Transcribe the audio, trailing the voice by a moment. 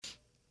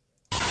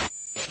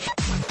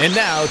And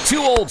now,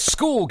 two old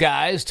school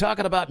guys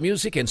talking about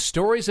music and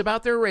stories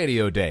about their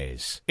radio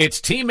days.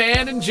 It's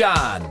T-Man and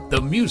John,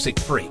 the Music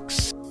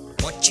Freaks.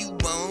 What you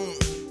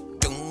want,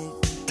 don't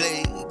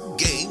play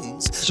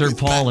games. Sir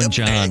Paul and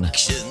John.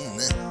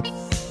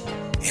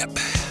 Yep.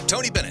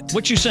 Tony Bennett.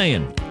 What you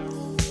saying?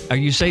 Are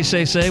you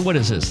say? What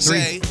is this?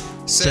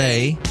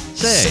 Say.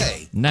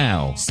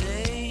 Now.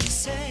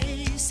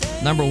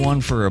 Number one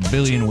for a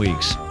billion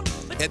weeks.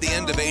 At the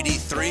end of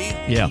 83?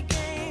 Yeah.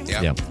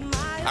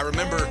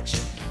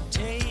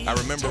 I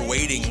remember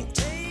waiting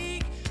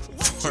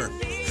for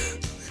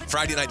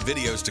Friday night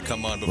videos to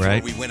come on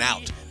before we went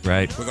out.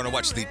 Right. We're going to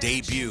watch the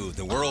debut,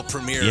 the world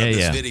premiere of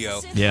this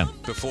video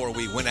before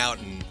we went out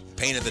and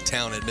painted the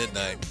town at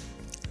midnight.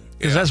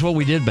 Because that's what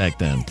we did back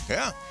then.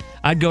 Yeah.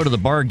 I'd go to the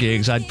bar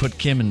gigs. I'd put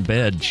Kim in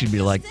bed. She'd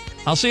be like,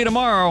 I'll see you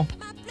tomorrow.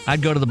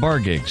 I'd go to the bar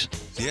gigs.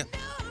 Yeah.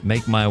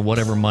 Make my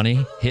whatever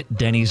money, hit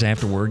Denny's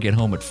afterward, get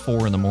home at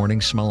 4 in the morning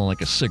smelling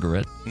like a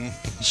cigarette,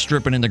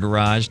 stripping in the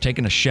garage,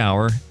 taking a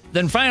shower,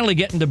 then finally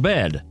getting to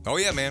bed. Oh,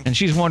 yeah, man. And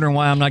she's wondering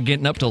why I'm not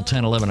getting up till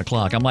 10, 11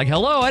 o'clock. I'm like,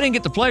 hello, I didn't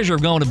get the pleasure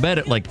of going to bed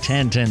at like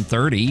 10,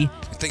 10:30.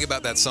 Think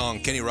about that song,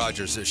 Kenny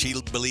Rogers, She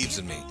Believes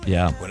in Me.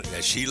 Yeah.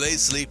 As she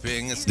lays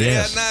sleeping, stay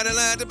at night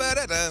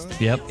and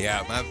Yep.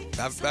 Yeah,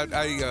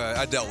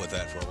 I dealt with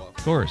that for a while.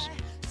 Of course.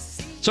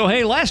 So,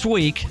 hey, last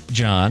week,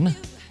 John,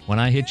 when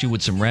I hit you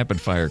with some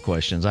rapid-fire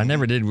questions, I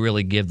never did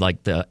really give,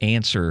 like, the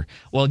answer.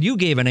 Well, you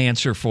gave an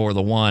answer for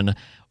the one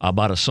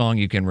about a song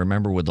you can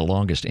remember with the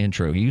longest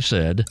intro. You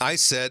said... I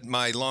said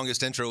my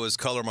longest intro was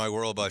Color My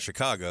World by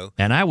Chicago.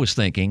 And I was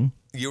thinking...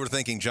 You were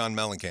thinking John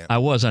Mellencamp. I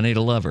was on Need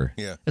a Lover.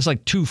 Yeah. It's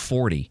like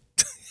 2:40.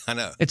 I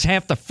know. It's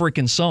half the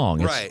freaking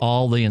song. It's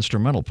all the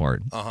instrumental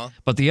part. Uh-huh.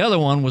 But the other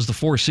one was the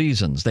Four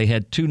Seasons. They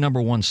had two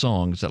number one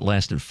songs that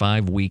lasted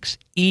 5 weeks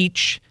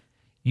each.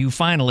 You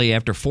finally,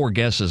 after 4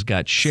 guesses,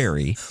 got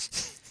Sherry.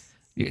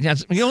 It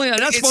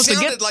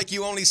sounded like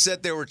you only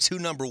said there were 2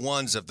 number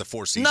ones of the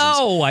Four Seasons.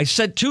 No, I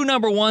said 2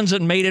 number ones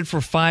that made it for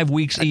 5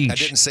 weeks each. I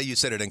didn't say you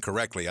said it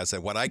incorrectly. I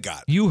said what I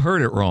got. You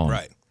heard it wrong.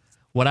 Right.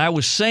 What I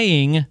was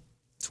saying...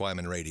 That's why I'm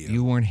in radio.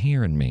 You weren't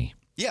hearing me.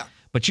 Yeah.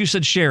 But you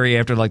said Sherry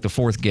after like the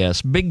 4th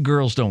guess. Big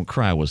Girls Don't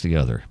Cry was the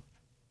other.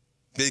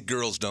 Big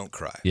Girls Don't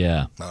Cry.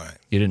 Yeah. All right.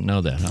 You didn't know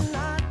that,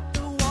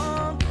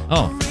 huh?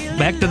 Oh,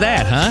 back to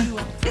that, huh?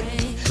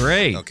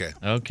 Great.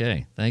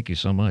 Okay. Thank you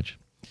so much.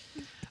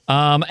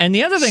 And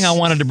the other thing I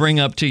wanted to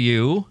bring up to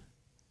you,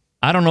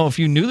 I don't know if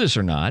you knew this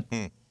or not,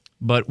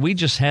 but we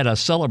just had a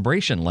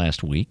celebration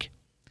last week.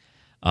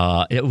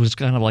 It was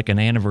kind of like an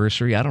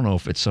anniversary. I don't know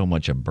if it's so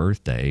much a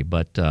birthday,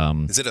 but...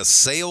 is it a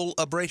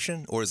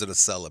sale-abration or is it a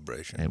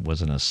celebration? It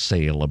wasn't a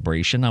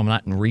sale-abration. I'm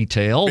not in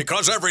retail.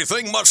 Because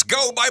everything must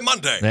go by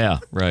Monday. Yeah,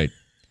 right.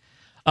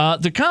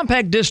 The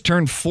compact disc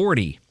turned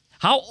 40.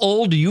 How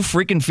old do you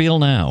freaking feel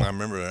now? I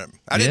remember that.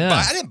 I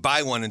didn't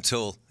buy one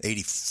until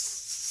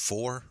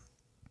 84.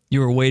 You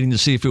were waiting to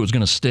see if it was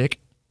going to stick?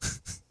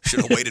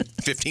 Should have waited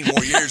 15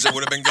 more years. It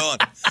would have been gone.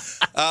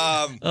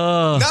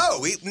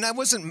 No,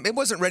 it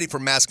wasn't ready for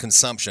mass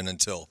consumption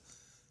until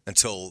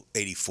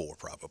 84,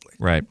 probably.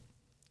 Right.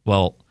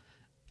 Well,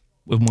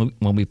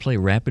 when we play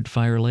rapid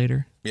fire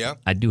later,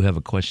 I do have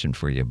a question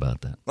for you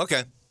about that.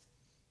 Okay.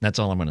 That's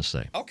all I'm going to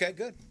say. Okay,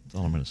 good. That's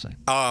all I'm going to say.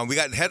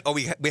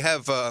 We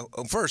have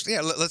first.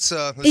 Yeah, let's.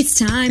 It's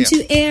time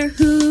to air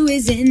who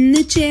is in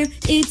the chair.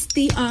 It's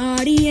the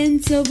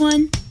audience of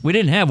one. We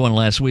didn't have one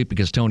last week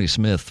because Tony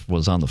Smith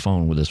was on the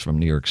phone with us from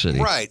New York City.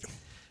 Right.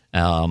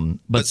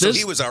 But so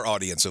he was our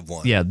audience of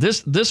one. Yeah,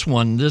 this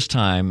one this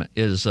time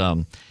is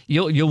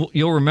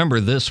you'll remember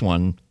this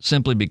one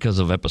simply because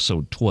of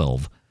episode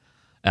 12.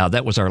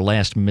 That was our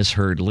last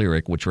misheard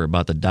lyric, which we're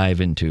about to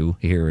dive into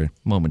here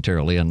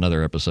momentarily,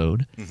 another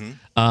episode.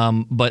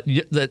 Mm-hmm. But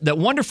that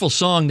wonderful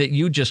song that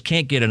you just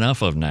can't get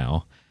enough of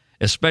now,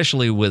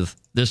 especially with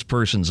this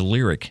person's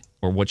lyric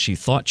or what she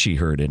thought she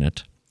heard in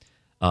it,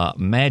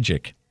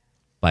 Magic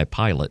by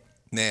Pilot.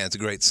 Yeah, it's a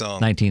great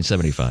song.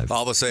 1975.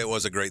 I'll say it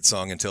was a great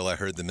song until I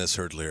heard the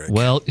misheard lyric.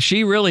 Well,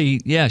 she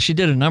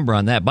did a number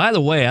on that. By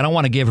the way, I don't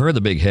want to give her the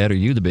big head or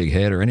you the big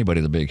head or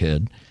anybody the big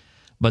head.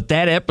 But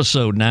that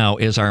episode now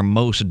is our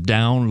most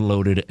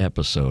downloaded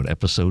episode,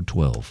 episode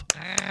 12.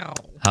 Wow.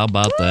 How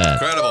about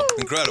that?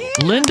 Incredible.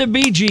 Linda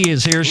BG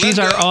is here. She's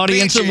our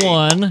audience of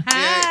one.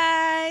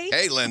 Hi.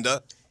 Hey,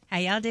 Linda. How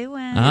y'all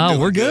doing? Oh,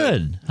 we're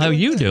good. How are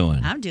you doing?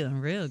 I'm doing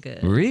real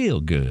good.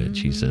 Real good,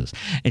 she says.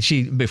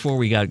 And before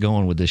we got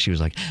going with this, she was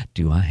like,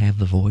 do I have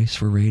the voice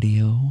for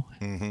radio?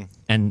 Mm-hmm.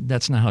 And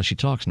that's not how she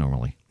talks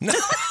normally. No.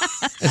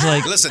 It's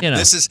like, listen,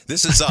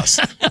 this is us.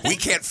 We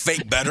can't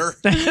fake better.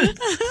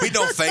 We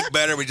don't fake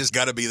better. We just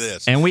got to be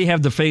this. And we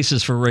have the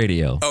faces for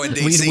radio. Oh,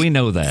 indeed. We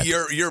know that.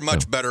 You're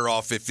much better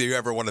off if you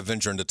ever want to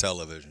venture into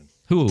television.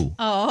 Who?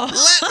 Oh,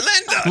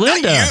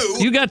 Linda.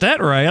 Not you got that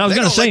right. I was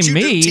going to say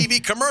me. Do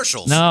TV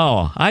commercials.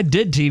 No, I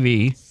did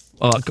TV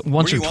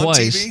once or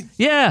twice. On TV?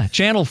 Yeah,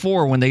 Channel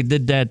 4 when they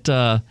did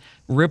that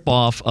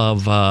rip-off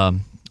of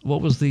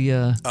what was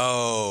the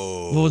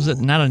what was it?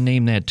 Not a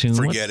Name That Tune.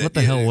 What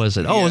the hell was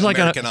it? Oh, it was like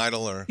American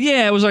Idol or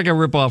it was like a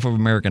ripoff of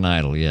American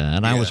Idol. Yeah,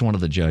 and I was one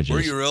of the judges.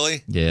 Were you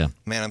really? Yeah.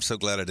 Man, I'm so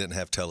glad I didn't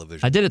have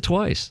television. I did it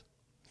twice.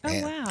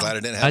 Man, oh wow! Glad I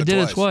didn't have it twice. I did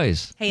it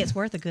twice. Hey, it's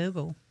worth a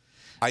Google.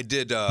 I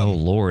did. Oh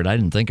Lord, I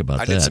didn't think about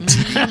that. Did some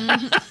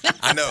TV.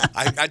 I know.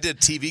 I did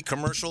TV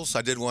commercials.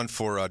 I did one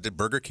for did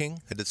Burger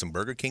King. I did some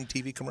Burger King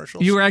TV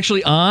commercials. You were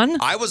actually on?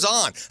 I was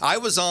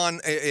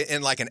on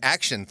in like an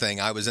action thing.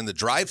 I was in the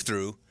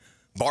drive-thru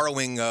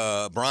borrowing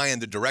Brian,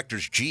 the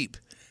director's Jeep.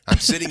 I'm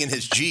sitting in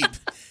his Jeep,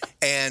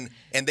 and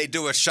they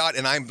do a shot,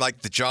 and I'm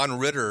like the John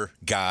Ritter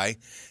guy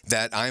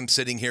that I'm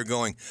sitting here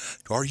going,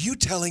 are you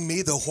telling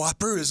me the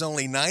Whopper is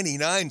only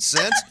 99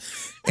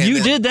 cents? And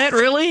you did that,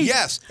 really?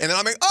 Yes. And then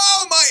I'm like,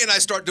 oh, my. And I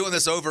start doing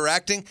this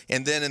overacting.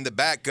 And then in the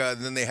back,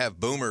 then they have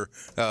Boomer,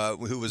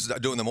 who was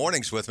doing the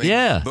mornings with me.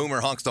 Yeah.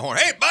 Boomer honks the horn.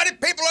 Hey, buddy,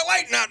 people are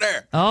waiting out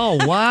there.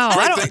 Oh,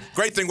 wow.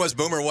 Great thing was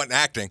Boomer wasn't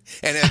acting.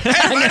 And then,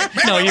 hey,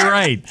 buddy, no, you're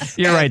right.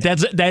 You're right.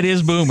 That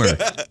is Boomer.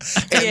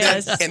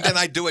 and then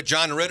I do a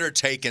John Ritter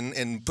take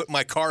and put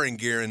my car in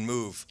gear and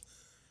move.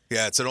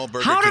 Yeah, it's an old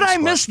Burger King How did I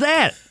spot. miss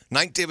that?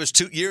 It was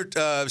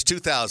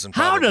 2000.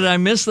 How probably. did I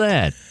miss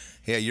that?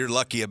 Yeah, you're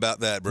lucky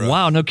about that, bro.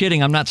 Wow, no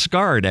kidding. I'm not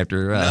scarred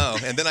after. No,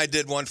 and then I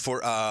did one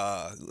for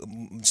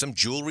some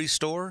jewelry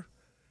store.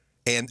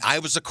 And I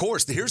was, of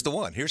course, here's the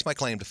one. Here's my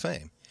claim to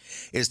fame,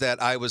 is that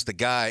I was the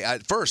guy.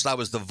 At first, I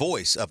was the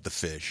voice of the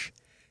fish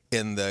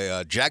in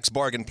the Jack's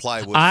Bargain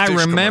Plywood I fish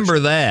remember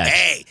commercial. that.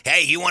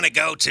 Hey, you want to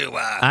go to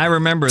I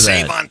remember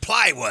Save that. on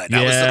Plywood.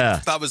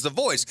 Yeah. I was the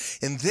voice.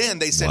 And then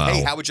they said, Wow.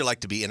 hey, how would you like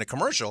to be in a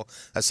commercial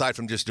aside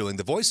from just doing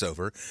the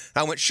voiceover?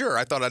 I went, sure.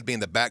 I thought I'd be in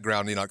the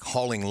background, like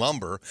hauling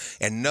lumber.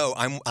 And no,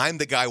 I'm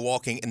the guy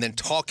walking and then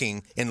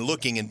talking and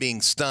looking and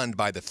being stunned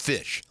by the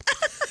fish.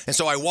 And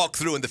so I walk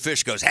through and the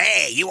fish goes,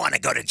 hey, you want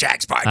to go to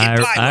Jack's Bargain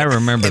Plywood? I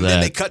remember and that.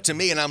 And then they cut to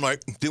me and I'm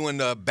like doing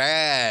the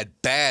bad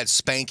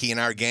Spanky and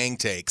Our Gang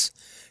takes.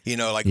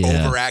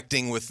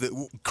 Overacting with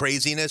the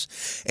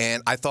craziness.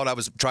 And I thought I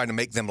was trying to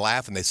make them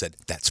laugh, and they said,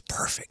 that's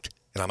perfect.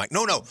 And I'm like,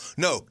 no,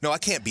 I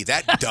can't be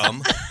that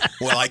dumb.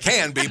 Well, I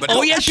can be, but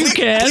yes, you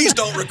can. Please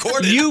don't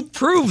record it. You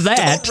prove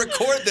that. Don't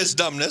record this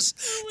dumbness.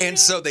 And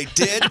so they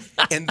did,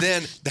 and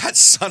then that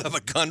son of a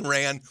gun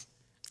ran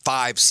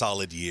 5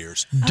 solid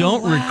years.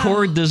 Don't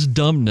record this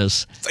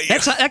dumbness.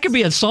 That could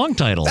be a song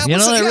title. That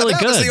really that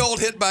good. was the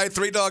old hit by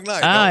Three Dog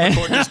Night.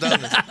 Don't record this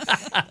dumbness.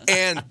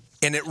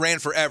 And it ran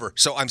forever.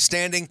 So I'm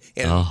standing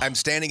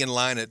in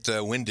line at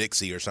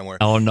Winn-Dixie or somewhere.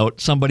 Oh no!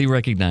 Somebody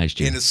recognized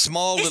you. And a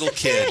small little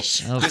kid.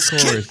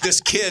 This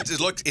kid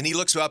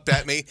looks up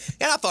at me,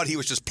 and I thought he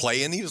was just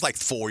playing. He was like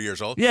 4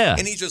 years old. Yeah.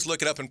 And he's just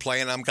looking up and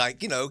playing. I'm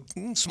like,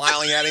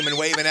 smiling at him and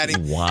waving at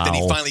him. Wow. Then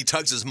he finally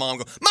tugs his mom.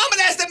 And goes, Mama,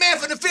 that's the man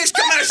from the fish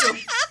commercial.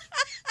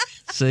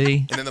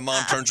 See? And then the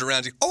mom turns around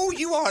and says, oh,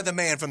 you are the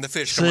man from the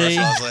fish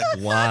commercial. I was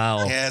like,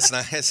 wow. Yeah,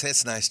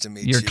 it's nice to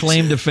meet you. Your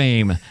claim to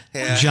fame.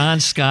 Yeah.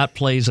 John Scott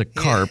plays a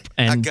carp,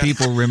 and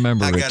people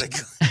remember it.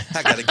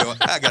 I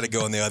gotta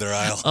go in the other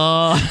aisle.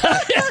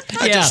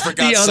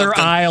 The other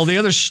aisle, the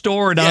other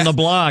store down the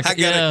block. I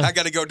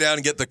gotta go down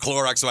and get the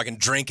Clorox so I can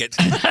drink it.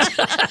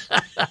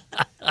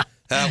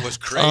 That was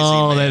crazy.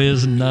 Oh, man. that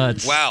is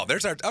nuts. Wow,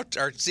 there's our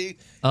see.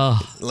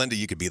 Linda,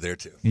 you could be there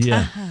too.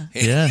 Yeah,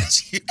 yeah,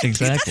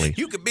 exactly.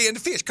 You could be in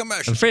the fish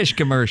commercial. A fish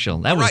commercial.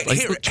 That was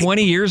like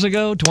 20 years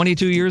ago,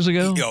 22 years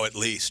ago. Oh, at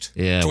least.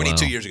 Yeah,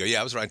 22 years ago.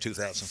 Yeah, I was around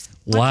 2000.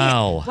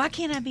 Wow. Why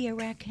can't I be a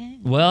raccoon?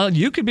 Well,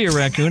 you could be a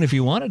raccoon if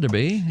you wanted to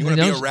be. You want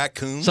to be a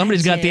raccoon?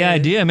 Somebody's got the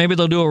idea. Maybe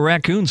they'll do a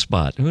raccoon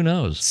spot. Who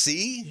knows?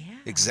 See? Yeah.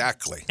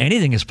 Exactly.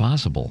 Anything is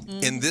possible.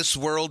 In this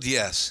world,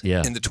 yes.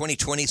 Yeah. In the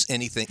 2020s,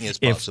 anything is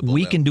possible. If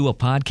we can do a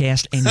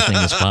podcast, anything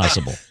is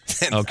possible.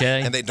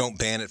 Okay? And they don't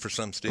ban it for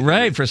some stupid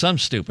reason. For some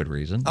stupid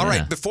reason. All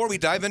right, before we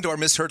dive into our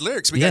misheard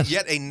lyrics, we got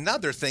yet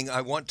another thing I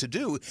want to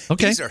do.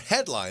 Okay. These are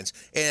headlines,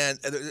 and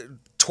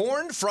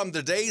torn from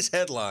the day's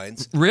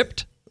headlines.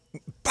 Ripped?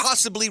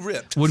 Possibly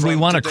ripped. Would we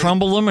want to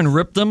crumble them and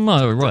rip them,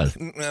 or what?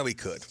 No, we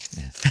could.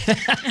 Yeah.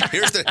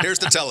 Here's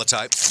the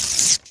teletype.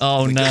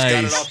 Oh, we nice. Just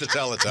got it off the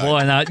teletype.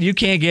 Boy, now you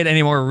can't get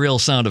any more real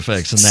sound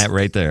effects than that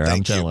right there.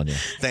 I'm telling you.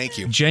 Thank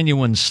you.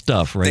 Genuine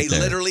stuff right there.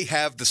 They literally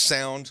have the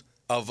sound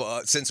of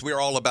since we're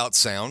all about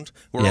sound,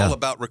 we're all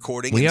about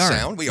recording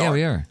sound. We are.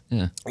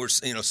 Yeah. We're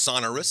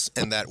sonorous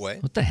in that way.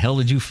 What the hell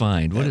did you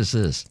find? What is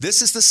this?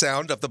 This is the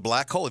sound of the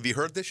black hole. Have you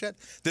heard this yet?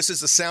 This is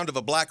the sound of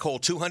a black hole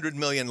 200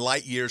 million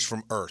light years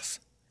from Earth.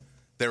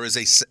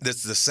 This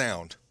is the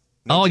sound.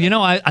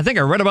 I think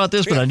I read about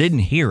this, but I didn't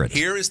hear it.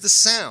 Here is the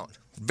sound.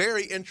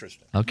 Very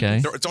interesting.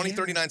 Okay. It's only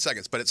 39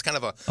 seconds, but it's kind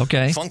of a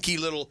funky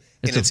little,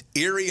 and it's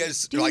eerie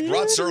as, like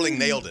Rod Serling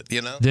nailed it,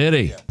 Did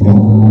he? Yeah.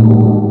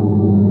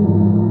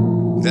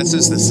 This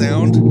is the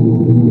sound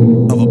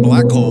of a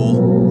black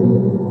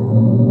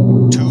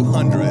hole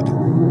 200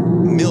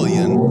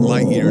 million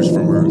light years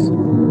from Earth.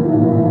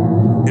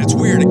 And it's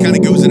weird. It kind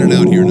of goes in and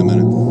out here in a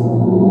minute.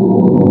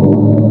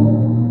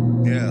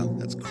 Yeah,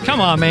 that's cool.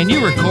 Come on, man.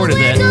 You recorded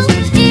that. Wait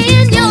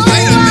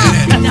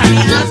a minute.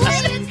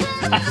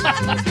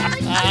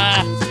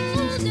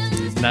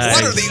 Nice.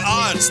 What are the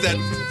odds that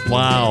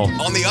Wow.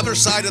 on the other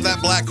side of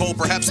that black hole,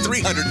 perhaps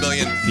 300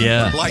 million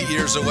light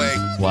years away,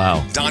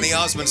 Wow. Donny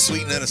Osmond,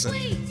 Sweet and Innocent.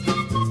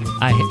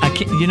 I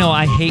can't,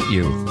 I hate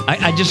you.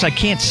 I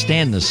can't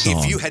stand this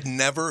song. If you had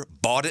never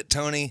bought it,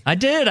 Tony, I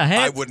did.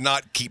 I would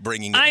not keep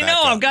bringing it back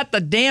know. up. I've got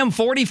the damn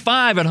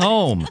 45 at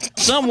home.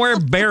 Somewhere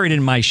buried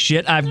in my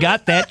shit, I've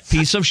got that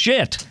piece of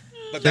shit.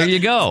 But there you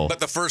go. But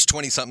the first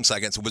 20-something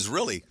seconds was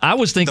really I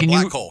was thinking the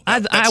black hole. I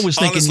was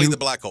thinking honestly you, the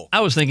black hole.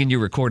 I was thinking you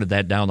recorded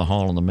that down the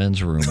hall in the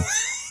men's room.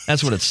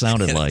 That's what it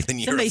sounded like.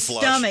 Somebody's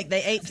stomach.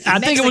 They ate I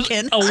think it was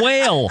Mexican. a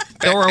whale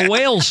or a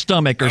whale's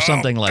stomach or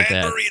something like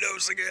bad that.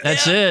 burritos again.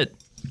 That's it.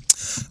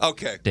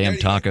 Okay. Damn there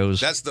you go. tacos.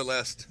 That's the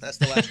last. That's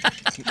the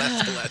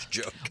last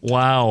joke.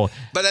 Wow.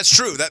 But that's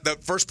true. That the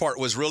first part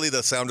was really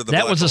the sound of the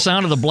That black was hole. the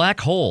sound of the black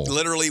hole.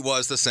 Literally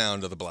was the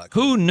sound of the black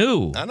hole. Who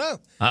knew? I know.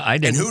 I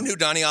didn't. And who knew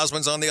Donny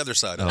Osmond's on the other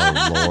side of it?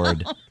 Oh,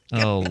 Lord.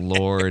 Oh,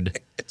 Lord.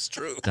 It's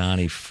true.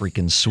 Donnie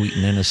freaking Sweet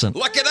and Innocent.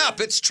 Look it up.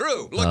 It's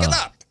true. Look it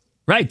up.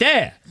 Right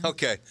there.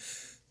 Okay.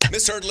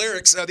 Misheard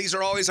lyrics. These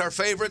are always our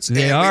favorites.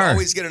 They and are. We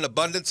always get an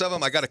abundance of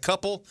them. I got a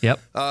couple. Yep.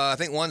 I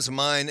think one's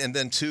mine, and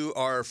then two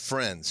are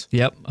friends.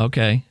 Yep.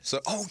 Okay. So,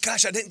 oh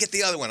gosh, I didn't get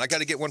the other one. I got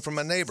to get one from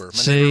my neighbor. My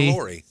See, neighbor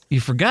Lori. you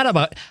forgot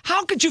about.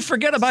 How could you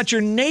forget about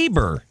your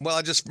neighbor? Well,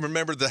 I just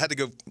remembered that I had to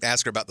go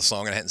ask her about the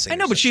song, and I hadn't seen I her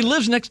know, but since she then.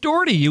 lives next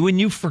door to you, and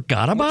you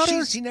forgot about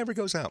her. She never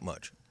goes out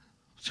much.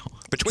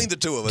 Between the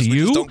two of us, Do we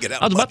you? just don't get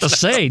out I was about to much.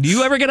 say, do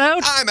you ever get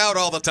out? I'm out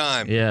all the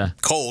time. Yeah.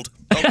 Cold.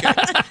 Okay.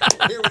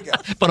 Here we go.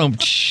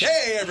 But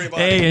Hey,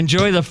 everybody. Hey,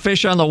 enjoy the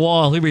fish on the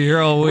wall. He'll be here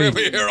all We'll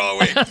week. be here all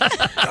week. Go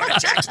to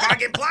Jack's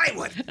Park in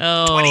Plywood.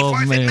 Oh 24th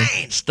and man,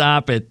 Main.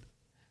 stop it.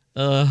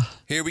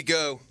 Here we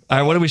go. All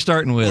right, what are we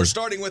starting with? We're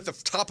starting with the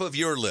top of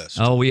your list.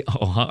 Oh,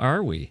 how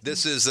are we?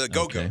 This is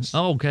Go-Go's.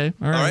 Oh, okay.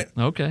 All right.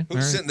 Okay. Who's all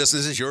right. sent this?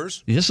 Is this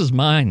yours? This is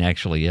mine,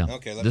 actually. Yeah.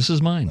 Okay. This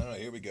is mine. All right,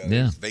 here we go.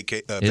 Yeah. It's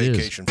is.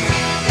 vacation.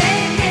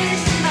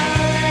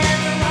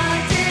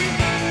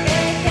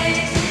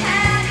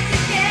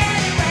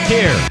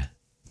 Here.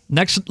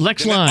 Next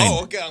line.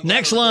 Oh, okay, I'm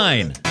Next glad I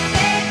line.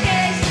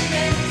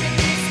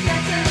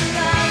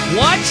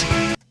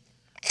 recorded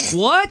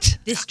What?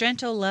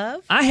 Distrento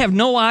love? I have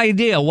no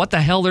idea what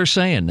the hell they're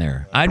saying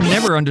there. I've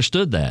never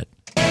understood that.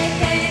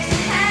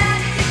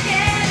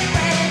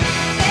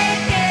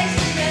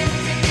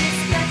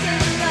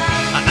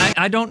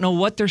 I don't know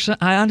what they're saying.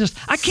 I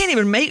can't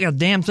even make a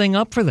damn thing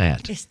up for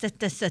that. It's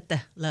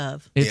the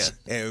love. It's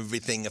Yeah,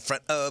 everything in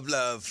front of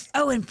love.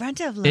 Oh, in front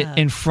of love.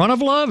 in front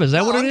of love. Is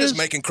that what I'm it just is?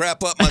 making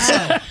crap up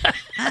myself.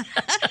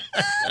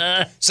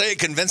 Say it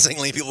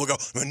convincingly, people will go,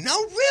 no,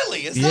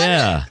 really? Is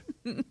that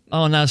Yeah.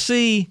 Oh, now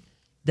see,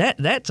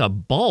 that's a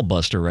ball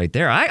buster right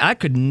there. I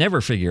could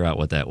never figure out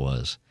what that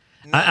was.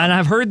 And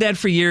I've heard that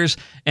for years.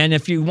 And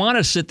if you want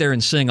to sit there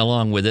and sing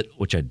along with it,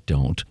 which I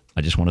don't,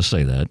 I just want to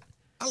say that.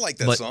 I like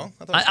that But song.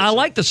 thought it was a I good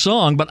like the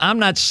song, but I'm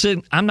not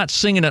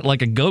singing it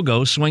like a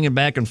go-go, swinging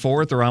back and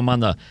forth, or I'm on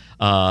the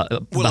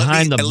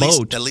behind the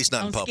boat. At least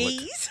not in On public.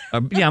 skis?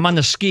 Yeah, I'm on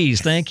the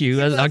skis. Thank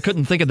you. I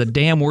couldn't think of the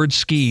damn word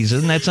skis.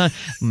 Isn't that something?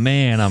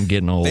 Man, I'm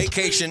getting old.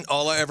 Vacation,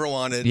 all I ever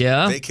wanted.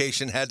 Yeah.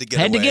 Vacation had to get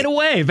Had away. to get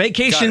away.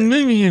 Vacation.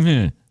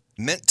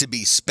 Meant to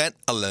be spent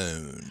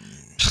alone.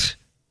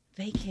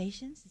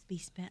 Vacations is be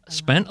spent alone.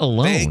 Spent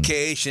alone.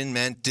 Vacation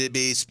meant to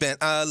be spent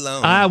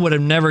alone. I would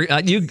have never.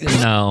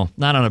 No,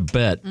 not on a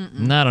bet.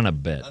 Not on a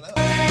bet.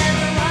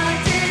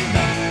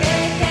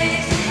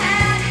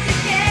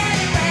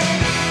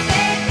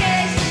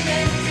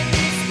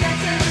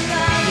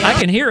 I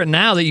can hear it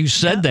now that you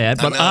said that,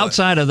 but I know it.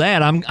 outside of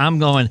that, I'm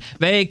going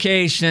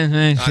vacation.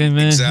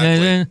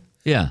 Exactly.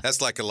 Yeah.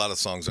 That's like a lot of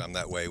songs I'm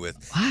that way with.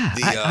 Wow,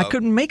 The, I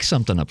couldn't make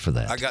something up for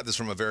that. I got this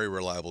from a very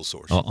reliable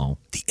source. Uh-oh.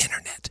 The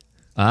internet.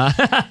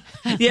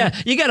 Yeah,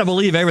 you got to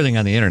believe everything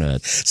on the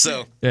internet.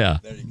 So, Yeah.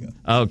 there you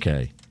go.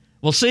 Okay.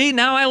 Well, see,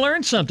 now I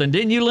learned something,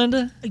 didn't you,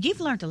 Linda? You've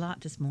learned a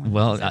lot this morning.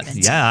 Well,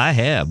 Something. yeah, I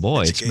have.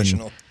 Boy, it's been.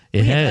 Educational.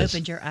 It We have has.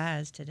 opened your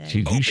eyes today.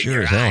 You Open sure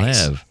your as hell eyes.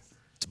 have.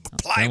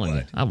 Telling you,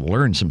 Plywood. I've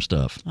learned some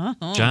stuff.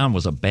 John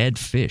was a bad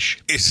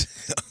fish.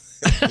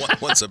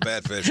 Once a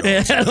bad fish.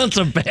 Yeah, always a bad that's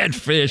a bad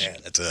fish. man,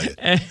 I tell you.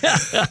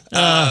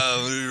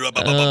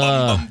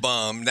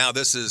 Now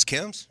this is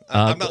Kim's.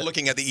 I'm not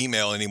looking at the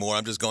email anymore.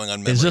 I'm just going on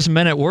memory. Is this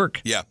Men at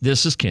Work? Yeah.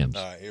 This is Kim's.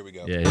 All right, here we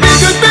go. Yeah.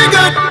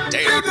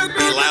 Damn,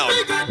 be loud.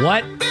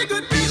 What?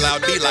 Be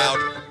loud, be loud.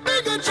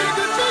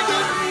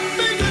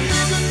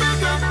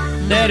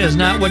 That is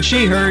not what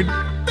she heard.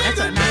 That's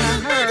what I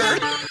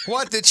heard.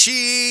 What did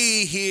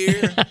she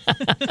hear?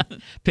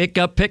 Pick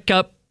up, pick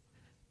up.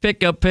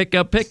 Pick up, pick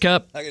up, pick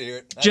up. I can hear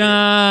it.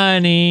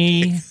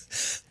 Johnny. I'm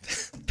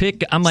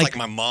It's like, like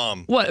my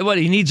mom. what?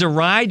 He needs a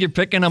ride? You're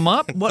picking him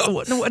up?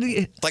 What do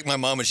you... It's like my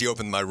mom when she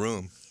opened my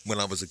room when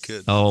I was a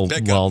kid. Oh,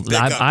 Pick well, up, pick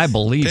up, I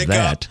believe pick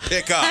that. Up,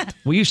 pick up.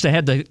 We used to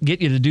have to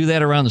get you to do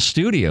that around the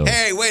studio.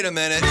 Hey, wait a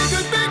minute.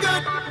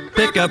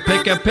 Pick up,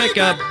 pick up, pick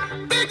up.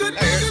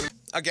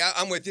 Okay,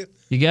 I'm with you.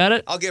 You got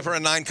it? I'll give her a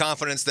 9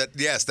 confidence that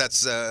yes,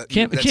 that's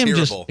Kim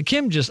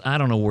hearable. just I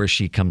don't know where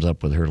she comes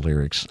up with her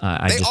lyrics.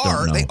 I They just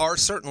don't know. They are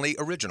certainly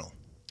original.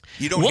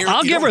 You don't Well, hear.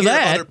 I'll you give don't her hear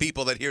that. Other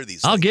people that hear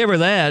these. I'll things. give her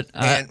that.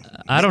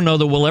 I don't know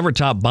that we'll ever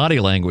top body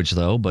language,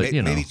 though, but,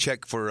 you know. Maybe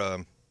check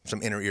for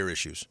some inner ear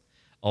issues.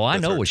 Oh, I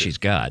with know her, what too. she's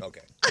got.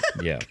 Okay.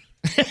 Yeah.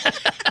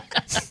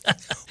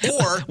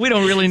 Or We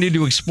don't really need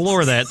to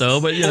explore that, though,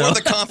 but, you know. or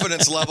the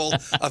confidence level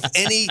of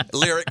any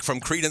lyric from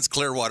Creedence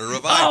Clearwater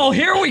Revival. Oh,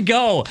 here we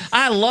go.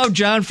 I love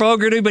John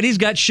Fogerty, but he's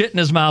got shit in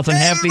his mouth in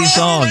half these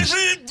songs.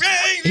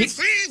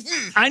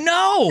 I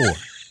know.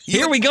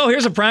 Here we go.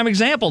 Here's a prime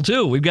example,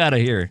 too. We've got to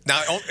hear.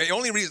 Now, the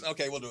only reason.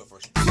 Okay, we'll do it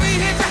first.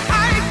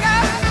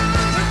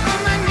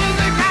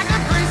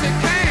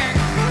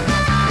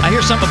 I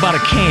hear something about a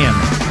can.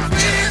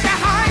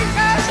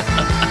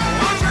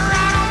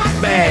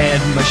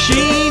 Bad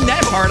machine.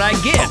 That part I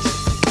get.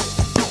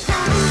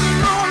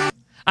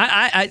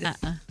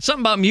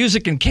 Something about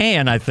music and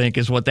can, I think,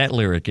 is what that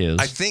lyric is.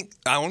 I think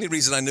the only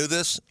reason I knew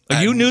this.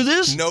 You knew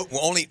this? No,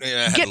 only.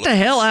 Get the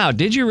hell out.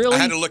 Did you really? I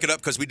had to look it up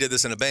because we did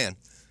this in a band.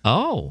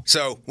 Oh.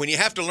 So when you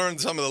have to learn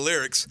some of the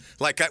lyrics,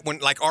 like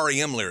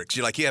REM lyrics,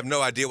 you have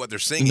no idea what they're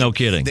singing. No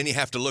kidding. Then you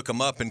have to look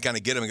them up and kind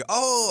of get them and go,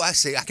 oh, I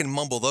see, I can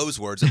mumble those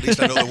words. At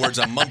least I know the words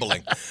I'm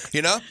mumbling.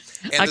 And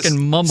I can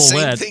mumble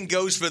that. Same thing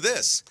goes for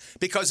this.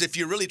 Because if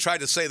you really tried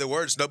to say the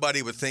words,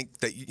 nobody would think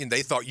that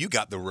they thought you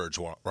got the words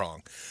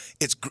wrong.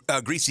 It's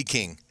Greasy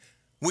King.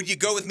 Would you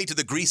go with me to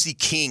the Greasy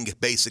King,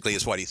 basically,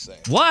 is what he's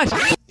saying. What?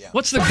 Yeah.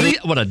 What's the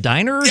what, a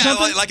diner or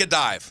something? Yeah, like a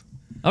dive.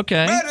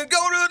 Okay. Better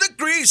go to the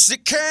Greasy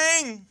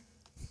King.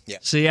 Yeah.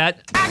 See, no.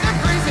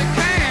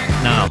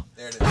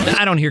 There it is.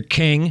 I don't hear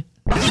king.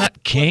 It's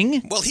not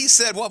king. Well, he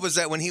said, what was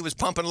that when he was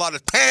pumping a lot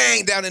of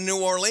pang down in New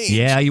Orleans?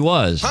 Yeah, he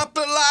was. Pump a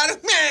lot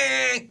of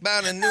pang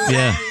down in New Orleans.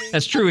 Yeah,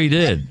 that's true. He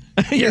did.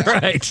 You're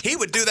right. He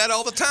would do that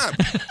all the time.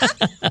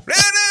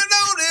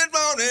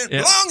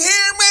 Yeah. Long hair.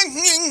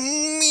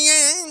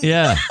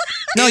 Yeah.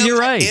 No, you're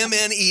right.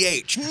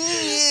 MNEH.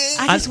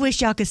 I just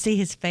wish y'all could see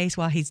his face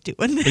while he's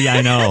doing this. Yeah,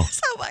 I know.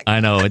 Oh my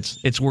I know.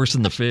 It's worse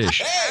than the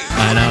fish.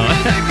 I know.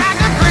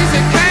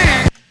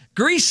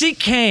 Greasy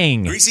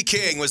King. Greasy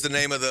King was the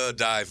name of the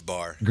dive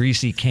bar.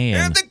 Greasy Can.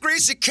 And the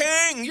Greasy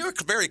King. You're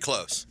very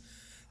close.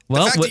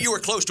 Well, the fact that you were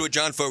close to a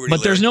John Fogerty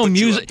but there's no lyric put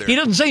you up music. there. He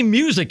doesn't say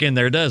music in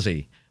there, does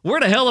he?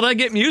 Where the hell did I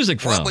get music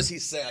from? What was he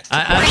saying?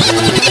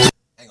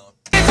 Hang on.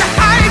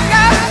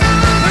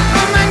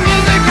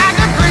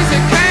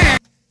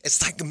 It's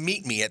like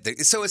meet me at the.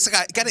 So it's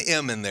got an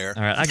M in there.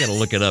 All right, I got to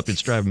look it up.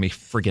 It's driving me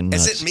freaking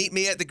nuts. Is it meet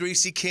me at the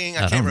Greasy King?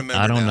 I can't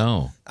remember. I don't now.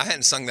 know. I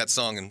hadn't sung that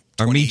song in.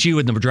 Or 20 meet you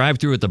in the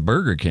drive-thru at the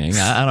Burger King.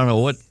 I don't know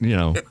what,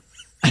 But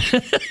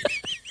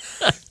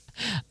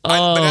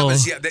that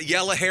was the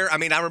yellow hair. I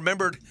mean, I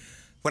remembered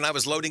when I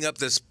was loading up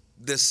this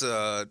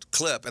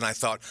clip, and I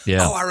thought,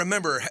 oh, I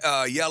remember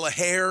yellow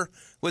hair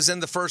was in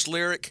the first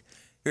lyric.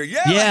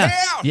 Yellow hair.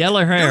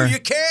 Yellow hair. Do you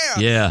care?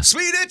 Yeah.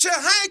 Sweet at your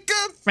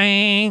hiker.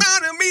 Bang.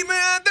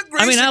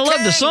 I mean, I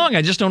love the song.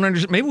 I just don't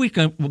understand. Maybe we'll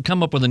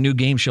come up with a new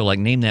game show like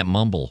Name That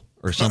Mumble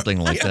or something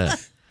like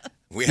that.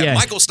 We have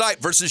Michael Stipe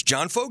versus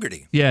John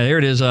Fogerty. Yeah, there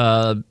it is.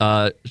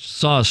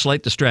 Saw a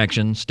slight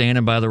distraction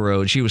standing by the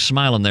road. She was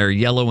smiling there,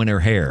 yellow in her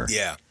hair.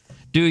 Yeah.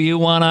 Do you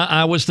wanna?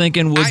 I was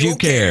thinking, would you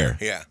care?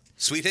 Yeah.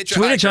 Sweet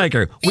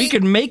Hitchhiker. We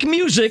could make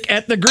music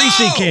at the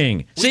Greasy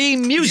King. See,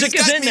 music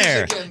is in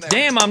there.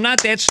 Damn, I'm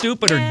not that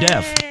stupid or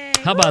deaf.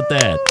 How about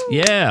that?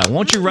 Yeah.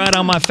 Won't you ride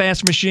on my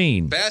fast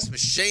machine? Fast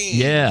machine.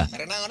 Yeah.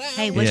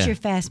 Hey, what's your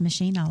fast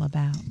machine all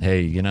about?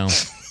 Hey,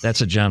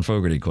 that's a John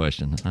Fogerty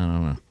question. I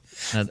don't know.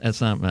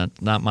 That's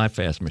not my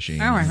fast machine.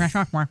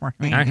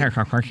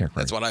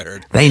 That's what I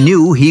heard. They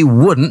knew he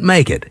wouldn't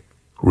make it.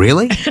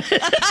 Really?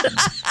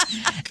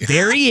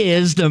 There he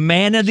is, the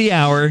man of the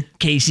hour,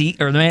 Casey,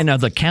 or the man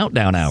of the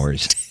countdown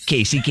hours,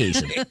 Casey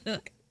Kasem.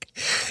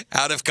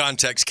 Out of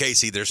context,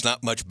 Casey, there's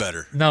not much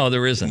better. No,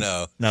 there isn't.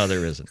 No,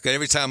 there isn't.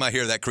 Every time I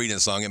hear that Creedence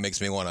song, it makes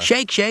me want to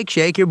shake, shake,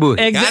 shake your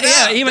booty. Exactly.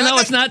 Yeah, even though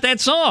it's not that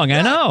song,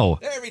 I know.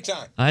 Every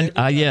time.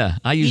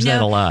 I use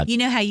that a lot. You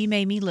know how you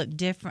made me look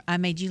different? I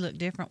made you look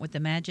different with the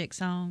Magic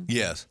song?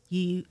 Yes.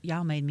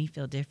 Y'all made me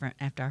feel different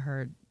after I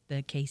heard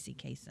the Casey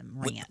Kasem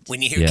rant.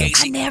 When you hear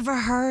Casey, I never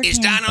heard Is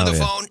him. Don on the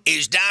phone?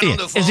 Is Don on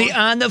the phone? Is he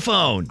on the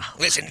phone?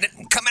 Listen,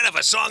 come out of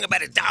a song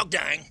about a dog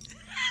dying.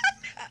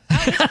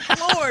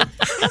 Lord,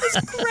 that was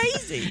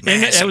crazy.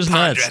 Man, it was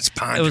nuts. That's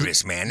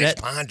ponderous, man. It's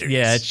ponderous.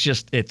 Yeah,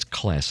 it's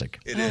classic.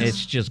 It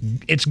is.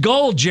 It's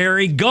gold,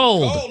 Jerry,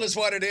 gold. Gold is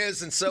what it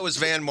is, and so is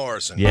Van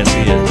Morrison. Yes,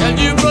 he is. And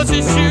you put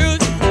your shoes,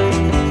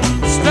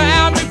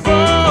 stand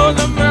before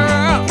the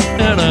mirror,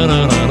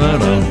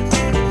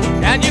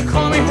 and you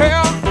call me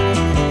here,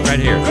 right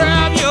here.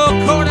 grab your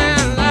coat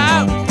and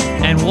laugh,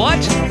 And what?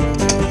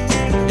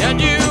 and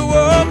you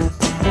walk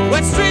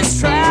West Street's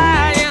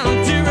trying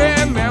to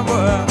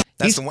remember.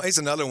 He's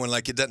another one,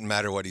 like, it doesn't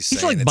matter what he's saying.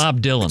 He's like Bob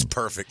Dylan. It's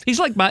perfect. He's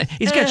like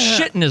he's got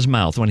shit in his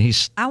mouth when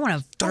he's. I want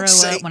to throw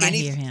up when I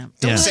hear him.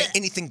 Don't say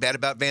anything bad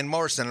about Van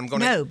Morrison. I'm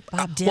going to. No,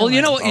 Bob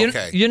Dylan. Well,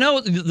 Okay. you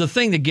know the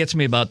thing that gets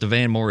me about the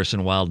Van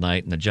Morrison Wild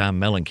Night and the John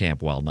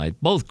Mellencamp Wild Night,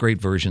 both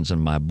great versions in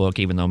my book,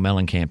 even though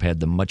Mellencamp had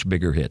the much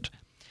bigger hit.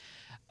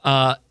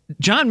 John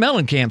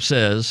Mellencamp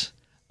says,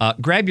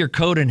 grab your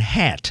coat and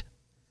hat.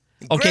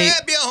 Okay.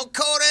 Grab your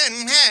coat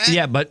and hat.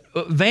 Yeah, but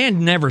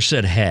Van never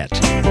said hat.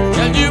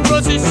 Can you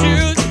put your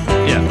shoes?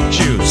 Yeah,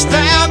 shoes.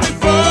 Stand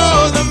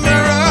before the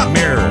mirror.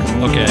 Mirror.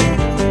 Okay.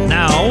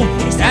 Now,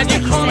 And you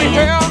comb your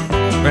hair.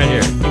 right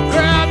here.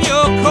 Grab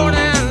your coat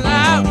and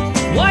lap.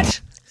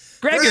 What?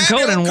 Grab your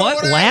coat and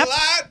what? Lap?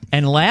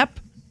 And lap?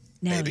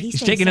 No,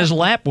 He's taking his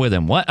lap with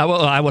him. What?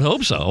 Well, I would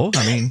hope so.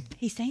 I mean,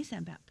 He's saying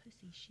something about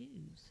pussy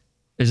shoes.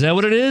 is that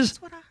what it is?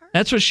 That's what I heard.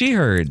 That's what she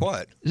heard.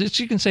 What?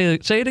 She can say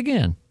it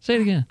again. Say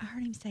it again. I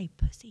heard him say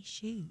pussy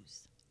shoes.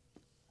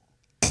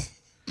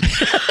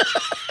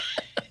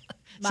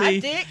 My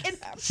dick and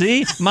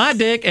See? My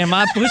dick and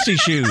my pussy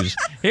shoes.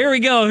 Here we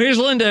go. Here's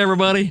Linda,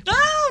 everybody.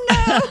 Oh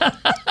no!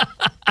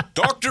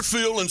 Dr.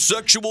 Phil and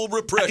sexual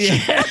repression.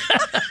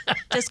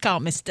 Just call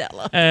me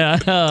Stella.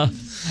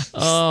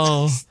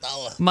 Oh,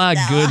 my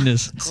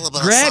goodness.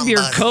 Grab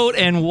your coat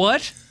and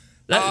what?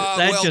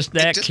 That just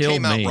came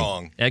killed out me.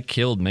 wrong. That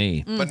killed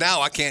me. But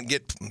now I can't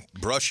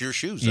brush your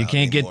shoes You out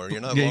can't anymore. get.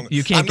 You're no you- longer,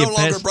 you can't I'm get no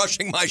longer past-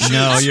 brushing my shoes.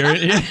 No, you're.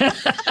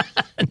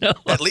 No.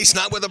 At least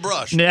not with a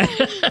brush. They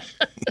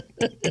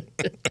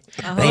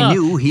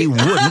knew he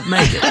wouldn't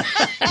make it.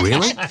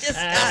 Really? I'm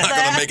not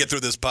going to make it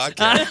through this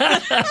podcast.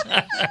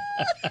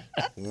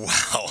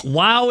 Wow.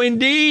 Wow,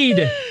 indeed.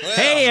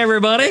 Hey,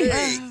 everybody.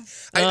 Hey.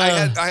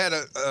 I had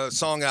a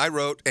song I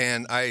wrote,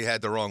 and I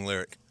had the wrong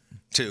lyric,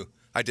 too.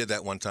 I did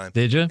that one time.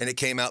 Did you? And it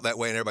came out that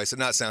way, and everybody said,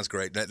 no, it sounds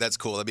great. That's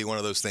cool. That'd be one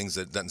of those things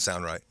that doesn't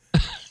sound right.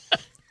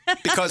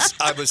 Because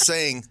I was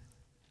saying,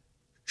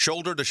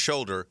 shoulder to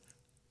shoulder,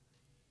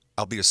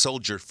 I'll be a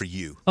soldier for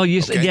you. Oh,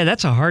 you said, Okay? yeah,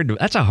 that's a hard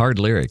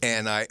lyric.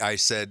 And I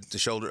said the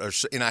shoulder,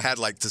 and I had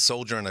like the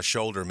soldier and a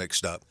shoulder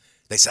mixed up.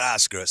 They said,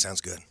 screw it,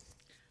 sounds good.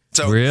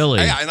 So Really?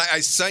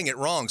 I sang it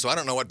wrong, so I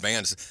don't know what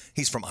band.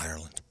 He's from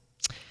Ireland.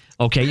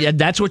 Okay, yeah,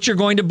 that's what you're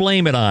going to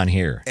blame it on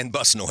here. And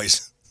bus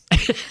noise.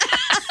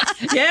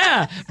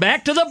 Yeah,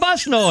 back to the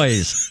bus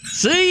noise.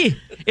 See?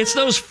 It's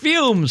those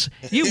fumes.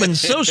 You've been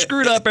so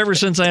screwed up ever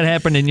since that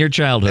happened in your That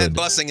childhood.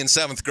 busing in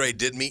 7th grade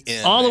did me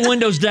in. All the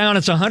windows down.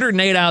 It's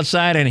 108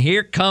 outside, and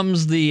here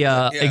comes the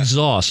Yeah,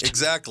 exhaust.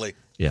 Exactly.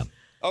 Yeah.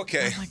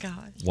 Okay. Oh my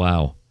God.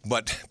 Wow.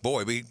 But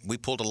boy, we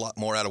pulled a lot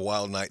more out of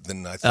Wild Night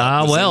than I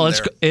thought. Well,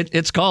 was in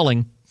it's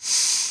calling.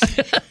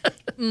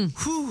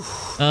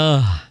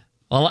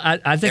 Well,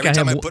 I think Every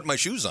time I have. put my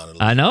shoes on it.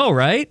 I know,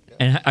 right?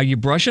 And are you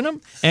brushing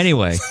them?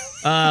 Anyway,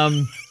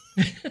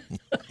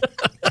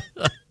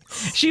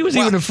 she was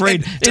even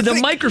afraid. The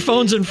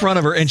microphone's in front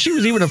of her, and she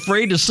was even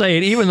afraid to say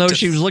it, even though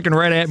she was looking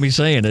right at me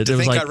saying it. I It was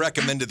think like, I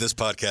recommended this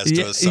podcast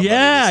to somebody.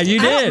 yeah, this you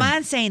time. I don't did.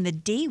 mind saying the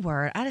D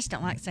word. I just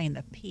don't like saying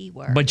the P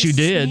word. But you It's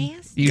did.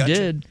 nasty. You Gotcha.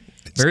 did.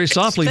 Very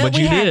softly, but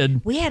we you had,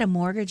 did. We had a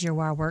mortgager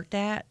where I worked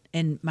at,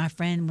 and my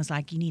friend was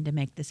like, "You need to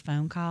make this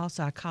phone call."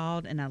 So I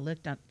called, and I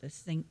looked up the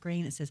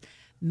screen. It says,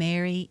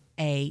 "Marry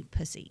a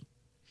pussy."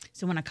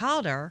 So when I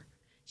called her,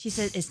 she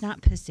said, "It's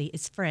not pussy,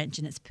 it's French,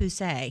 and it's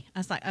poussé." I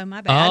was like, "Oh,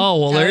 my bad."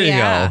 Oh, well, there you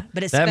yeah. go.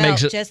 But it's That spelled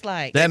makes it- just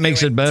like That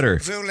makes it better.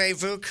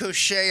 Voulez-vous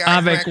coucher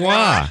Avec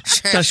moi?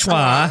 Ce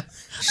soir.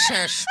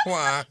 Ce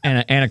soir.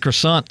 And a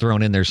croissant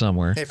thrown in there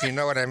somewhere. If you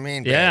know what I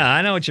mean. Yeah,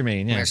 I know what you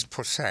mean. Yeah. Miss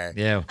Pussy.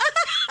 Yeah.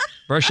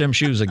 Brush them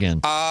shoes again.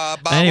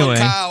 Anyway.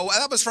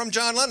 That was from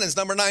John Lennon's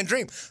Number 9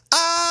 Dream.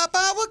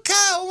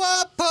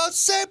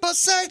 Pussy,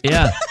 pussy.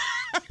 Yeah.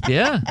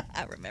 Yeah.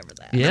 I remember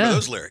that. Yeah. Remember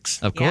those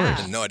lyrics? Of Yeah. course.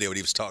 I had no idea what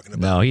he was talking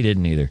about. No, he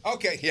didn't either.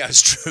 Okay, yeah,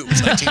 it's true. It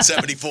was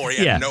 1974.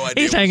 He Yeah. had no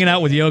idea. He's hanging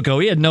out with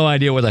Yoko. He had no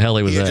idea where the hell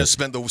he was He had at. just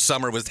spent the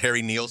summer with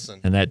Harry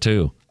Nielsen. And that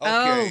too. Okay.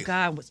 Oh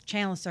God, was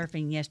channel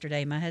surfing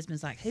yesterday. My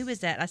husband's like, "Who is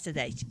that?" I said,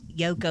 "That's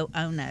Yoko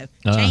Ono."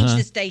 Change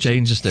the station.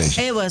 Change the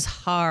station. It was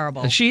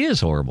horrible. She is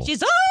horrible.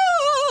 She's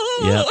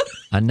Yeah.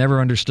 I never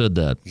understood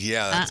that.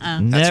 Yeah. That's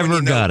Never when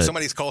you know got it.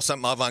 Somebody's called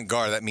something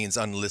avant-garde. That means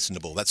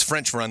unlistenable. That's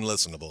French for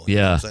unlistenable. You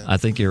know Yeah, what I'm saying? I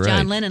think you're right.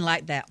 John Lennon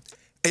liked that.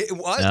 It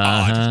was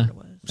Uh-huh.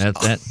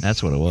 odd.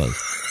 That's what it was.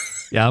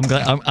 Yeah, I'm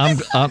glad. I'm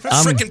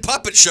Freaking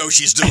puppet show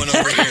she's doing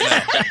over here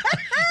now.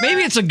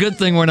 maybe it's a good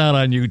thing we're not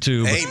on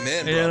YouTube.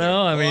 Amen, You brother.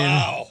 know, I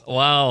mean,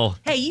 wow.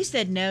 Hey, you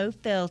said no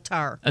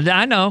filter.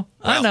 I know.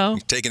 I Well, know. You're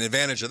taking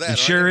advantage of that. It aren't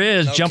sure you?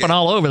 is. Okay. Jumping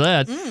all over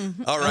that.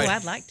 All right. Oh,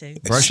 I'd like to.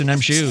 Brushing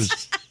them shoes.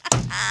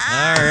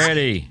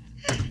 Alrighty.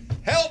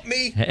 Help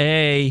me.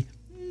 Hey.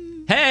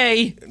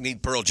 Hey. I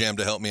need Pearl Jam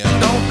to help me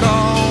out. Don't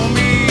call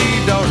me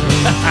daughter.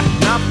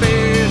 Not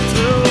been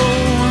through.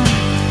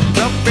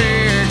 The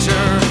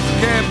picture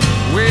kept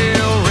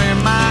will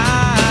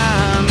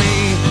remind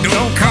me.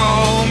 Don't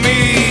call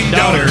me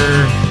daughter.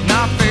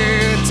 Not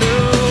fair to.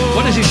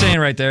 What is he saying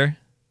right there?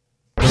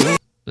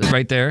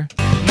 Right there?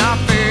 Not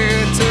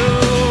fair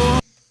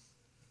to.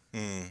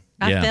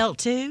 I Yeah. felt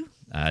too.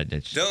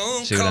 Don't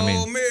see what call I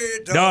mean? me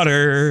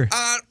Daughter.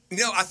 I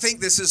think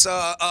this is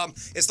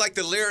it's like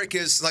the lyric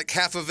is like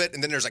half of it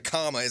and then there's a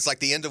comma. It's like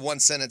the end of one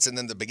sentence and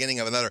then the beginning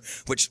of another,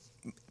 which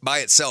by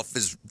itself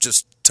is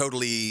just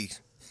totally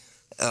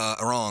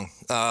wrong.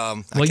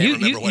 I Well, can't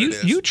remember what it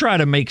is. you try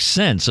to make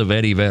sense of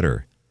Eddie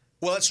Vedder.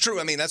 Well, that's true.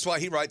 I mean, that's why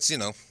he writes,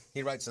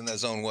 he writes in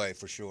his own way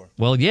for sure.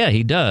 Well, yeah,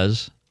 he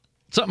does.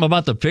 Something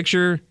about the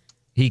picture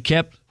he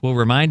kept will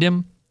remind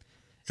him.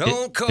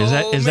 Don't call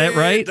is that me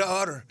right?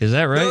 daughter. Is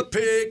that right? The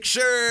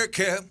picture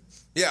kept.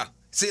 Yeah.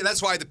 See,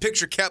 that's why the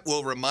picture kept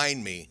will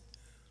remind me.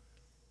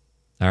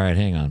 All right,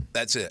 hang on.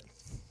 That's it.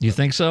 You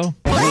think so?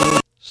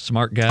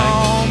 Smart guy.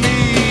 Call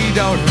me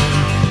daughter,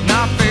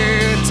 not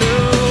fit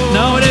to.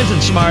 No, it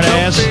isn't, smart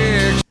ass.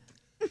 Picture.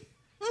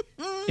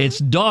 It's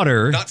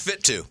daughter. Not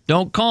fit to.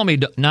 Don't call me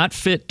not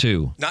fit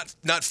to.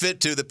 Not fit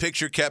to. The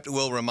picture kept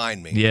will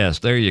remind me. Yes,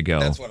 there you go.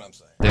 That's what I'm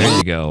saying. There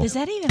you go. Does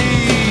that even?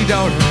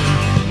 Daughter,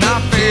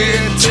 not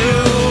fit to.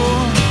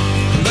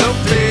 The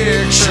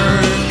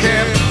picture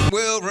kept.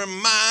 Will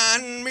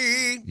remind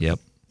me. Yep.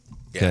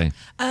 Yeah. Okay.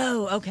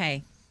 Oh,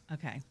 okay.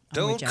 Okay. I'm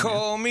Don't with you now.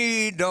 call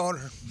me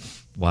daughter.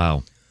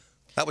 Wow.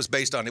 That was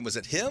based on, was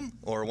it him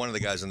or one of the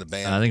guys in the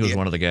band? I think it was He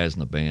one of the guys in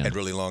the band. had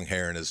really long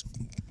hair, and his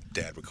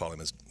dad would call him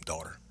his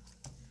daughter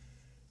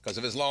because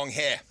of his long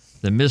hair.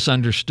 The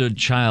Misunderstood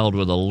Child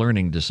with a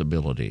Learning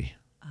Disability.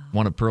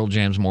 One of Pearl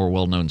Jam's more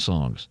well-known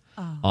songs.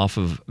 Off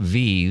of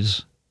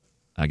V's,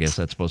 I guess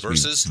that's supposed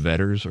Verses? to be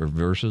Vetters or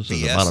Verses. It's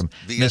VS? about a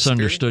VS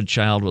Misunderstood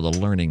Child with a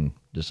Learning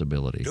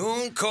Disability.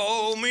 Don't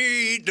call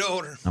me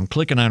daughter. I'm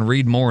clicking on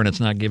read more, and it's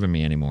not giving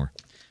me anymore.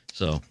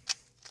 So,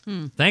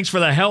 thanks for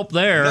the help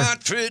there.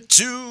 Not fit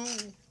to.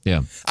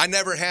 Yeah. I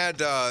never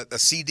had a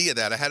CD of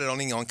that. I had it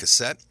only on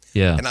cassette.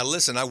 Yeah. And I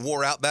listened. I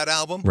wore out that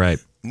album. Right.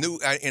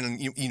 And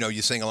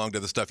you sing along to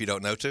the stuff you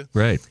don't know to.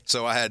 Right.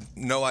 So I had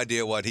no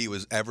idea what he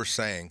was ever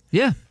saying.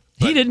 Yeah.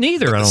 He didn't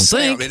either, But I the don't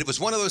sound, think. It was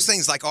one of those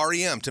things like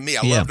REM to me.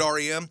 I Yeah. loved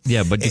REM.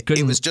 Yeah, but you It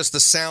couldn't- was just the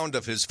sound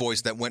of his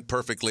voice that went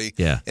perfectly.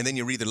 Yeah. And then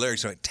you read the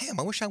lyrics and you're like, damn,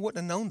 I wish I wouldn't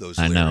have known those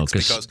I lyrics. know,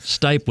 because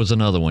Stipe was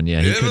another one.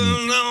 Yeah, he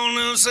couldn't.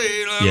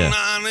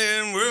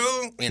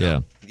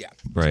 Yeah. Yeah.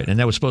 Right, and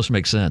that was supposed to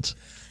make sense.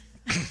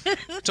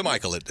 To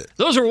Michael, it did.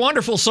 Those are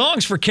wonderful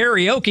songs for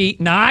karaoke.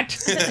 Not.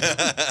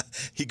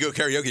 He'd go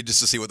karaoke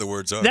just to see what the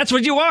words are. That's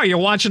what you are. You're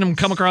watching him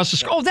come across the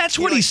screen. Oh, that's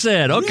what he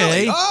said.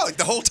 Okay. Really? Oh,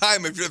 the whole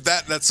time if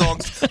that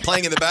song's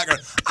playing in the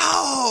background.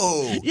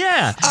 Oh.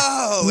 Yeah.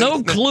 Oh.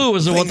 No clue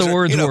as to what Things the are,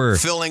 words were.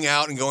 filling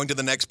out and going to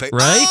the next page.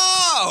 Right?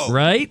 Oh.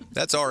 Right?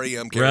 That's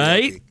REM karaoke.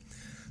 Right?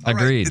 All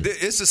right. Agreed.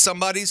 This is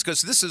somebody's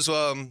because this is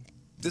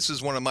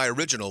one of my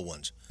original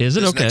ones. Is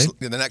it? This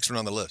Okay. the next one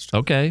on the list.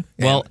 Okay.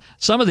 Well,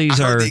 some of these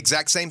I heard are the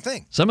exact same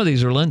thing. some of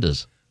these are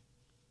Linda's.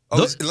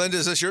 Oh, Linda,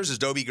 is this yours? Is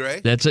Dobie Gray?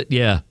 That's it.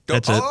 Yeah.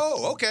 That's it.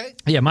 Oh, okay.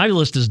 Yeah, my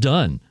list is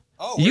done.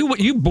 Oh,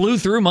 you blew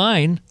through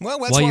mine Well,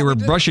 that's while what you we were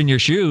did. brushing your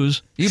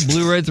shoes. You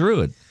blew right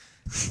through it.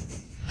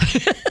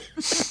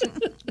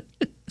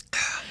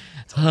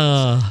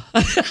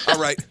 All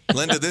right,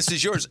 Linda, this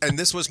is yours, and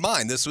this was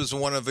mine. This was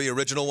one of the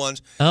original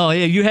ones. Oh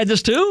yeah, you had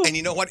this too? And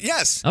you know what?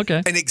 Yes.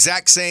 Okay. An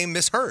exact same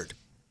Misheard.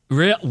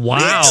 Wow.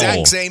 The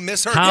exact same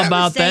Misheard. How Yeah.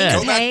 about that?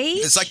 Go back.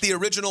 Page? It's like the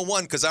original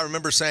one because I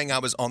remember saying I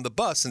was on the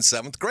bus in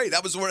 7th grade.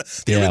 That was the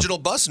Yeah. original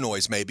bus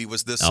noise. Maybe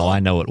was this Oh, song. I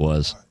know it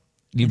was.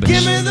 You've been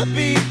Give me the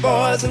beat,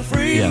 boys, and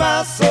free Yeah.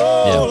 my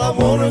soul. Yeah. I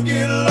wanna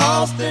get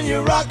lost in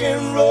your rock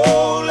and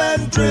roll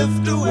and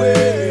drift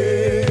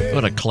away.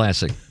 what a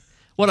classic.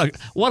 What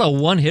a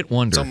one-hit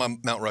wonder. It's on my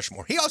Mount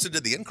Rushmore. He also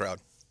did the In Crowd.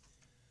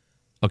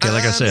 Okay,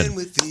 like I I'm said, in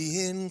with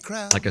the In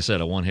Crowd. like I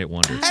said, a one-hit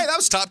wonder. Hey, that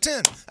was top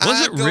 10.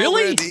 Was it go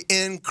really? Where the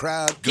In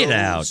Crowd goes. Get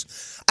out.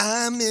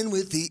 I'm in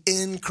with the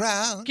In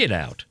Crowd. Get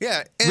out.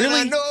 Yeah, and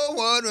Really? I know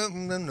what.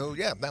 No,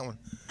 yeah, that one.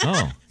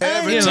 Oh.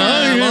 Every Yeah,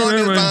 time yeah, on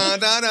yeah, the yeah.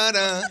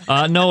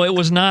 da-da-da. No, it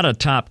was not a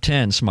top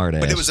 10,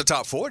 smartass. But it was a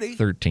top 40.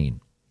 13.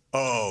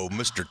 Oh,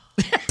 Mr.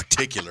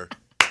 Particular.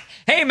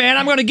 Hey, man,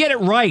 I'm going to get it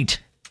right.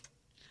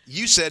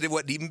 You said it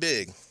wasn't even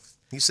big.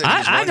 You said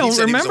I don't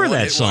remember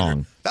that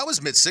song. That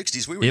was mid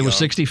 60s. We were It young. was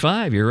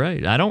 65. You're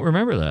right. I don't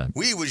remember that.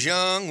 We was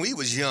young. We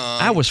was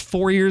young. I was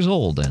 4 years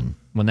old then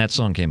when that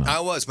song came out.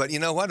 I was, but you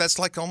know what? That's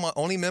like all my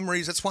only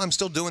memories. That's why I'm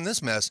still doing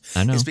this mess.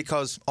 I know. It's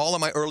because all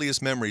of my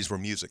earliest memories were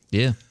music.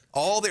 Yeah.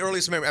 All the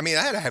earliest memories. I mean,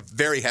 I had a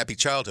very happy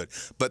childhood,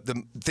 but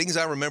the things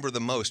I remember the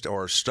most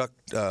are stuck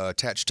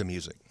attached to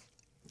music,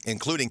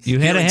 including. You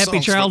had a hearing happy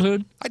songs from-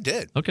 childhood? I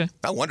did. Okay.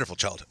 A wonderful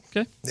childhood.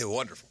 Okay. They were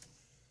wonderful,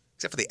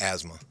 except for the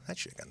asthma. That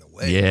shit got in the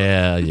way.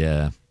 Yeah,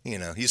 yeah. You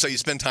know, so you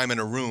spend time in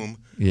a room.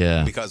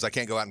 Yeah. Because I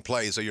can't go out and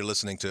play, so you're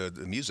listening to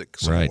the music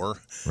some Right. more.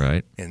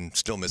 Right. And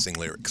still missing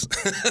lyrics.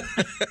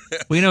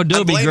 Well, you know,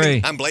 Dobie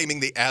Gray. I'm blaming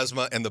the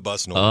asthma and the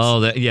bus noise.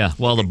 Oh, yeah.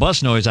 Well, the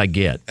bus noise I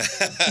get.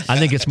 I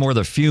think it's more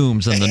the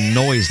fumes than the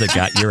noise that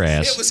got your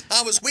ass.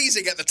 I was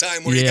wheezing at the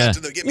time when Yeah. you got to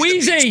the Give Me the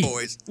Wheezy. Beach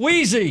Boys.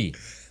 Wheezy.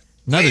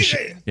 Another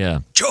Wheezy. Yeah.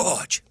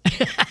 George.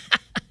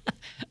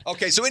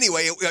 Okay, so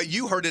anyway,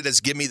 you heard it as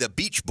Give Me the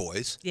Beach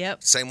Boys.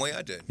 Yep. Same way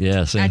I did.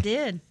 Yeah. See? I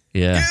did.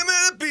 Yeah. Give me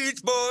the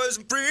Beach Boys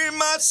and free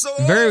my soul.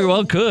 Very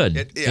well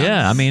could. Yeah.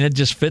 Yeah. I mean, it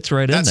just fits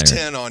right That's in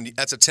there. 10 on.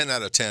 That's a 10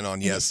 out of 10 on.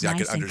 Yes, it's I nice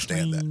could and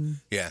understand clean.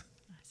 that. Yeah.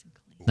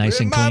 Nice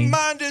and When clean. my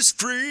mind is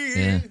free.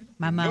 Yeah.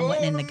 My mom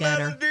wasn't in the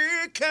gutter.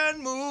 melody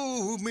can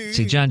move me.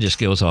 See, John just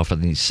goes off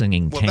on these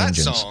singing well,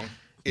 tangents. that song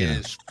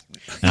is.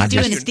 And I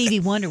Doing just, a Stevie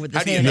Wonder with How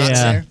his do you head. not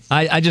yeah,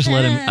 say- I just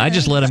let him. I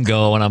just let him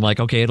go, and I'm like,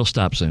 okay, it'll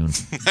stop soon.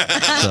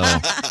 So,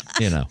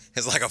 you know,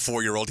 It's like a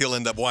 4-year-old. He'll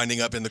end up winding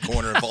up in the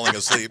corner and falling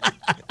asleep.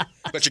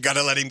 But you got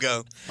to let him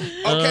go.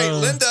 Okay,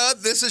 Linda,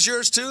 this is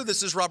yours too.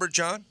 This is Robert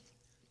John.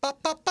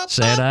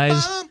 Sad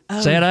Eyes?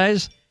 Sad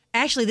Eyes?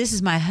 Actually, this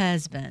is my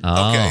husband,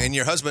 Okay, and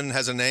your husband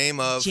has a name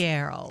of?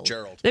 Gerald.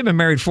 Gerald. They've been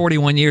married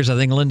 41 years. I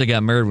think Linda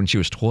got married when she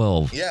was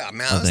 12. Yeah,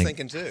 man, I was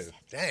thinking too.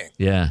 Dang.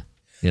 Yeah,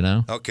 you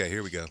know? Okay,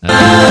 here we go.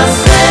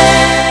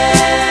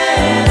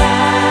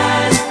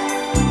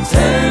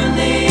 Turn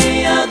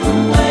the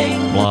other way.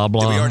 Blah,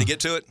 blah. Did we already get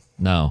to it?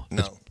 No.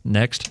 No. It's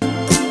next.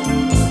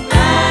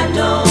 I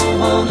don't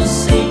want to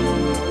see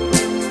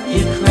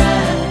you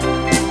cry.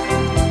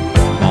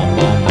 Boom,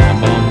 boom, boom,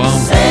 boom, boom.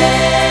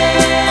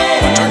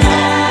 Turn it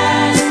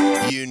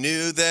off. You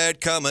knew there'd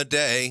come a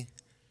day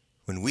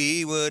when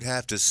we would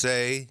have to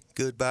say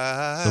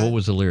goodbye. So what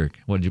was the lyric?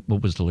 What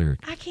was the lyric?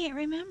 I can't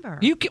remember.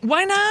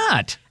 Why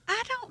not?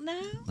 I don't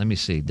know. Let me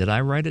see. Did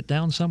I write it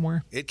down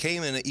somewhere? It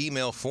came in an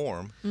email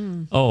form.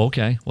 Oh,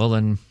 okay. Well,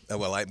 then.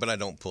 But I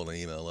don't pull an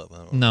email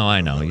up. No, I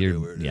know.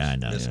 where it I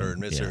is. know.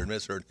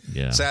 Misheard.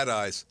 Yeah. Sad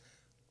Eyes.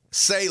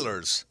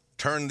 Sailors,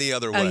 turn the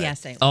other way. Oh, yeah,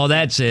 same. Oh,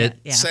 that's it.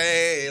 Yeah.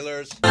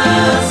 Sailors.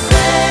 Wow.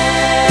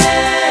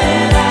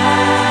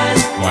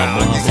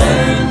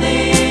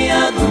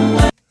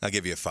 I'll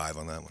give you a 5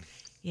 on that one.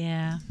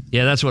 Yeah.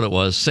 Yeah, that's what it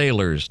was.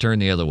 Sailors, turn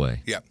the other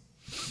way. Yeah.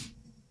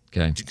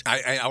 Okay.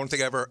 I don't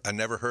think I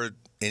never heard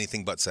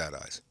anything but Sad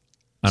Eyes.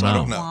 I So I know.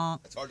 don't know.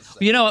 It's hard to say.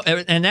 You know,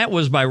 and that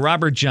was by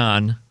Robert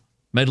John,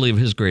 medley of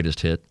his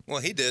greatest hit.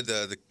 Well, he did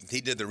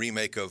the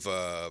remake of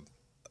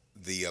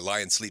the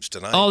Lion Sleeps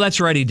Tonight. Oh,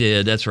 that's right, he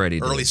did.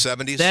 Early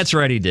 70s. That's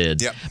right, he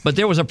did. Yep. But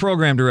there was a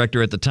program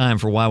director at the time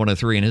for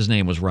Y103, and his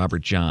name was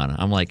Robert John.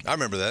 I'm like, I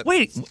remember that.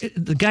 wait,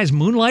 the guy's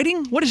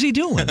moonlighting? What is he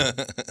doing?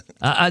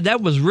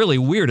 That was really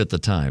weird at the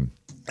time.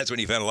 That's when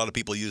you've had a lot of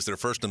people use their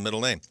first and middle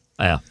name.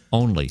 Yeah,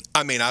 only.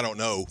 I mean, I don't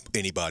know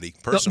anybody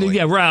personally.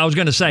 Yeah, right. I was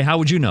going to say, how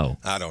would you know?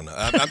 I don't know.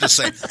 I'm just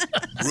saying.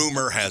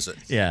 Rumor has it.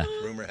 Yeah.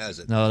 Rumor has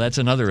it. No, that's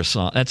another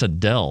song. That's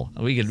Adele.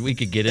 We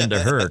could get into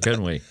her,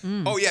 couldn't we?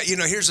 Oh yeah,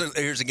 here's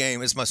a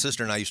game. It's my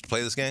sister and I used to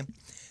play this game.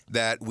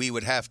 That we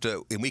would have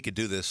to, and we could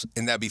do this,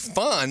 and that'd be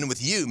fun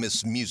with you,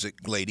 Miss Music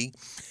Lady,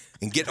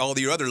 and get all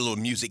your other little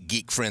music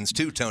geek friends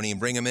too, Tony, and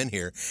bring them in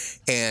here.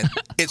 And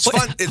it's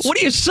fun. What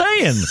are you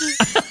saying?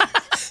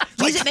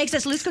 Music makes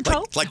us lose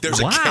control. Like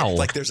there's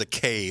a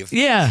cave.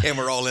 Yeah. And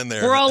we're all in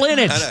there. We're all in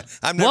it.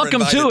 I'm never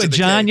Welcome invited to it, the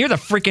John. cave. You're the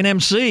freaking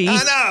MC.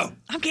 I know.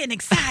 I'm getting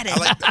excited. I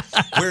like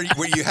that.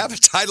 Where you have a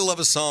title of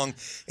a song,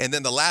 and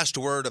then the last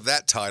word of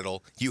that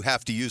title, you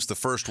have to use the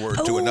first word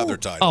to another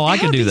title. Oh, I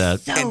can do that.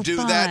 So and do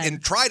fun. that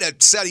and try to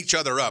set each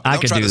other up. I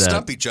Don't could try do to that.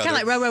 stump each other.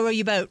 Kind of like row, row, row,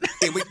 you boat.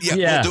 And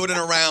Yeah. we'll do it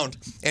in a round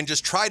and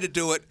just try to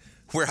do it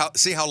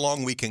see how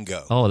long we can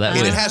go. Oh, that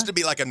and would- it has to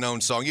be like a known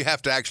song. You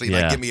have to actually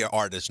Yeah. give me an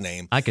artist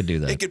name. I could do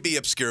that. It could be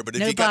obscure, but if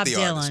No you got Bob the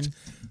Dylan.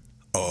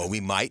 artist, we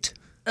might.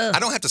 I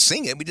don't have to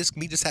sing it. We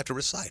just have to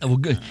recite it. Well,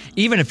 good.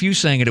 Even if you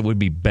sang it, it would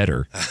be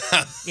better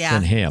Yeah.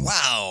 than him.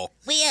 Wow.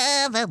 We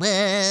are the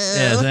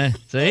world. Yeah,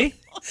 see?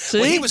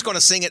 Well, he was going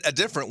to sing it a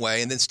different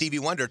way, and then Stevie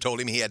Wonder told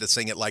him he had to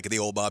sing it like the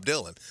old Bob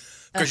Dylan.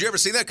 Because you ever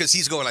see that? Because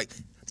he's going like,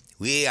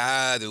 "We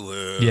are the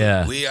world.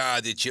 Yeah. We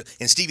are the children."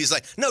 And Stevie's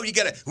like, "No, you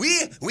gotta.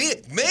 We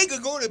make a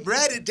going to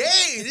brighter day.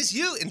 It's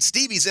you." And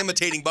Stevie's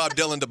imitating Bob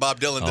Dylan to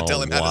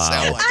tell him how to wow.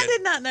 sound like I it.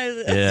 did not know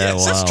that. Yeah, Yes,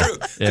 wow. that's true.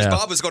 Because Yeah.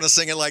 Bob was going to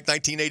sing it like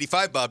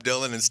 1985 Bob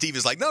Dylan, and Steve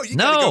is like, "No, you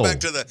got to No. go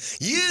back to the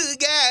you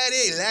got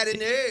a lot of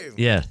nerve."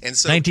 Yeah. And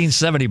so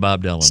 1970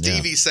 Bob Dylan.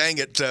 Stevie sang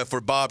it for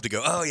Bob to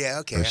go, "Oh yeah,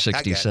 okay, Or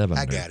 67,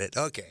 I got it.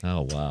 Okay." Yeah.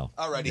 Oh, wow.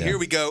 All righty, Yeah. here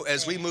we go.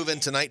 As we move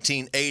into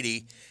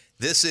 1980,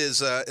 this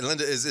is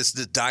Linda. Is this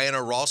the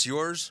Diana Ross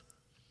yours?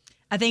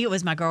 I think it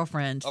was my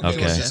girlfriend. Okay,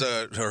 Okay. this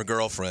is her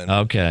girlfriend.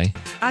 Okay.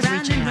 I was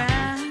reaching out.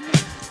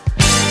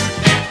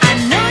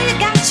 I know you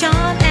got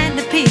charm and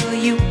appeal.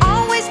 You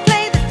always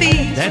play the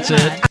field. That's it.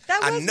 That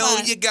I was know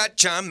mine. you got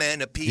charm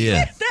and appeal.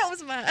 Yeah. That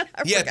was mine.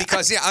 I Yeah, forgot.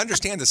 because I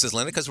understand this is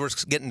Linda because we're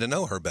getting to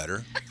know her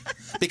better.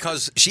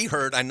 Because she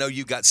heard, I know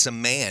you got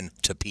some man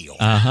to peel.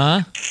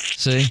 Uh-huh.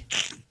 See?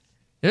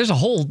 There's a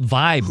whole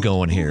vibe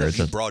going Who here. have It's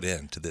you a- brought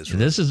into this room?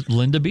 This is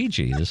Linda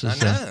Beachy. This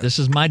is I know. this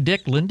is my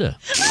dick, Linda.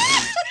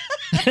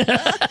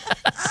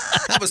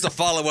 That was the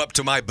follow-up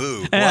to my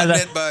boo. Yeah,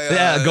 Wasn't it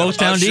by, Ghost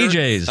Town Usher?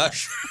 DJs.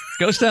 Usher.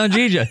 Ghost Town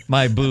DJ,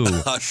 my boo.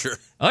 Usher.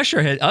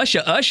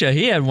 Usher,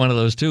 he had one of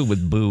those too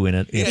with boo in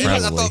it. Yeah, I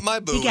probably. thought my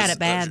boo He got was it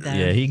bad, Usher. though.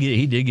 Yeah, he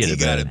did get He it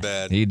got bad. it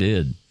bad. He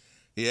did.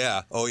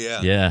 Yeah. Oh,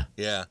 yeah. Yeah.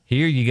 Yeah.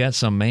 Here you got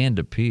some man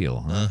to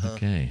peel. Huh?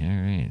 Okay, all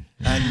right.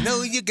 I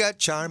know you got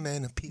charm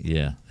and appeal.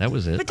 Yeah, that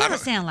was it. But that would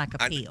sound like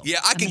a peel. Yeah,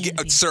 I can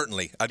get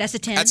certainly. That's a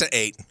 10? That's an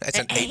 8. That's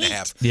an An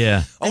 8.5. Yeah.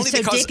 And Only so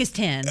because dick is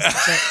 10. But,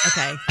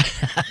 okay.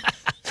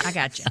 I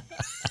got you.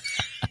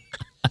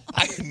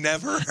 I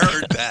never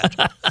heard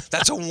that.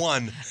 That's a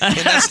 1. And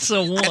That's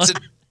a 1. That's a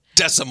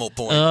decimal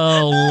point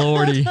Oh,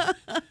 Lordy.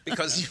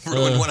 because you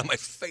ruined one of my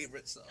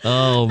favorite songs.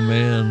 Oh,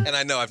 man. And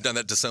I know I've done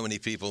that to so many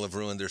people. I've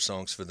ruined their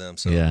songs for them.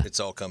 So Yeah. it's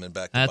all coming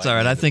back. To That's bite all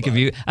right. me I in the think of butt.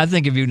 you. I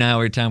think of you now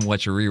every time I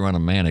watch a rerun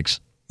of Mannix.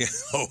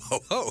 Ho, ho,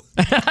 ho.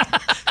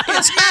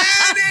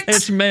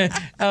 It's man.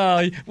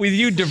 With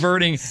you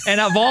diverting,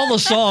 and of all the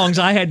songs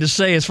I had to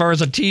say as far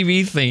as a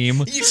TV theme,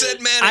 You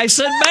said Mannix. I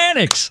said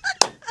Mannix.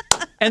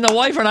 And the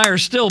wife and I are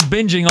still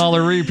binging all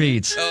the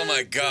repeats. Oh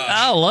my gosh.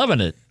 I'm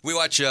loving it. We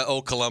watch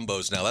Old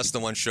Columbos now. That's the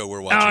one show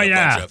we're watching. Oh, a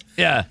bunch of.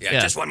 yeah.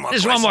 Just one more.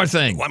 Just question. one more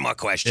thing. One more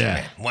question, Yeah.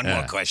 man. One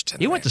more question.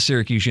 He went to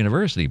Syracuse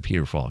University.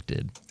 Peter Falk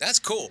did. That's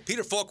cool.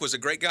 Peter Falk was a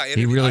great guy.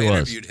 He really I was.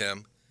 interviewed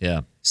him.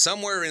 Yeah.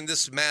 Somewhere in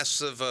this mass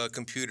of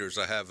computers,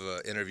 I have an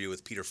interview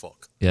with Peter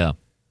Falk. Yeah.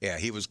 Yeah,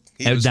 he was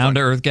Down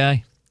to earth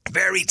guy.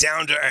 Very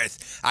down to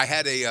earth. I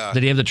had a.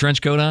 Did he have the trench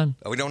coat on?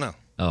 We don't know.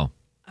 Oh.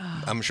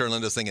 I'm sure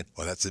Linda's thinking,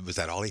 "Oh, was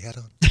that all he had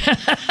on?" You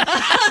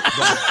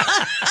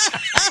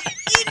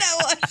know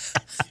what?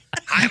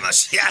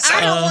 Yes, I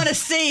don't want to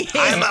see his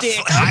dick.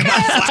 I'm a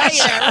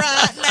flasher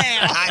right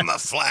now. I'm a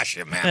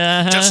flasher,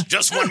 man.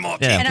 Just one more.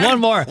 Yeah. peek. One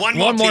more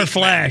peek,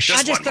 flash. man.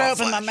 I just one throw more it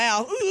in my flash.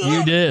 mouth.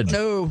 You did.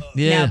 No.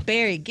 Yeah. Now,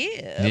 Barry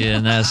Gibb. Yeah,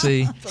 now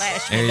see.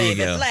 Flash me, There you baby,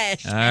 go.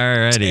 flash me. All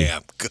righty.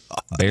 Damn God.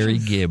 Barry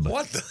Gibb.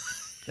 What the?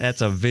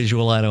 That's a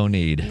visual I don't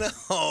need. No.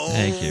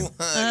 Thank you.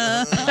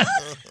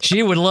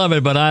 She would love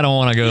it, but I don't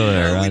want to go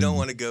there. We don't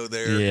want to go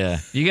there. Yeah.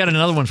 You got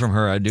another one from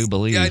her, I do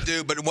believe. Yeah, I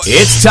do. But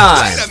It's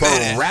time Wait a for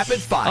minute.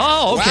 Rapid Fire.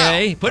 Oh,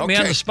 okay. Wow. Put me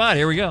on Okay. the spot.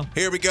 Here we go.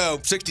 Here we go.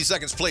 60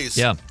 seconds, please.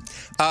 Yeah.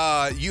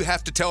 You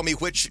have to tell me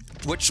which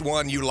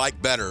one you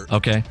like better.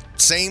 Okay.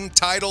 Same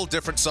title,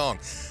 different song.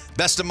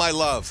 Best of My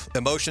Love,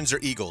 Emotions or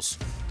Eagles?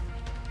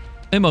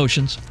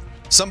 Emotions.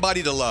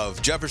 Somebody to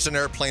Love, Jefferson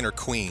Airplane or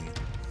Queen?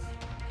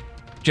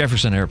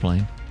 Jefferson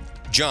Airplane.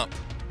 Jump,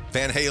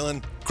 Van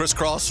Halen, Criss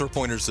Cross or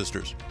Pointer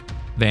Sisters?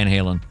 Van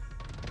Halen.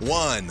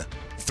 1,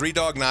 Three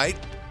Dog Night,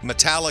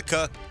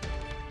 Metallica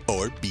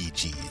or Bee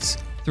Gees?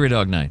 Three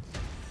Dog Night.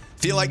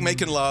 Feel Like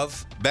Making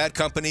Love, Bad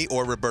Company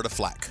or Roberta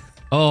Flack?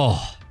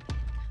 Oh,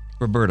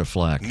 Roberta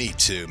Flack. Me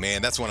too,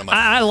 man. That's one of my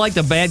I like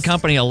the Bad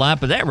Company a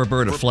lot, but that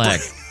Roberta Flack.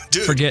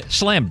 Dude. Forget.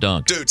 Slam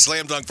dunk. Dude,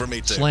 slam dunk for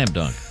me too. Slam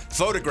dunk.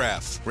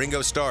 Photograph,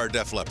 Ringo Starr,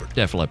 Def Leppard.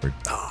 Def Leppard.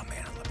 Oh,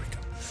 man, I love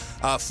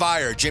Ringo.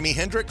 Fire, Jimi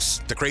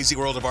Hendrix, The Crazy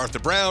World of Arthur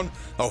Brown,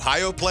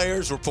 Ohio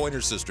Players or Pointer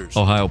Sisters?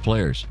 Ohio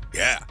Players.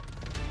 Yeah.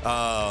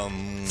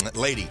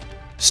 Lady,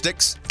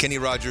 Styx, Kenny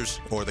Rogers,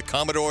 or the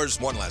Commodores?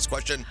 One last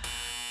question.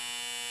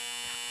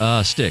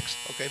 Styx.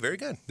 Okay, very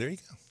good. There you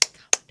go.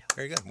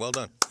 Very good. Well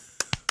done.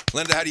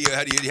 Linda, how do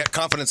you have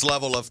confidence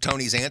level of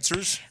Tony's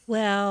answers?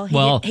 Well,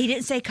 he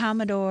didn't say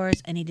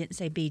Commodores and he didn't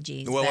say Bee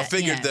Gees. Well, I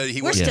figured that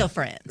he we're was. still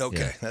friends.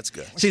 Okay, that's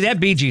good. See,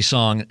 that Bee Gees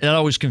song, that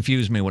always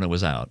confused me when it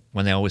was out.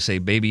 When they always say,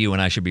 baby, you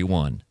and I should be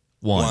one.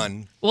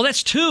 One. Well,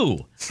 that's two.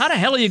 How the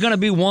hell are you going to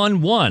be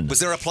one?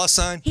 Was there a plus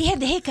sign? He had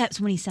the hiccups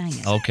when he sang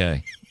it.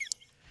 Okay.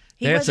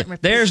 There's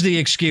There's the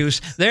excuse.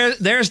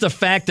 There's the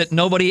fact that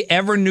nobody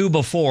ever knew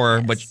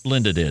before, but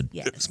Linda did.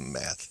 Yes. It's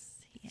math.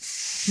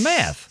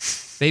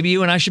 Math. Baby,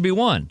 you and I should be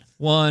one.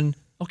 One.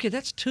 Okay,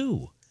 that's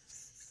two.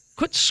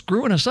 Quit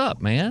screwing us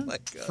up, man.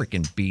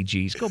 Freaking Bee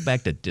Gees. Go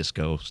back to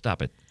disco.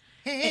 Stop it.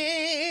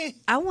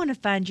 I want to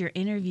find your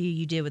interview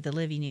you did with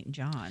Olivia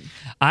Newton-John.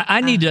 I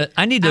need to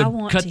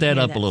want cut to that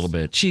hear up that. a little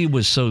bit. She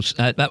was so.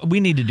 We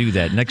need to do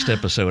that next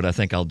episode. I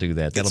think I'll do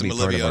that. Get That'll some be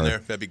part Olivia of on our. there.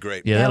 That'd be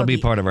great. Yeah, That that'll would be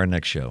be- part of our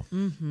next show.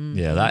 Mm-hmm.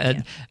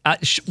 Yeah,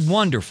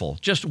 wonderful,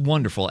 just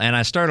wonderful. And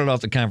I started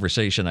off the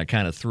conversation. I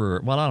kind of threw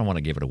her. Well, I don't want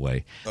to give it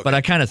away, but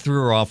I kind of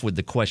threw her off with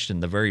the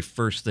question, the very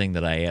first thing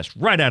that I asked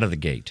right out of the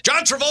gate.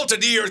 John Travolta,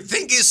 do you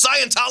think his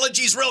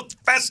Scientology's real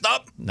fessed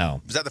up?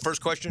 No, Was that the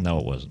first question? no,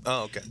 it wasn't.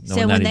 Oh, okay. No,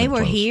 So not when they even were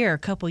close. here a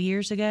couple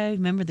years ago,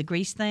 remember the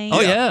Grease thing?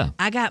 Oh yeah.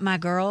 I got my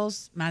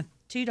girls, my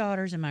 2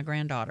 daughters and my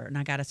granddaughter, and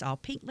I got us all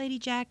pink lady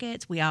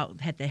jackets. We all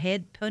had the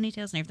head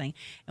ponytails and everything,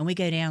 and we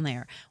go down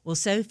there. Well,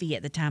 Sophie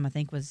at the time I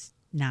think was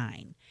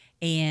 9,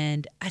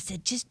 and I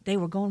said, they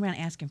were going around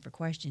asking for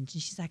questions,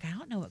 and she's like, I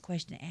don't know what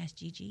question to ask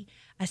Gigi.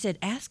 I said,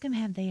 ask them,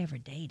 have they ever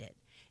dated?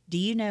 Do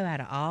you know out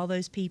of all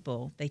those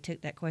people, they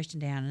took that question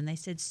down and they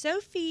said,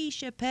 Sophie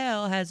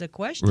Chappelle has a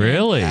question.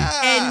 Really?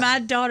 And my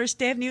daughter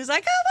Stephanie was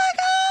like, oh my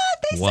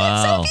God, they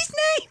Wow. said Sophie's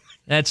name.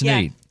 That's Yeah.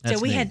 neat. That's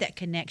So we neat. had that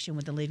connection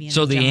with Olivia.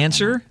 So and the John.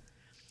 answer?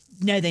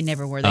 No, they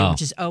never were. They Oh. were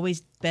just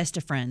always best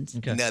of friends.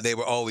 Okay. No, they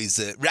were always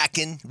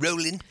rocking,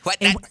 rolling,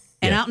 And, Yeah.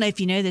 I don't know if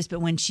you know this,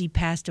 but when she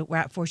passed,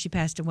 right before she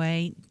passed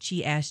away,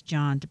 she asked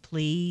John to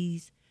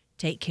please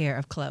take care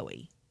of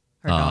Chloe,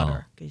 her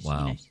daughter. 'Cause,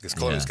 wow. Because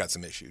Chloe's Yeah. got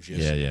some issues. Yes.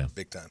 Yeah, yeah.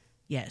 Big time.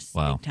 yes,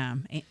 Wow. big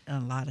time. A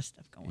lot of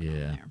stuff going on Yeah,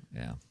 there.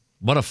 yeah.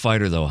 What a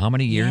fighter, though. How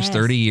many years? Yes.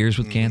 30 years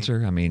with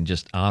cancer? I mean,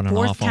 just on and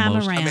Fourth off time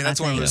almost. around. I mean, that's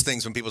one of think. those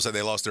things when people say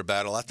they lost their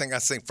battle. I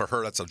think for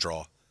her, that's a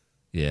draw.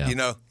 Yeah. You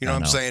know I what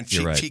I'm know. saying?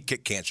 You're right. She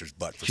kicked cancer's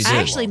butt for She so I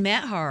did. actually long.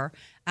 met her.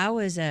 I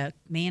was a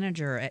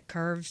manager at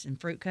Curves in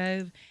Fruit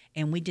Cove,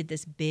 and we did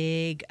this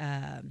big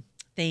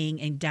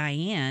thing. And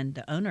Diane,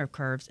 the owner of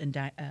Curves, and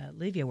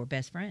Olivia were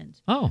best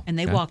friends. Oh, and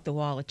they okay. walked the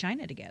wall of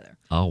China together.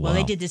 Oh, Well,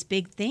 they wow. did this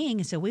big thing,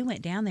 and so we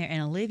went down there,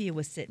 and Olivia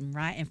was sitting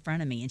right in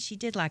front of me, and she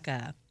did like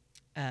a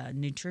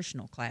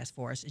nutritional class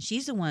for us, and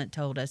she's the one that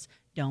told us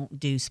don't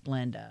do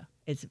Splenda.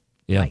 It's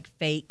Yeah. like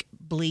fake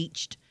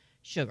bleached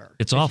sugar.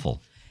 It's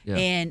awful. Yeah.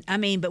 And I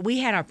mean, but we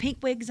had our pink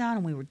wigs on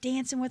and we were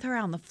dancing with her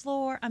on the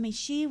floor. I mean,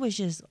 she was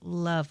just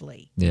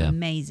lovely. Yeah.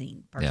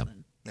 Amazing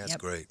person. That's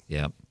great.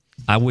 Yeah.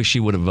 I wish she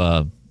would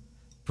have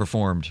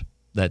performed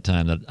that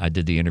time that I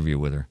did the interview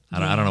with her.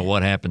 I don't know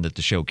what happened that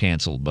the show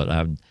canceled,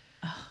 but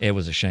it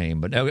was a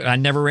shame. But I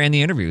never ran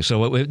the interview,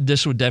 so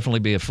this would definitely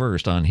be a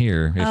first on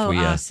here if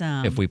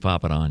awesome. If we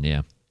pop it on.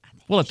 Yeah,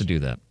 we'll have to do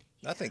that.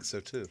 I think so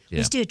too. Yeah.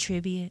 Let's do a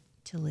tribute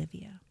to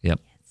Olivia. Yep.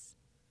 Yes.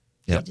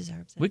 Yep. She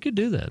deserves it. We could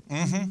do that.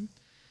 Mm-hmm.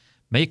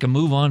 Make a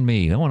Move on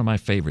Me. That's one of my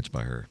favorites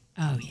by her.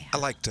 Oh, yeah. I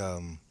liked,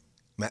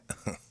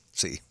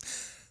 see,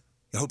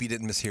 I hope you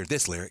didn't mishear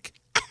this lyric.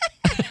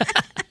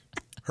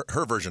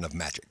 her version of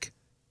Magic.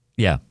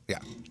 Yeah. Yeah.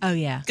 Oh,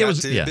 yeah. Got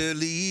to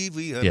believe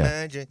we are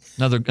magic.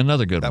 Another good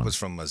one. That was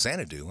from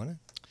Xanadu, wasn't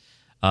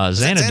it?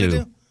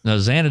 Xanadu. No,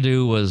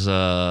 Xanadu was,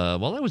 that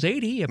was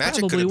 80. It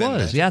Magic could probably have been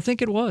was. Magic. Yeah, I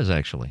think it was,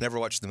 actually. Never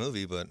watched the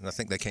movie, but I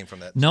think they came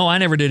from that. No, I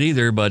never did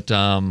either, but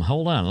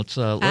hold on.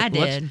 I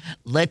did.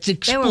 Let's They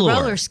explore. were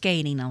roller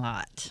skating a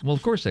lot. Well,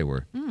 of course they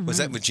were. Mm-hmm. Was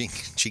that with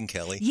Gene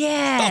Kelly?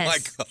 Yes. Oh, my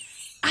God.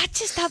 I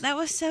just thought that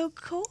was so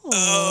cool.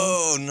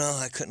 Oh, no,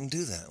 I couldn't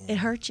do that one. It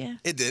hurt you?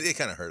 It did. It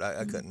kind of hurt.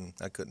 I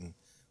couldn't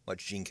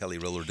watch Gene Kelly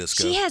roller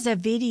disco. She has a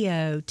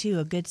video, too,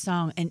 a good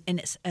song, and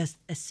it's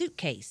a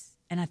suitcase.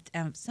 And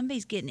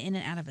somebody's getting in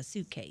and out of a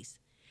suitcase.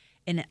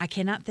 And I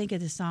cannot think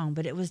of the song,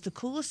 but it was the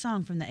coolest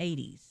song from the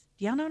 80s.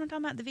 Do y'all know what I'm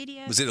talking about, the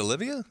video? Was it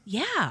Olivia?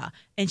 Yeah.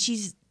 And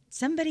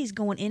somebody's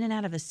going in and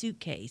out of a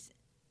suitcase.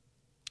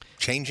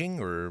 Changing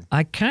or?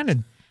 I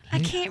can't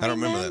don't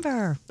remember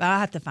remember. I'll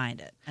have to find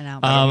it. And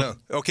I don't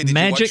know. Okay, did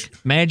Magic, you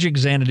watch? Magic,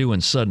 Xanadu,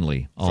 and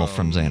Suddenly, all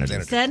from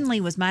Xanadu.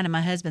 Suddenly was mine and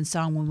my husband's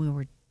song when we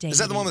were dating. Is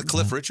that the one with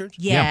Cliff Richard?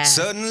 Yeah.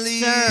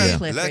 Suddenly,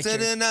 Cliff left it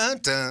Richard. in our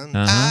town.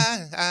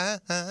 I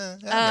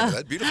remember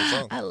that beautiful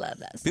song. I love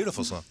that song.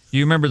 Beautiful song. Do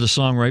you remember the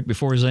song right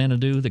before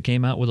Xanadu that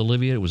came out with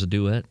Olivia? It was a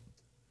duet.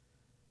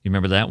 You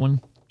remember that one,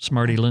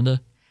 Smarty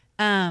Linda?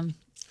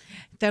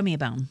 Throw Me a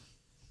Bone.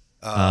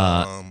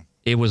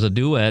 It was a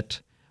duet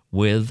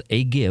with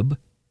a Gibb.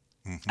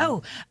 Mm-hmm.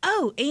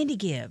 Oh, Andy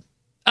Gibb.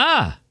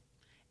 Ah.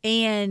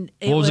 And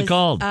What was it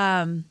called?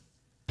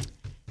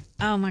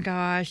 Oh my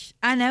gosh,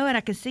 I know it.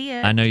 I can see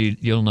it. I know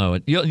you'll know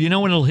it. You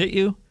know when it'll hit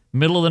you?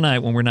 Middle of the night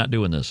when we're not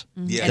doing this.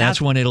 Yeah. That's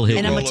when it'll hit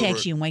And you. I'm gonna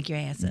text you and wake your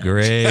ass up.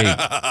 Great.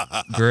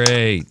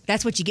 Great.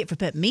 That's what you get for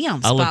putting me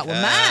on the I'll spot look-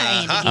 with my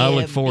Andy Gibb. I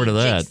look forward to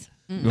that. bitches.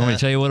 You want me to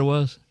tell you what it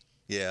was?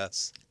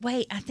 Yes.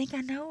 Wait, I think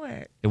I know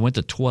it. It went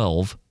to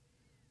 12.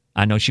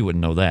 I know she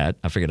wouldn't know that.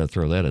 I figured I'd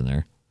throw that in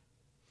there.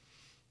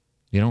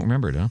 You don't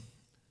remember it, huh?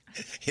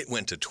 It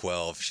went to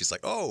 12. She's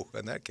like, oh,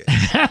 in that case.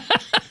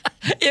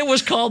 It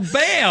was called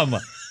Bam.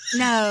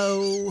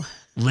 No.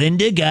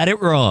 Linda got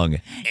it wrong.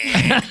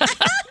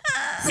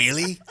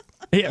 Really?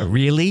 Yeah,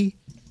 really?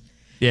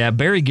 Yeah,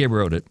 Barry Gibb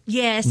wrote it.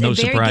 Yes. No and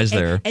Barry surprise Gibb-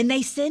 there. And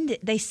they sing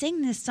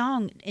this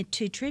song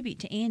to tribute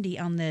to Andy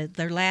on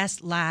their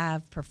last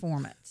live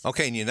performance.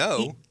 Okay, and you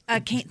know. I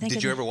can't think of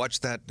Did you it. ever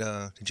watch that?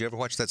 Did you ever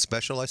watch that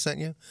special I sent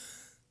you?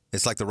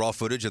 It's like the raw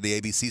footage of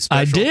the ABC special.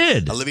 I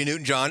did. Olivia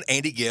Newton-John,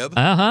 Andy Gibb,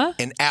 Uh-huh.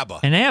 and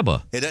ABBA. And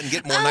ABBA. It doesn't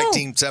get more Oh,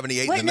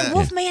 1978 Wasn't than the that.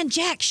 Wolfman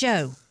Jack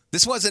show?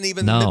 This wasn't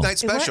even No. the Midnight It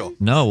Special.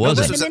 wasn't? No, it wasn't. this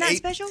Wasn't was it an Midnight A-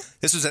 Special?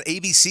 This was an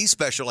ABC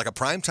special, like a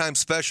primetime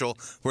special,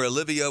 where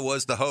Olivia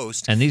was the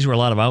host. And these were a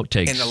lot of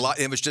outtakes. And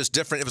it was just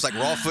different. It was like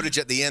raw footage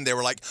at the end. They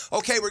were like,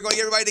 okay, we're going to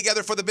get everybody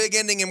together for the big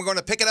ending, and we're going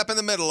to pick it up in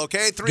the middle,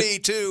 okay? 3,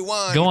 2,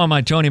 1. Go on my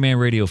Tony Man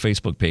Radio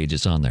Facebook page.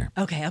 It's on there.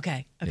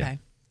 Okay.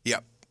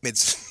 Yep.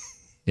 It's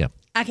Yep.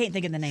 I can't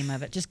think of the name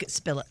of it. Just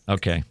spill it.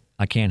 Okay.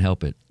 I can't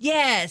help it.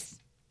 Yes.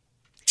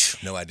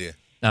 no idea.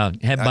 Had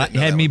didn't know had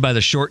that me one. by the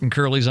short and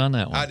curlies on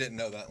that one. I didn't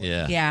know that one.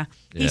 Yeah. Yeah.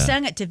 He Yeah.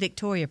 sung it to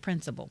Victoria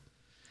Principal.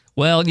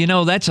 Well,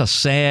 that's a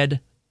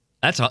sad.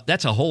 That's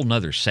a whole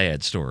nother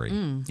sad story.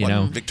 You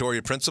know.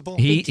 Victoria Principal?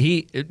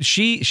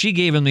 She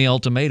gave him the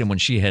ultimatum when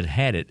she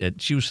had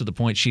it. She was to the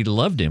point she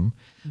loved him,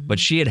 but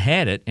she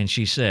had it, and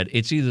she said,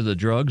 "It's either the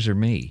drugs or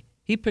me."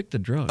 He picked the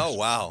drugs. Oh,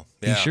 wow.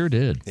 Yeah. He sure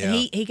did. Yeah.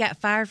 He got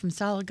fired from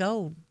Solid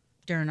Gold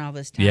during all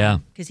this time. Yeah.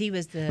 Because he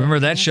was the. Remember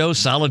that show,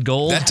 Solid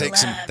Gold? That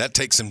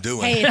takes some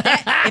doing. Hey,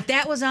 if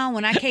that was on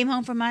when I came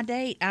home from my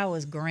date, I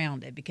was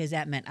grounded because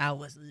that meant I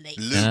was late.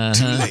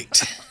 Too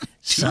late.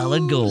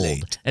 Solid Gold.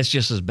 late. That's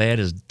just as bad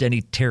as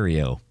Denny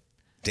Terrio.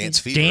 Dance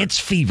Fever. Dance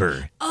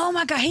Fever. Oh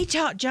my God, he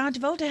taught John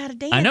Travolta how to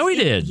dance. I know he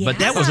did, but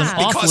that was an Yeah.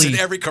 awful- Because in awfully-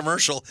 every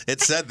commercial,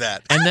 it said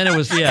that. And then it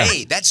was, yeah.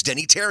 Hey, that's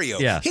Denny Terrio.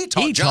 Yeah. He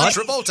taught John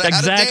Travolta how to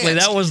Exactly.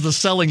 dance. That was the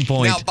selling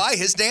point. Now buy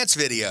his dance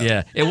video.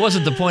 Yeah. It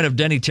wasn't the point of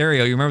Denny Terrio.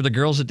 You remember the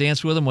girls that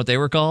danced with him, what they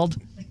were called?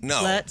 No.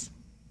 Sluts.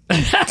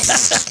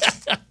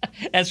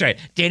 That's right.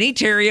 Denny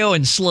Terrio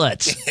and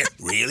Sluts.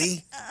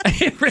 Really?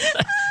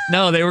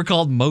 No, they were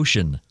called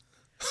Motion.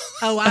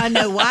 Oh, I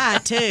know why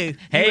too. You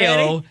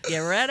Hey-o. ready?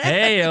 You ready?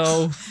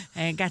 Hey-o.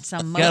 And got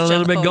some. Got a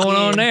little bit going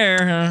on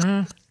there.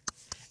 Uh-huh.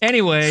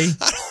 Anyway.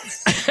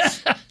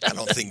 I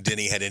don't think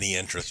Denny had any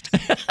interest.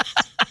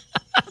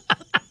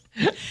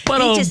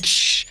 But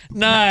just-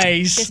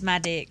 nice. Kiss my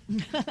dick.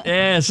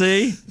 Yeah,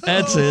 see?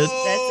 That's it.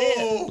 That's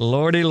it.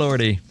 Lordy,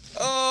 lordy.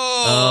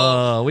 Oh.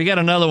 Oh. We got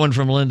another one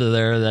from Linda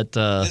there that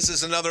This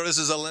is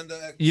a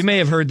Linda. you may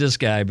have heard this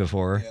guy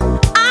before.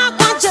 I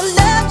want to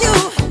love you,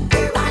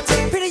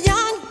 pretty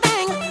young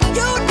thing.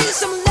 You need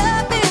some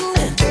loving,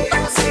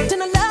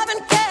 tender love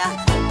and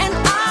care, and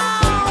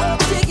I'll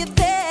take it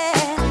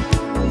there,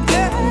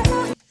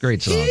 girl.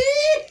 Great song.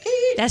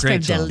 That's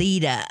Great from song.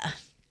 Delita.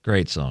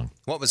 Great song.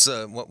 What was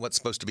what's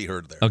supposed to be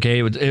heard there? Okay,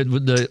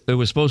 it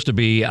was supposed to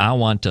be I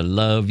Want to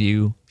Love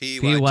You,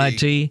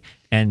 PYT.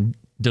 and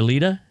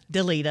Delita,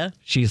 Delita.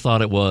 she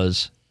thought it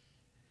was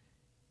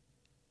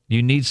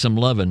You Need Some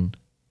Lovin',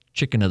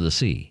 Chicken of the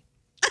Sea.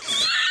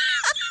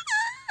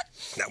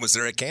 That was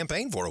their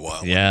campaign for a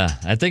while. Yeah,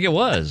 I think it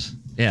was.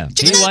 Yeah.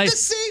 Chicken of the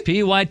Sea.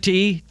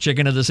 PYT,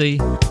 Chicken of the Sea.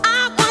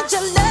 I want to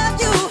love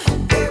you,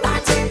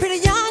 pretty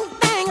young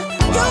thing.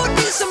 You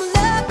need some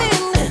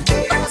loving,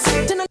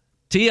 tender.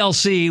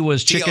 TLC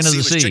was Chicken of TLC the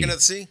was Sea. Chicken of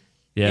the Sea?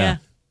 Yeah.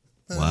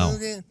 Yeah. Wow.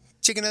 Okay.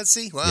 Chicken of the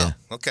Sea? Wow. Yeah.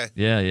 Okay.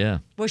 Yeah.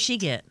 What'd she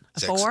get? A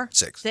 6. 4?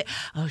 6.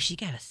 Oh, she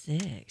got a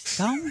 6.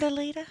 Go on,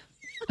 Delita.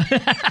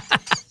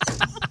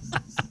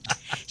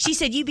 She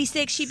said, you be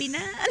 6, she be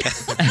 9.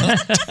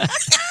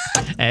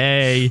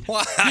 Hey.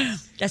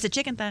 That's a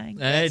chicken thing.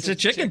 Hey, it's a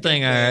chicken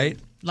thing, all right. As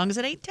long as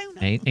it ain't tuna.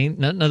 Ain't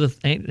nothing other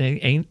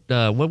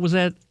what was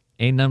that?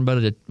 Ain't nothing but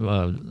a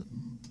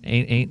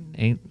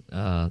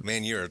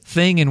Man, you're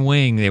thing and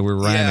wing they were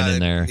rhyming in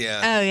there.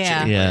 Yeah. Oh, yeah.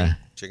 Chicken Yeah. wing.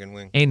 Chicken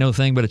wing. Ain't no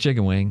thing but a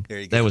chicken wing. There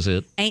you go. That was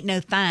it. Ain't no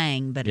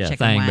thing but a Yeah,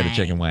 chicken thing wing. but a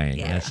chicken wing.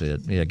 Yeah. That's it.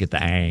 Yeah, get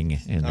the ang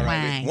in there. All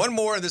right. Wang. One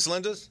more of this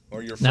Linda's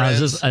or your Now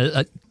friends. is this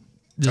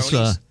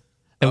Tony's?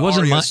 it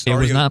wasn't my Ario's- it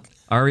was Ario- not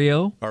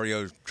Ario.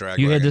 Ario drag.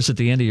 You had wagon. this at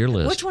the end of your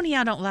list. Which one of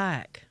y'all don't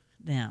like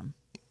them?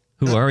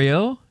 Who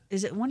Ario?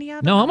 Is it one of y'all?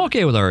 No, don't I'm like?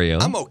 okay with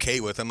Ario. I'm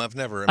okay with them. I've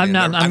never. I'm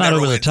not never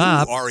over the went,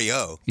 top. "Ooh,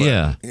 REO. But,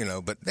 Yeah.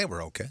 But they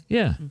were okay.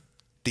 Yeah.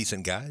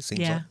 Decent guys.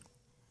 Seems Yeah. like.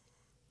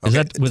 Is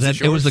Okay, that was is that?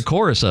 this It was the yours?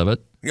 chorus of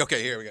it.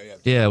 Okay, here we go. Yeah.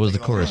 Yeah, it was the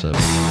Take it on chorus run.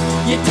 of it.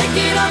 You take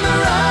it on the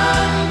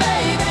run,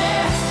 baby.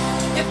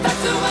 If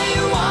that's the way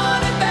you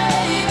want it,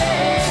 baby,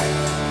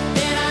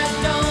 then I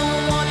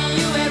don't want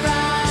you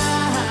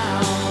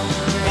around.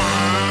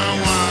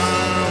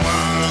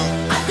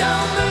 I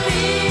don't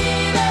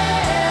believe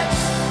it,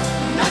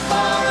 not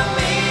for a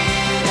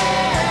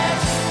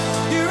minute.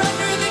 You're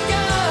under the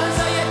gun,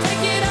 so you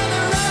take it on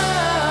the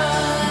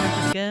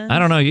run. Good. I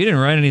don't know. You didn't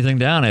write anything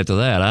down after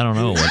that. I don't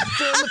know.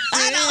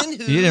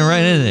 You didn't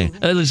write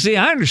anything. See,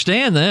 I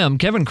understand them.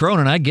 Kevin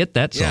Cronin, I get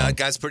that song. Yeah, that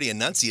guy's pretty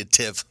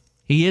enunciative.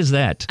 He is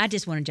that. I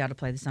just wanted y'all to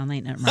play the song.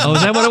 Ain't nothing wrong. Oh,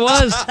 is that what it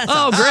was?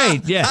 Oh,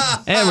 great. Yeah.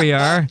 There we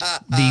are.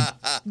 The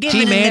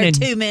Giving T-Man them and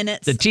their 2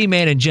 minutes. the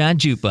T-Man and John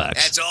Jukebox.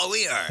 That's all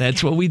we are.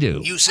 That's what we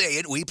do. You say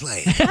it, we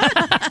play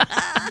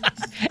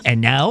it.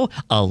 And now,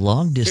 a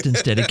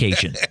long-distance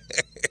dedication.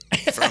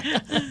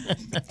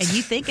 And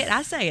you think it,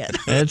 I say it.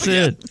 That's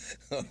it.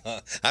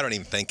 I don't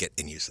even think it,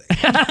 and you say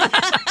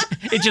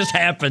it. It just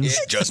happens.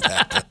 It just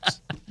happens.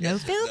 No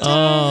filter.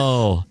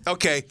 Oh.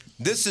 Okay,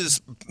 this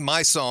is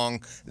my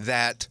song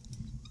that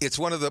it's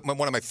one of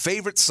my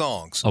favorite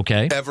songs.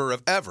 Okay. Ever.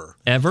 Ever?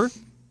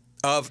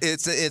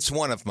 It's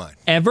one of mine.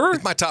 Ever?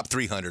 It's my top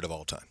 300 of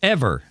all time.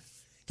 Ever.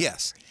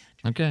 Yes,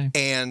 Okay.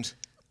 and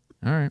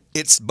All right.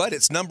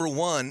 it's number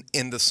one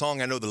in the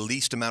song I know the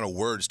least amount of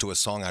words to a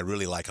song I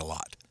really like a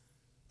lot.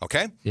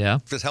 Okay, Yeah.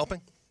 is this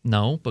helping?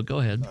 No, but go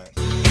ahead.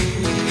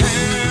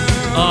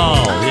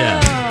 Oh,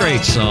 yeah.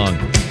 Great song.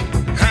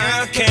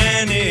 How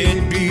can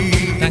it be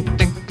Ding,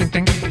 ding, ding,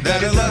 ding.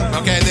 That I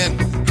love. Okay, then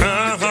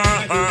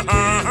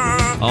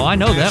Oh, I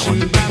know that one.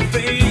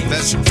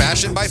 that's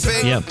Fashioned by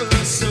Fate. Yep.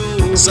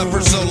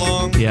 Suffer so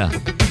long Yeah.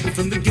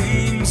 from the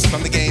games?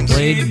 from the games.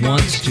 Played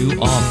once too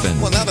often.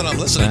 Well, now that I'm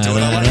listening to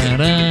it, I like it.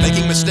 Da-da-da-da.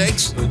 Making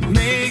mistakes.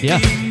 Making Yeah.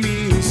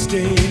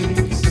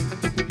 mistakes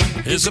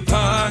is a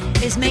part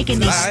It's making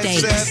these life's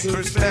steaks. at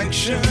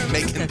perfection.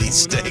 Making these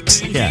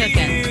steaks. Yeah.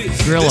 Cooking.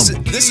 Grill This,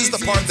 them. this is the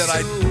part that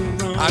I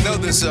know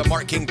this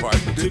Mark King part.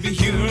 To be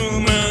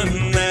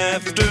human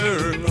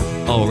after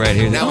Oh, right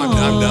here. Now I'm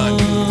done.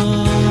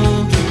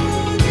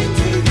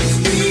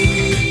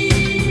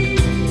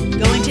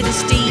 Go into the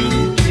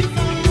steam.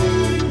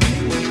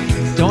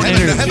 Don't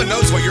enter. Heaven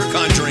knows what you're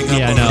conjuring up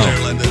Yeah, I over know. there,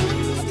 Linda.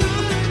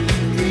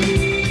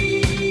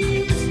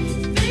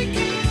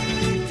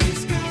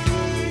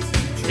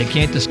 They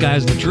can't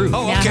disguise the truth.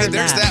 Oh, Yeah, I okay, heard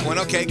there's that. that one.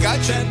 Okay,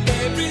 gotcha.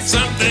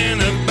 something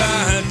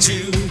about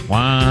you,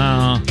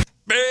 Wow.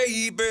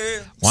 Baby,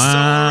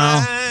 Wow.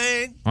 it's all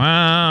right.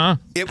 Wow.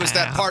 It was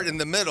that part in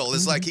the middle.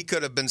 It's like he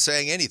could have been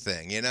saying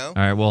anything, you know? All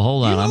right, well,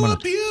 hold on. You I'm going to.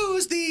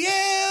 abuse the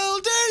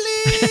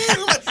elderly.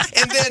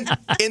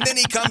 and then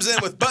he comes in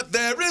with, but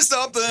there is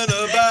something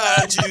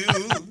about you,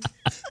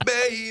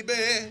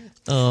 baby.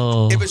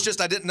 Oh. It was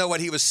just I didn't know what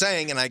he was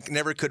saying, and I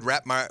never could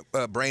wrap my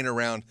brain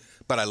around.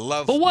 But I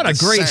love. But what a the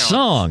great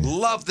sound. song.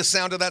 Love the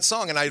sound of that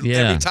song, and Yeah.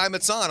 every time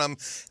it's on,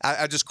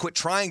 I just quit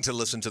trying to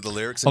listen to the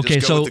lyrics and Okay,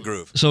 just go so with the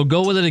groove. so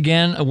go with it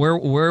again. Where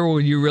were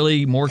you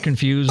really more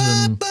confused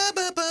than?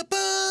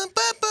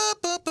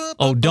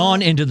 Oh,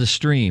 Dawn into the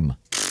Stream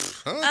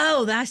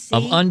Oh, I see.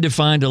 of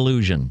Undefined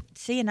Illusion.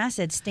 See, and I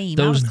said steam.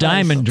 I Those was close.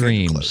 diamond Okay,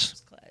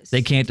 dreams,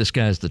 they can't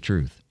disguise the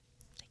truth.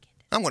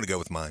 I'm going to go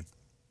with mine.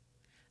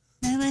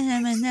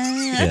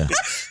 Yeah.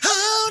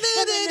 How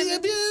did it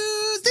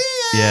abuse the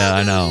Yeah,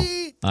 I know.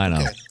 enemy? I know.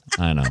 Okay.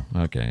 I know.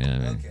 Okay.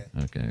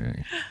 Yeah,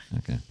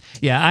 okay.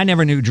 Yeah, I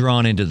never knew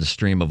drawn into the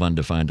stream of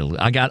undefined.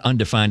 I got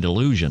undefined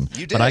illusion,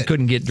 You but I did.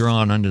 couldn't get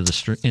drawn into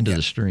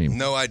the stream.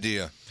 No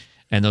idea.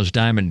 And those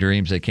diamond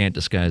dreams, they can't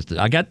disguise.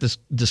 I got this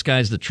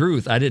disguise the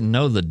truth. I didn't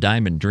know the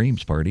diamond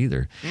dreams part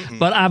either.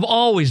 But I've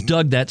always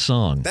dug that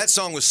song. That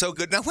song was so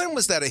good. Now, when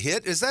was that a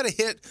hit? Is that a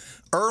hit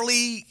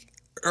early?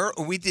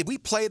 Did we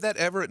play that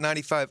ever at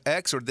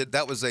 95X, or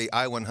that was a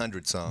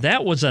I-100 song?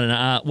 That was an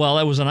that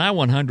was an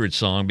I-100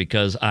 song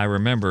because I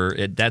remember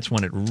it. That's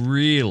when it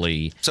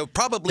really. So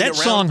probably that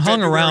around song hung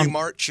February, around.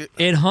 March.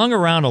 It hung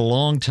around a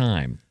long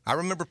time. I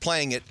remember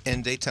playing it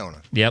in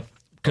Daytona. Yep.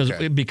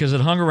 Okay. Because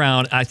it hung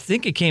around. I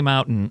think it came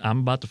out in. I'm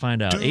about to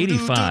find out.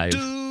 85.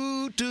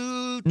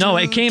 No,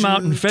 it came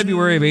out in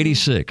February of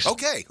 86.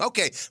 Okay.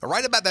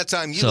 Right about that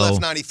time, you So- left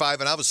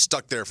 95, and I was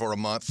stuck there for a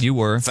month. You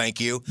were.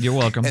 Thank you. You're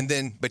welcome. And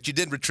then, but you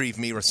did retrieve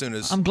me as soon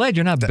as. I'm glad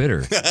you're not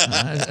bitter.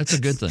 That's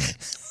a good thing.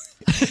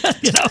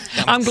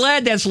 I'm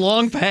glad that's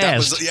long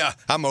past.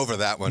 I'm over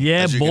that one.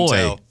 Yeah, as you boy. Can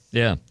tell.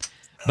 Yeah.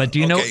 But do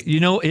you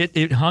know,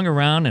 it hung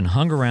around and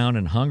hung around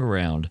and hung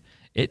around.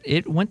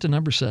 It went to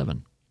number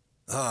 7.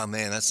 Oh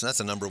man, that's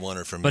a number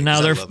oneer for me. But now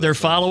 'cause I love their that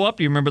song. follow up.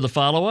 You remember the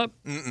follow up?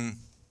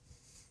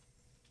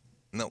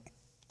 No.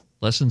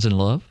 Lessons in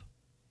Love.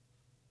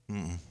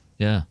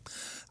 Yeah.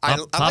 I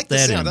Pop like the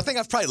that sound. in. I think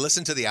I've probably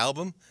listened to the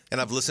album, and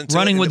I've listened to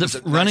Running it, with and the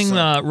it was a nice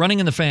song. Running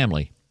in the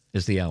Family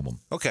is the album.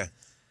 Okay.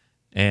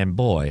 And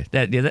boy,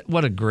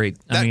 what a great.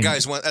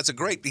 That's a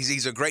great.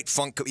 He's a great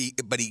funk,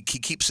 but he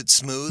keeps it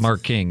smooth.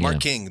 Mark King,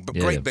 but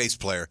yeah. great bass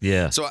player.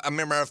 Yeah. So I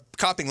remember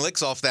copying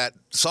licks off that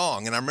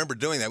song, and I remember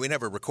doing that. We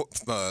never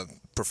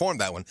performed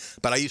that one,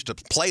 but I used to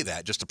play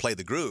that just to play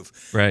the groove.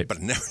 Right. But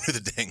I never knew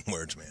the dang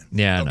words, man.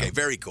 Yeah, I Okay, know.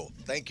 very cool.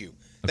 Thank you.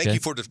 Okay. Thank you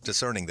for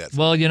discerning that.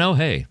 Well,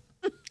 hey,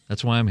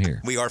 that's why I'm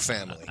here. We are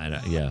family.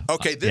 Yeah.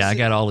 Okay, I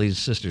got all these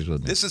sisters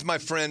with me. This is my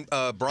friend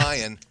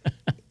Brian,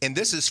 and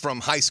this is from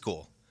high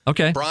school.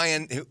 Okay.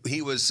 Brian,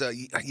 he was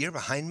you're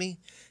behind me,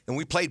 and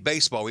we played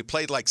baseball. We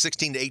played like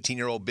 16 to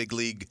 18-year-old big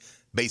league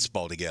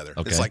baseball together.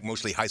 Okay. It's like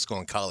mostly high school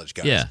and college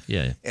guys.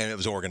 Yeah. And it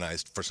was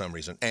organized for some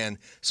reason. And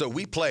so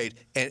we played,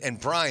 and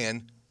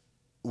Brian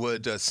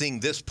would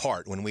sing this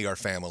part when We Are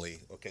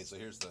Family. Okay, so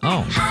here's the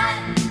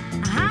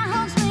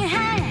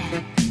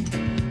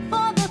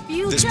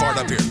this part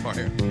up here. Right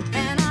here.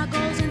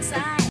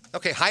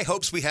 Okay, high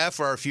hopes we have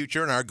for our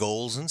future and our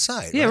goals in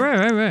sight. Yeah,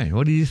 right.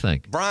 What do you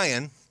think?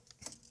 Brian,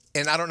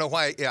 and I don't know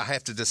why I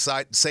have to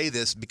say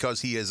this because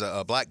he is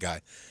a black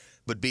guy,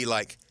 would be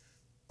like,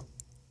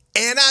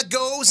 and I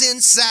goes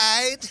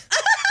inside.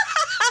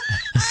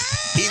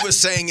 He was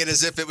saying it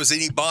as if it was an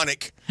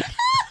Ebonic.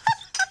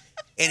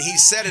 And he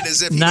said it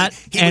as if Not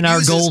he and would our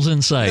use goals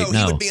in sight. No,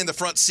 he would be in the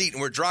front seat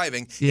and we're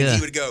driving, Yeah. and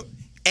he would go,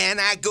 and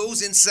I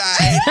goes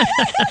inside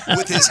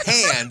with his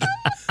hand,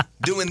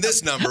 doing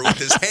this number with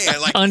his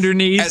hand, like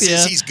Underneath, as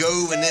yeah. he's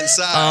going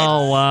inside.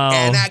 Oh, wow.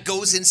 And I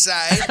goes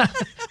inside.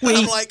 And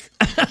I'm like,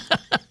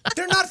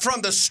 they're not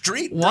from the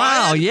street. Wow,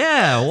 Brian.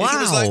 yeah, And he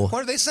was wow. like,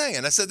 what are they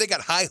saying? I said they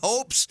got high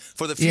hopes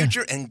for the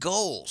future and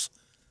goals.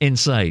 In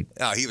sight.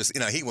 Oh, he was,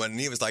 he wasn't.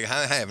 He was like,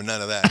 I have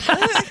none of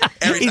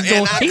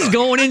that. He's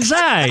going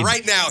inside.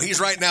 He's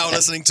right now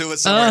listening to it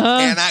somewhere,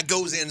 and I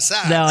goes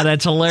inside. No,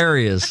 that's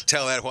hilarious.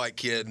 Tell that white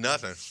kid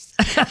nothing.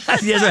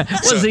 Yeah, right.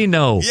 What does he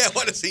know? Yeah,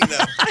 what does he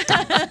know?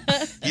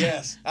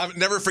 Yes, I've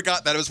never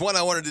forgot that. It was one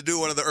I wanted to do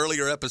one of the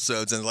earlier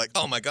episodes, and like,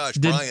 oh my gosh,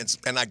 Brian's,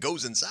 and I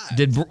goes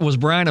inside. Was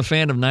Brian a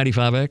fan of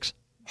 95X?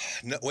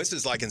 No, this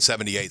is like in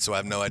 '78, so I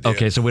have no idea.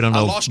 Okay, so we don't know.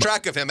 I lost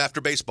track of him after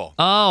baseball.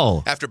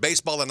 Oh. After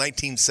baseball in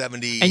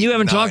 1970. And you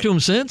haven't talked to him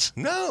since?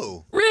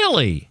 No.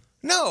 Really?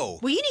 No.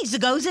 Well, you need to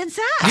goes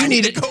inside. You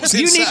need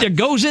to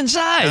goes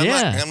inside.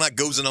 I'm not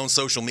goesing on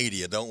social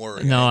media. Don't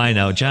worry. No, I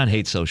know. John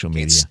hates social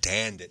media. Can't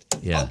stand it.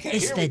 Yeah. Okay,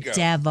 It's here the we go.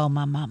 devil,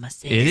 my mama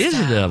said. It is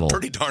the devil.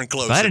 Pretty darn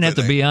close. If I didn't have to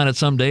isn't be on it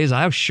some days,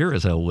 I sure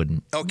as hell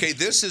wouldn't. Okay,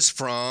 this is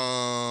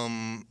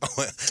from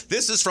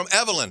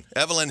Evelyn.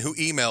 Evelyn, who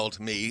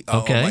emailed me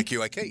Okay. on my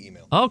QIK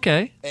email.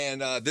 Okay.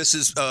 And this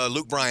is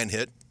Luke Bryan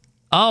hit.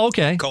 Oh,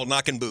 okay. Called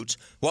Knockin' Boots.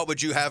 What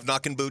would you have,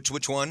 Knockin' Boots?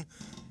 Which one?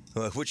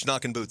 Which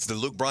Knockin' Boots? The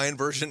Luke Bryan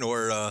version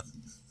or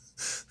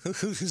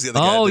who's the other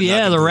guy? Oh, that did yeah,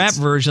 Knockin' the Boots? rap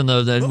version,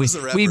 though. What was the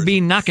rap We'd be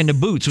version? knocking the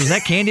boots. Was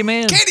that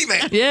Candyman?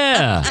 Candyman!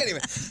 Yeah.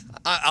 Candyman.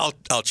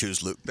 I'll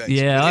choose Luke. Thanks.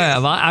 Yeah,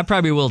 I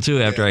probably will,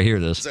 too, after I hear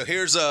this. So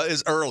here's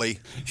is early.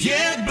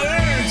 Yeah,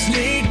 birds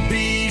need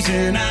bees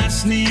and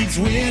ice needs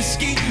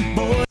whiskey.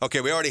 Boy. Okay,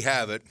 we already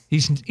have it.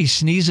 He's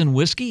sneezing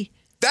whiskey?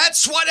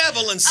 That's what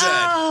Evelyn said.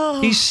 Oh,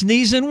 He's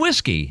sneezing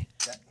whiskey.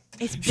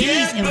 it's bees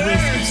Yeah, and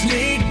birds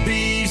whiskey. need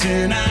bees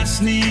and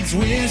ice needs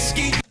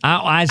whiskey.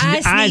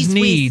 Eyes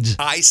needs.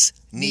 Ice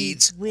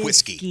needs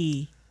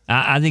whiskey.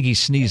 I think he's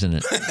sneezing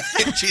it.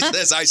 She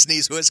says I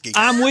sneeze whiskey.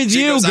 I'm with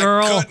She you, goes,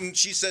 girl.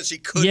 She says she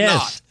could Yes.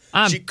 not.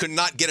 She could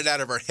not get it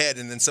out of her head,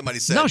 and then somebody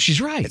said, No, she's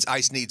right. It's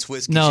ice needs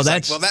whiskey. No, She's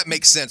that's like, well, that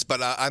makes sense,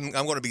 but I'm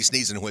going to be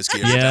sneezing whiskey.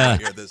 Yeah,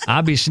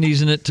 I'll be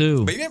sneezing it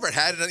too. But you ever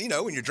had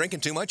it? When you're drinking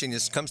too much and it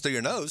just comes through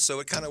your nose, so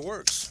it kind of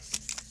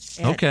works.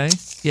 Okay,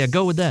 yeah,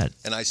 go with that.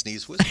 And I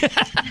sneeze whiskey.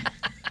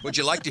 Would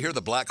you like to hear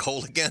the black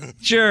hole again?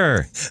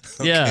 Sure.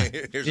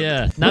 Okay,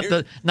 Yeah.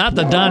 Not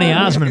the Donny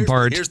Osmond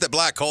part. Here's the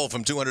black hole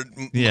from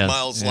 200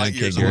 miles light okay,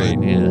 years great.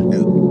 away.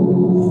 Yeah.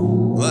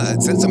 Well,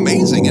 that's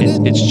amazing,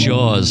 isn't it? It's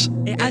Jaws.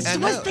 I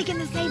was thinking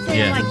the same thing.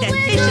 Yeah. Like that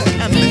fish is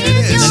coming.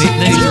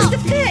 Then Here's the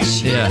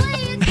fish. Yeah.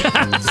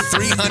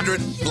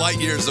 300 light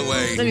years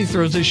away. Then he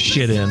throws his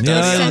shit in. Donny Yeah.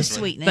 Osmond. So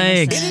sweet. and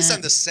Thanks. It innocent. is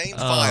on the same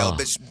file,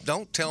 but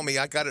don't tell me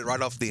I got it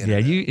right off the Yeah,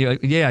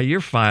 internet.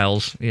 your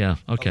files. Yeah,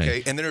 okay. Okay,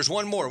 and then there's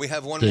one more. We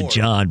have one The more.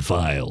 John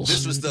files.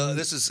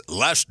 This is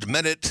last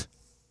minute.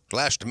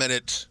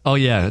 Oh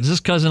yeah, is this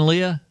Cousin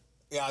Leah?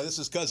 Yeah, this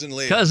is Cousin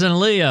Leah. Cousin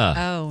Leah.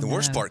 Oh, The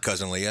worst no. part,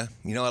 Cousin Leah,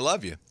 I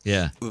love you.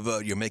 Yeah.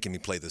 But you're making me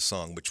play this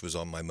song, which was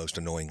on my most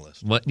annoying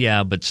list. What?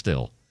 Yeah, but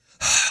still.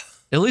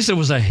 At least it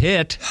was a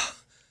hit.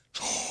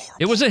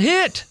 It was a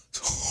hit. It's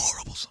a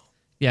horrible song.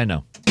 Yeah, I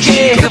know.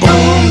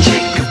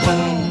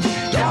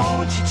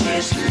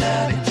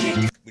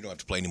 We don't have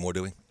to play anymore,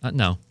 do we?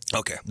 No.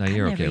 Okay. No,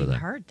 you're I've okay never with even that.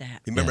 heard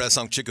that. You remember that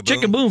song, Chickaboom?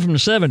 Chickaboom from the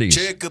 70s.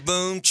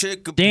 Chickaboom,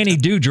 Chickaboom. Danny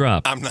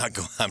Dewdrop. I'm not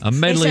going. A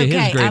medley It's of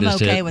okay. his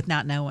greatest I'm okay hit. with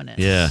not knowing it.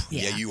 Yeah.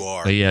 Yeah, you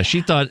are. But yeah, she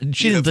You didn't have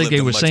think lived they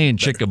a were much saying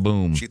better-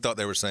 Chickaboom. She thought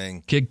they were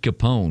saying Kid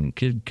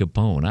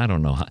Capone. I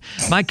don't know.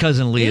 My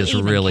cousin Leah's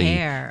even really.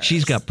 cares?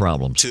 She's got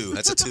problems. two.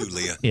 That's a two,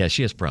 Leah. Yeah,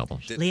 she has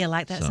problems. Leah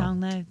liked that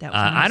song, though? That was one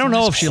of I her don't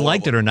know songs? if she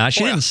liked it or not.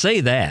 She Boy, didn't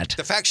say that.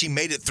 The fact she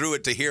made it through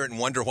it to hear it and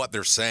wonder what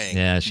they're saying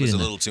Yeah, she was a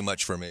didn't- little too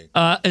much for me.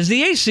 Is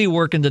the AC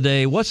working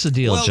today? What's the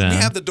deal, Well, John? we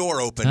have the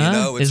door open,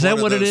 Huh? It's Is that one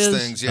of what it those is?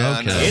 Things. Yeah, I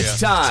Okay. know. It's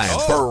time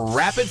Oh. for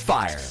Rapid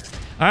Fire.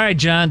 All right,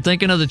 John,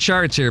 thinking of the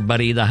charts here,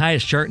 buddy. The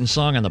highest charting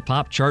song on the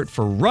pop chart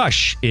for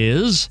Rush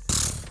is...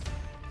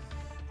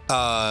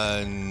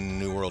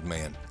 New World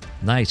Man.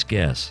 Nice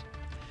guess.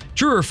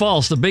 True or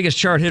false, the biggest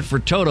chart hit for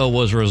Toto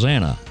was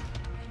Rosanna.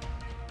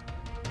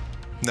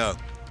 No.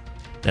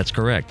 That's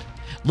correct.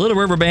 Little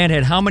River Band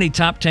had how many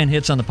top 10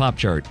 hits on the pop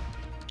chart?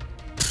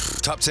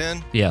 Top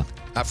 10? Yeah.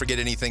 I forget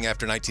anything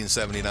after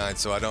 1979,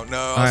 so I don't know.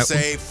 All I'll right.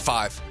 say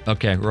 5.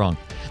 Okay, wrong.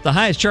 The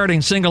highest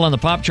charting single on the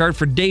pop chart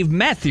for Dave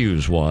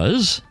Matthews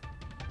was...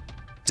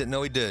 Didn't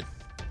know he did.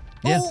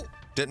 Yeah. Oh,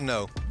 didn't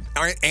know.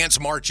 All right, Ants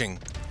Marching.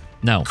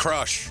 No.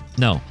 Crush.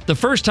 No. The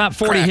first top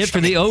 40 Crash, hit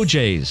for the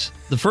OJs.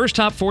 The first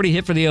top 40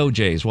 hit for the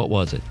OJs. What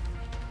was it?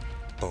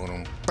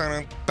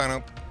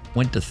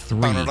 Went to 3.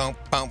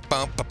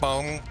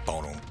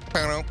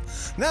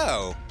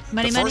 No.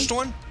 Money, the money? first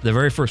one? The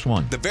very first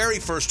one. The very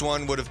first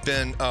one would have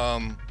been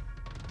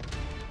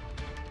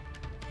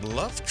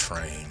Love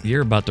Train.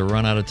 You're about to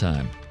run out of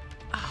time.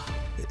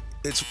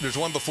 There's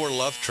one before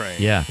Love Train.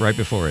 Yeah, right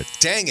before it.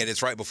 Dang it,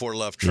 it's right before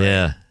Love Train.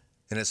 Yeah,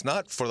 And it's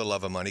not For the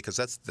Love of Money because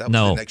that was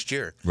No. the next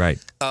year. right.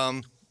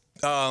 I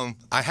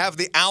have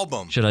the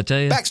album. Should I tell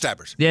you?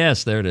 Backstabbers.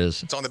 Yes, there it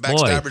is. It's on the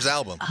Backstabbers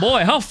album.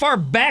 Boy, how far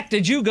back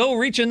did you go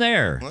reaching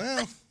there?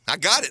 Well, I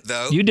got it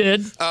though. You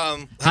did. How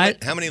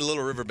many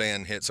Little River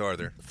Band hits are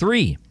there?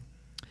 3.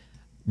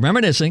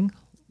 Reminiscing,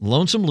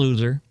 Lonesome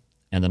Loser,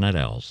 and the Night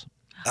Owls.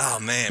 Oh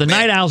man, The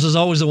Night Owls is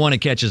always the one that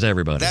catches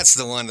everybody. That's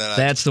the one that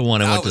That's the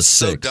one I went to was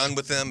so 6. done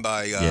with them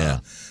by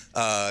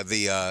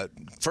the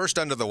first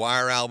Under the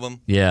Wire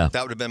album. Yeah.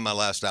 That would have been my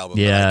last album.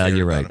 Yeah, that I cared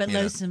you're right. about, But you know.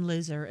 Lonesome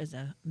Loser is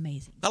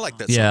amazing. I like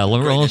that Yeah, song.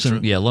 Great Lonesome.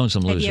 intro. Yeah,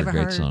 Lonesome Have Loser, you ever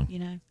great heard,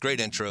 song.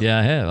 Great intro. Yeah,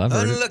 I have. I've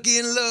heard it. Unlucky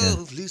in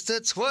love, at least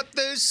that's what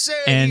they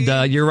say.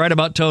 And you're right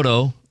about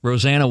Toto.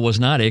 Rosanna was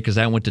not it because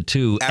that went to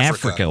 2.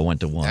 Africa.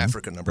 Went to 1.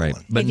 Africa, number right.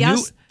 1. But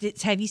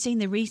Have you seen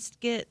the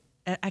re-skit?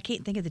 I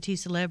can't think of the 2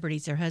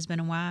 celebrities, their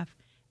husband and wife,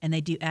 and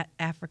they do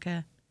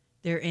Africa.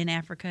 They're in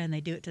Africa, and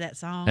they do it to that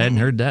song. I hadn't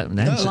heard that.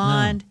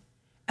 Blonde.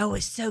 Oh,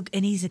 it's so,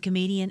 and he's a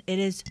comedian. It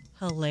is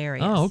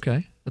hilarious. Oh, okay.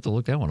 I have to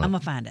look that one up. I'm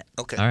gonna find it.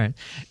 Okay. All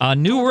right.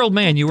 New World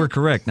Man, you were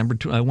correct. Number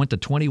 2, I went to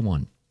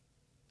 21.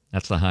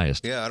 That's the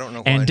highest. Yeah, I don't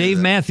know why I And knew Dave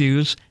that.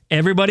 Matthews,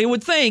 everybody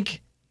would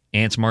think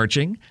Ants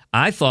Marching.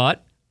 I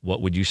thought,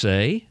 what would you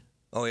say?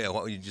 Oh yeah,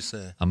 what would you just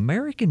say?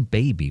 American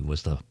Baby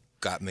was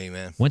Got me,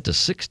 man. went to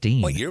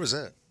 16. What year was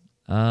that?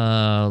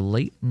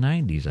 Late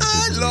 90s, I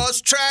I believe.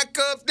 lost track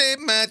of Dave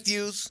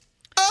Matthews.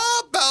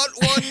 About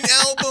one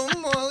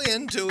album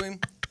into him.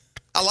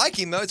 I like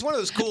him though. It's one of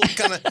those cool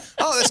kind of.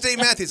 Oh, that's Dave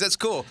Matthews. That's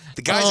cool.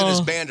 The guys in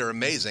his band are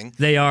amazing.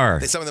 They are.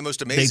 They're some of the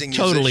most amazing They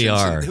totally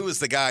musicians. are. Who was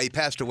the guy? He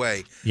passed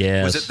away.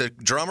 Yes. Was it the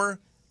drummer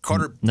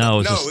Carter? No,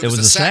 it was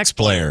a sax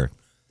player.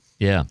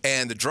 Yeah.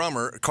 And the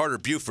drummer Carter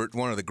Buford,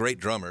 one of the great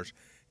drummers,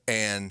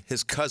 and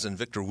his cousin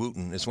Victor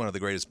Wooten is one of the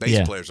greatest bass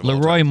Yeah. players of all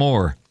Leroy time.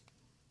 Moore.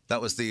 That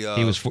was the.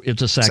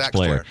 It's a sax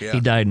player. Yeah. He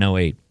died in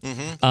 08.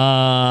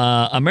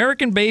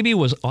 American Baby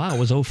was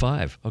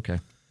 05. Okay.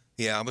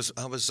 Yeah, I was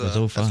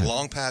 05.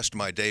 long past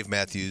my Dave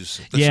Matthews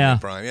listening Yeah.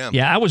 prime.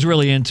 Yeah, I was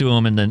really into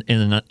him in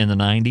the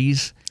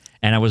 90s,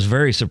 and I was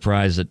very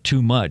surprised that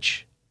Too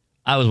Much.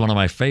 I was one of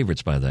my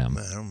favorites by them.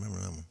 I don't remember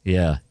that one.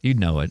 Yeah, you'd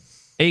know it.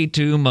 ate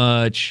too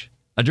much,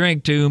 I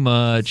drank too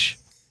much.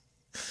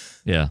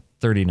 Yeah,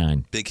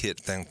 39. Big hit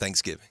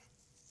Thanksgiving.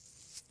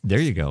 There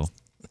you go.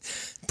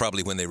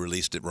 Probably when they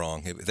released it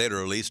wrong. If they'd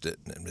released it,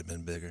 it would have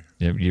been bigger.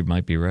 Yeah, you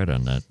might be right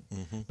on that.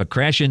 But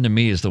Crash Into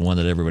Me is the one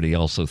that everybody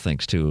also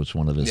thinks, too. It's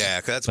one of his.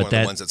 Yeah, that's one of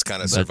the ones that's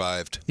kind of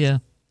survived. Yeah.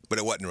 But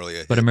it wasn't really a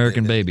hit. But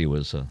American Baby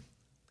was,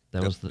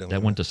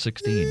 that went to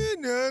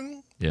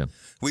 16. Yeah.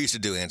 We used to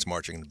do ants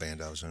marching in the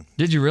band I was in.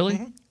 Did you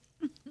really?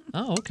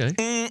 Oh, okay.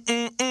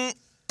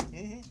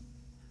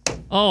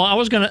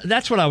 Oh,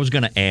 that's what I was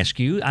gonna ask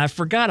you. I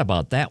forgot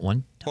about that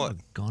one. What?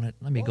 Doggone it.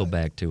 Let me go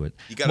back to it.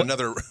 You got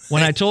another.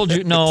 When I told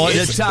you, no,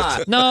 It's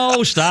time.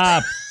 No,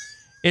 stop.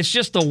 It's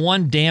just the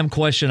one damn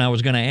question I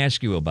was going to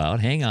ask you about.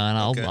 Hang on,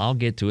 I'll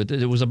get to it.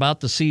 It was about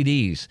the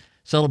CDs,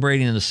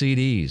 celebrating the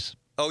CDs.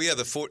 Oh yeah,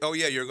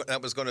 that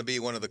was going to be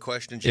one of the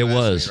questions. It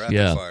was, me, rapid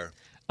yeah. Fire.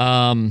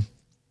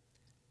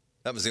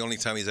 That was the only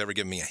time he's ever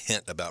given me a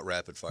hint about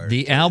rapid fire.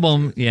 The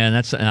album, yeah,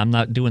 and I'm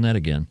not doing that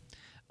again.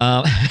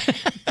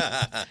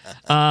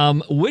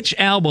 Which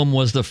album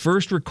was the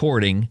first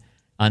recording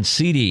on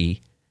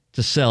CD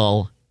to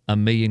sell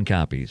 1 million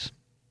copies?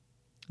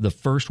 The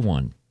first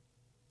one.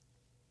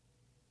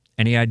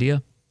 Any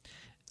idea?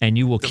 And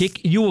you will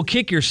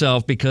kick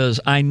yourself because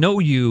I know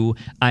you,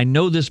 I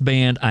know this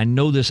band, I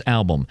know this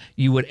album.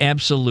 You would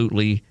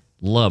absolutely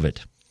love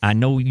it. I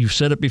know you've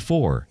said it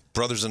before.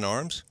 Brothers in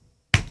Arms?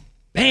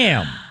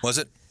 Bam! Was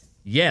it?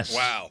 Yes.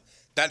 Wow.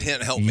 That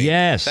hint helped me.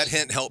 Yes. That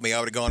hint helped me. I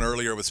would have gone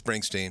earlier with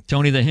Springsteen.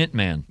 Tony the Hint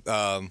Man.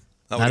 Not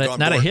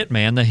a hit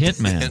man, the Hint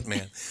Man. Hint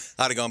Man.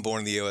 I'd have gone Born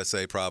in the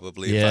USA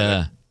probably.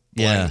 Yeah.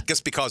 Yeah.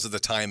 Just because of the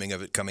timing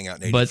of it coming out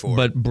in 84.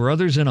 But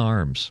Brothers in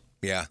Arms.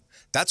 Yeah.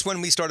 That's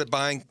when we started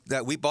buying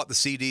that. We bought the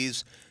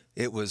CDs.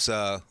 It was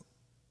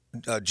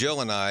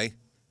Jill and I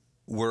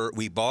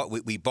we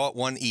bought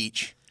one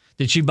each.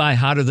 Did she buy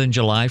Hotter Than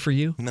July for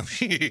you? No,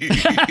 she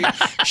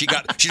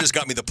just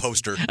got me the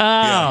poster. Oh,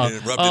 yeah,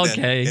 rubbed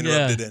okay, it in.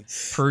 Rubbed it in.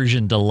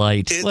 Persian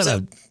Delight. It's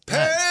a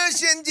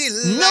Persian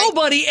Delight.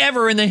 Nobody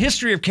ever in the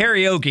history of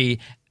karaoke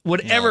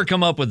would ever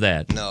come up with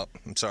that. No,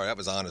 I'm sorry, that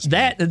was honest.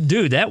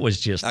 Dude, that was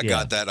just. I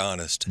got that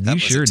honest. You That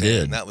was sure a 10.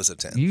 did. That was a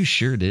 10. You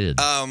sure did.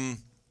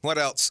 What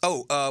else?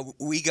 Oh,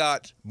 we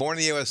got Born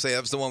in the USA.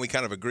 That was the one we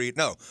kind of agreed.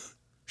 No,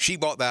 she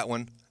bought that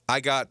one. I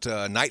got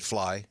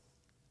Nightfly.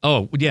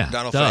 Oh, yeah.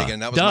 Donald Fagen.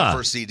 That was my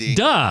first CD.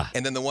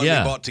 And then the one we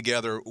bought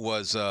together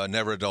was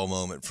Never a Dull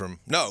Moment from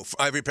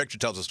Every Picture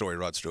Tells a Story,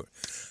 Rod Stewart.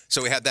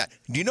 So we had that.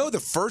 Do you know the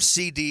first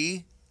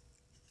CD,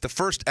 the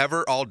first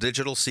ever all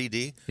digital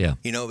CD? Yeah.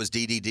 You know, it was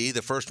DDD.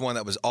 The first one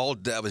that was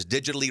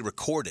digitally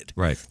recorded.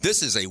 Right.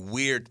 This is a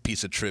weird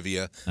piece of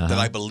trivia that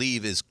I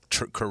believe is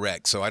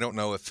correct. So I don't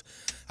know if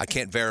I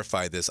can't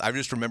verify this. I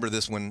just remember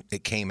this when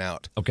it came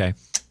out. Okay.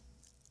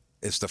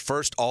 It's the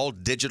first all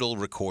digital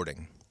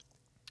recording.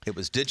 It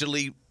was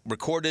digitally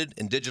recorded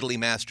and digitally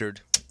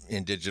mastered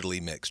and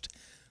digitally mixed.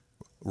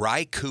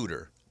 Ry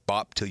Cooder,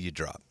 Bop Till You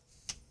Drop.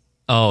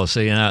 Oh,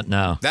 see,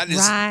 now. That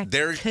is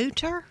their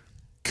Cooter?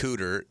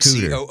 Cooder,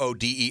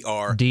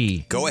 Cooder.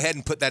 D. Go ahead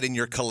and put that in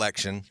your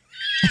collection.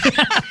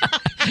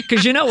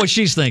 Because you know what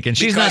she's thinking.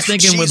 She's not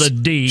thinking with a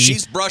D.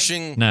 She's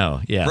brushing.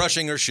 No, yeah.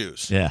 Brushing her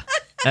shoes. Yeah.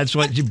 That's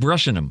what you're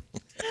brushing them.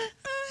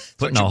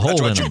 Putting a hole in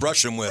them. That's what you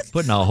brush them with.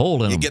 Putting a hole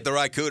in them. You get the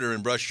Ry Cooder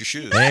and brush your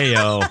shoes. Hey,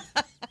 yo.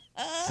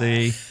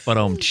 See? But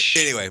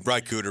anyway,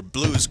 Ry Cooder,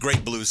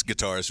 great blues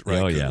guitars, Ry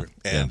Cooder.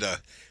 And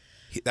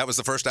that was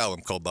the first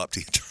album called Bop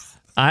Till You Drop.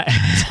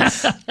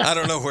 I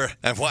don't know where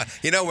and why.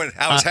 You know, when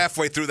I was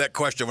halfway through that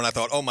question, when I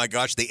thought, oh my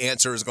gosh, the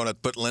answer is going to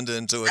put Linda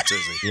into a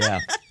tizzy. Yeah,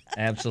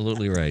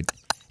 absolutely right.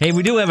 Hey,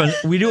 we do have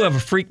a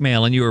freak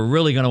mail, and you are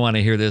really going to want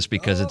to hear this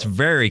because it's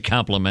very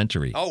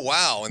complimentary. Oh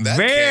wow! In that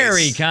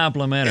very case,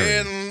 complimentary.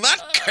 In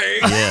that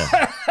case,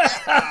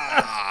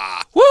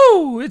 yeah.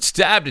 Woo! It's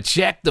time to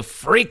check the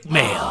freak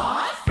mail.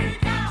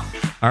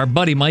 Our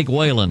buddy Mike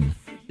Whalen.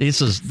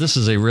 This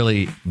is a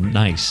really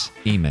nice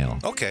email.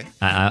 Okay.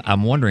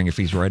 I'm wondering if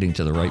he's writing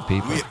to the right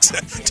people.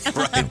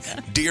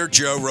 Right. Dear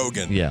Joe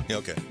Rogan. Yeah.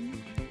 Okay.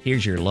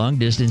 Here's your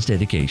long-distance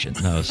dedication.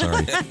 No,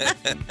 sorry.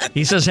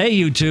 He says, hey,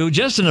 you two,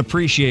 just an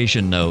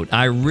appreciation note.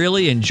 I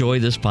really enjoy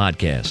this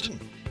podcast.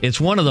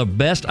 It's one of the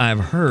best I've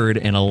heard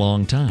in a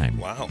long time.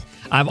 Wow.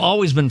 I've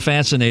always been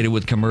fascinated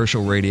with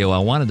commercial radio. I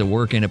wanted to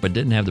work in it, but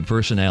didn't have the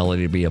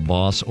personality to be a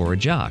boss or a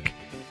jock.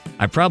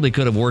 I probably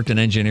could have worked in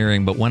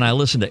engineering, but when I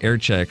listened to air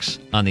checks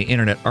on the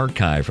Internet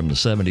Archive from the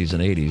 70s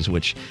and 80s,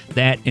 which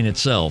that in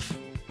itself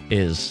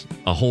is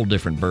a whole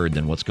different bird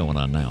than what's going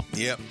on now.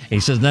 Yep. He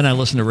says, then I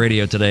listened to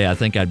radio today. I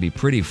think I'd be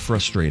pretty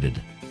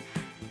frustrated.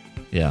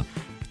 Yeah.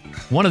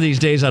 One of these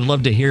days, I'd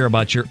love to hear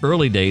about your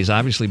early days.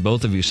 Obviously,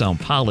 both of you sound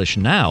polished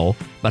now,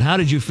 but how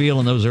did you feel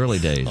in those early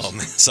days? Oh,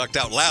 man, sucked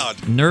out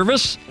loud.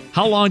 Nervous?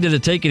 How long did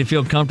it take you to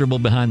feel comfortable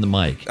behind the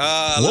mic?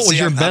 What was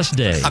your best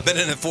day? I've been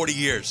in it 40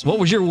 years. What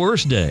was your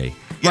worst day?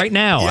 Right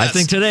now. Yes. I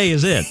think today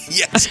is it.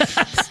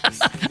 Yes.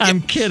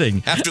 I'm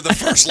kidding. After the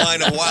first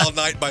line of Wild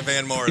Night by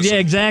Van Morrison. Yeah,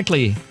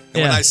 exactly.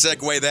 And when I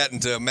segue that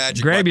into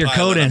Magic Grab by your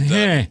Pilot, coat and, I'm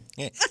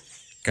done.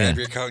 Can I have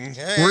your coat?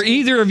 Were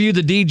either of you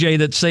the DJ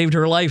that saved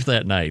her life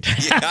that night?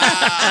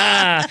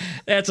 Yeah.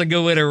 That's a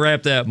good way to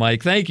wrap that,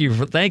 Mike. Thank you.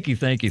 Thank you,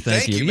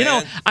 you, know,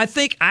 man. I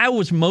think I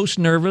was most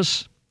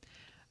nervous.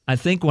 I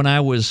think when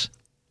I was,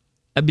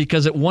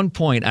 because at one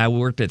point I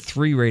worked at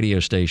 3 radio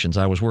stations.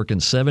 I was working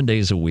 7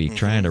 days a week,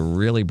 trying to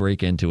really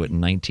break into it in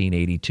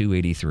 1982,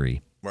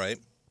 83. Right.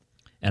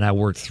 And I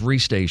worked 3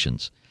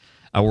 stations.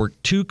 I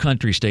worked 2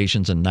 country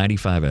stations and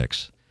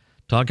 95X.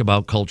 Talk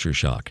about culture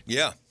shock.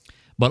 Yeah.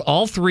 But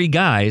all 3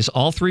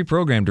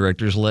 program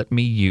directors let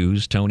me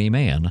use Tony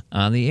Mann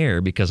on the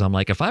air because I'm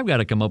like, if I've got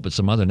to come up with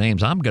some other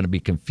names, I'm going to be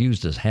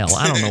confused as hell.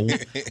 I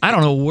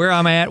don't know where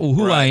I'm at,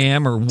 who I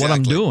am, or what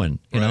I'm doing,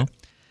 you know.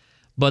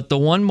 But the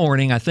one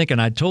morning, I think,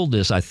 and I told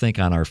this, I think,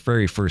 on our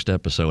very first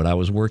episode, I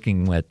was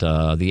working at the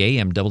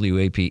AM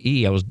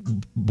WAPE. I was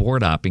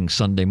board hopping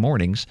Sunday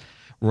mornings,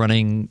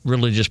 running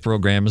religious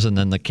programs, and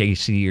then the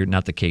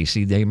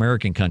the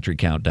American Country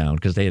Countdown,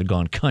 because they had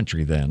gone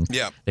country then.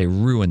 Yeah. They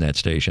ruined that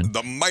station.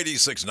 The Mighty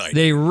 690.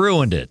 They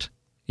ruined it.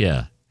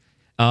 Yeah.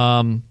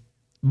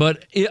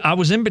 But I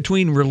was in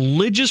between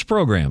religious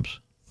programs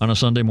on a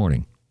Sunday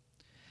morning.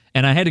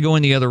 And I had to go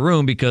in the other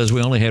room because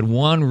we only had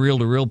one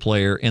reel-to-reel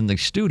player in the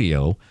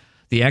studio,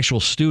 the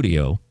actual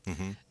studio.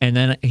 Mm-hmm. And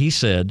then he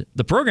said,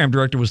 the program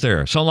director was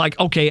there. So I'm like,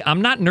 okay,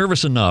 I'm not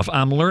nervous enough.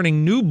 I'm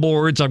learning new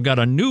boards. I've got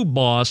a new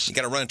boss. You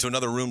got to run into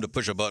another room to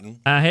push a button.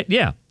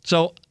 Yeah.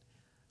 So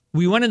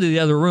we went into the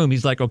other room.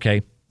 He's like,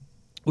 okay,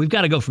 we've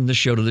got to go from this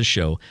show to this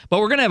show,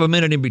 but we're going to have a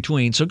minute in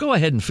between. So go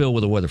ahead and fill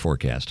with a weather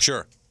forecast.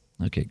 Sure.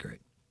 Okay,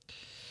 great.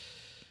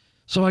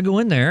 So I go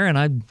in there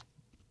and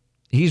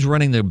he's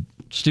running the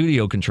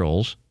studio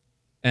controls,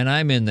 and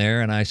I'm in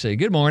there, and I say,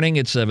 good morning,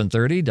 it's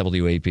 7:30,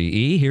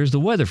 WAPE, here's the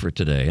weather for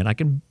today. And I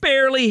can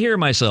barely hear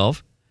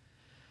myself,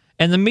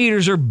 and the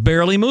meters are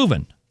barely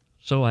moving.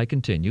 So I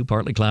continue,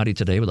 partly cloudy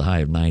today with a high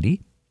of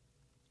 90.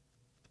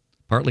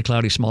 Partly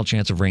cloudy, small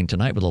chance of rain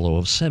tonight with a low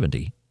of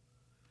 70.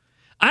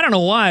 I don't know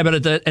why,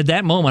 but at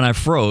that moment I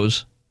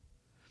froze,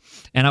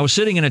 and I was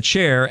sitting in a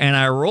chair, and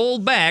I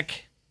rolled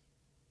back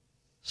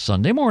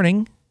Sunday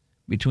morning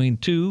between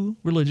 2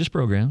 religious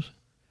programs.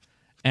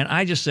 And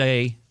I just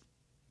say,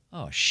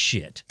 oh,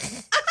 shit.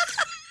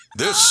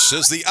 This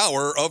is the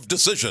hour of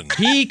decision.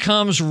 He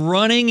comes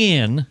running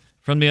in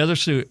from the other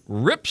studio,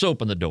 rips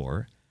open the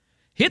door,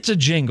 hits a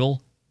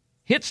jingle,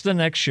 hits the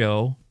next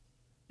show,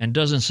 and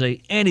doesn't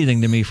say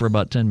anything to me for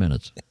about 10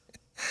 minutes.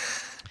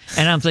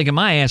 And I'm thinking,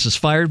 my ass is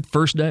fired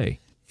first day.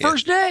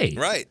 First day.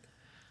 Right.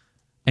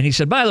 And he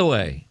said, by the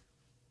way,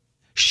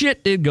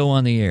 shit did go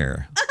on the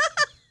air.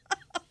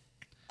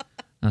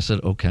 I said,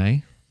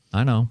 okay,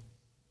 I know.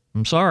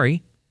 I'm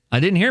sorry. I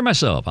didn't hear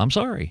myself. I'm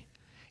sorry.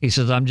 He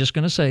says, I'm just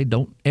going to say,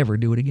 don't ever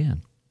do it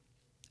again.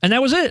 And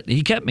that was it.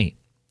 He kept me.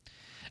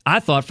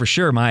 I thought for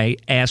sure my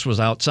ass was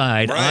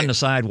outside on the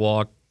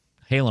sidewalk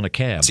hailing a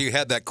cab. So you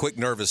had that quick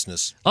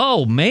nervousness.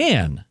 Oh,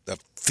 man. The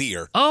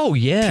fear. Oh,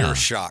 yeah. Pure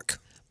shock.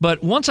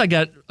 But once I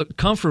got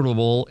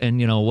comfortable and,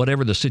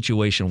 whatever the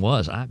situation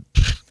was,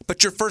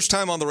 But your first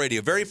time on the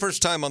radio, very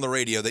first time on the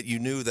radio that you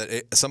knew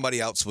that somebody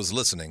else was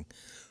listening,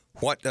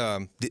 what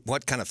kind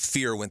of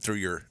fear went through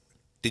your...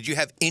 Did you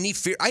have any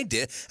fear? I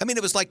did. I mean,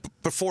 it was like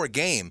before a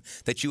game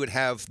that you would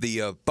have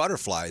the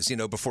butterflies,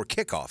 before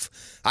kickoff.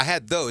 I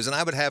had those, and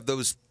I would have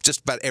those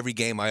just about every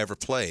game I ever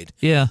played.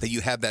 Yeah. That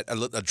you have that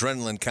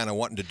adrenaline kind of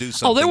wanting to do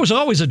something. Oh, there was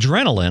always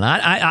adrenaline.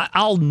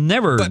 I'll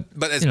never...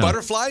 But as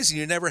butterflies,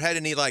 you never had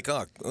any like,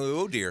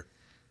 oh dear.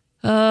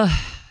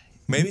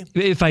 Maybe?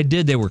 If I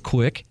did, they were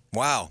quick.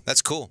 Wow,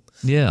 that's cool.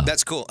 Yeah.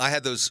 That's cool. I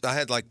had those. I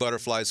had like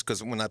butterflies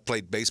because when I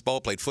played baseball,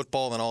 played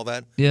football and all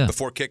that,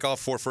 before kickoff,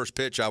 before first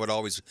pitch, I would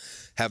always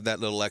have that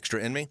little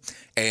extra in me.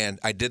 And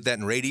I did that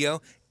in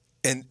radio.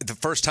 And the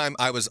first time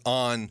I was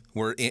on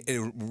where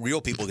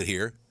real people could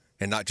hear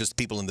and not just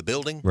people in the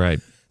building.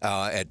 Right.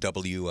 At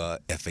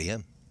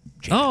WFAM.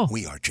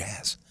 We are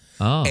jazz.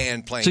 Oh.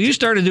 And playing. So you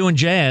started doing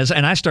jazz,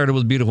 and I started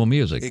with beautiful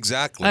music.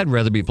 Exactly. I'd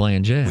rather be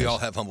playing jazz. We all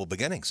have humble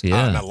beginnings.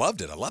 Yeah. And I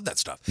loved it. I love that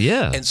stuff.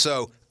 Yeah. And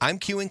so I'm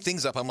queuing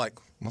things up. I'm like,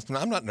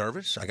 I'm not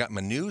nervous. I got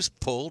my news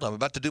pulled. I'm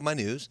about to do my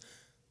news.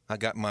 I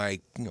got my,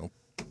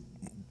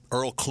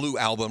 Earl Clue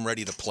album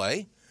ready to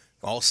play,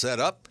 all set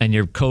up. And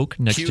your Coke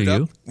next to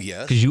you.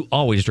 Yes. Because you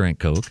always drank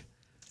Coke.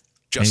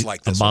 Just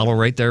like this a bottle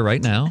one. right there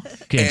right now.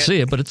 Can't see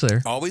it, but it's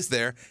there. Always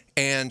there.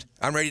 And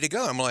I'm ready to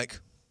go. I'm like,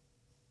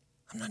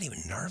 I'm not even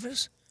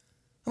nervous.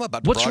 I'm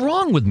about to What's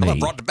wrong with me? I'm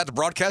about to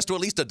broadcast to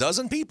at least a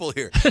dozen people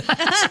here.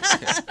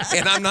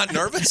 And I'm not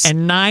nervous.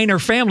 And 9 are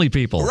family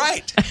people.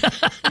 Right.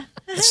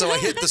 And so I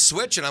hit the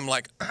switch, and I'm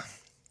like,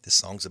 this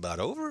song's about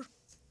over.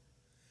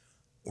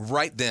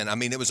 Right then. I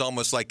mean, it was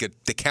almost like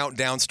the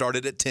countdown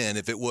started at 10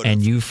 if it would have.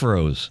 And you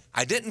froze.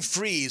 I didn't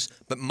freeze,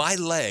 but my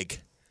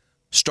leg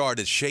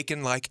started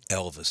shaking like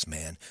Elvis,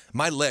 man.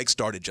 My leg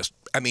started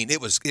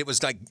it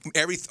was like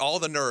all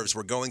the nerves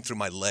were going through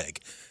my leg.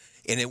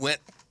 And it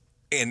went...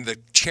 And the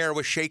chair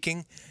was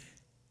shaking.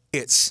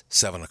 It's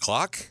 7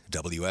 o'clock,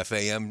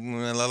 WFAM,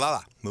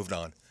 moved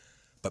on.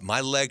 But my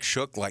leg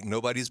shook like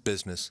nobody's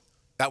business.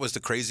 That was the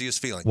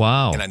craziest feeling.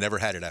 Wow. And I never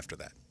had it after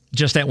that.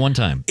 Just that one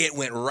time. It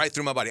went right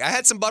through my body. I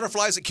had some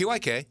butterflies at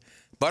QIK,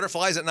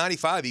 butterflies at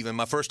 95 even,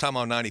 my first time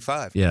on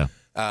 95. Yeah.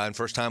 And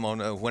first time on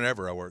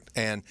whenever I worked.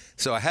 And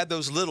so I had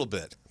those little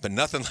bit, but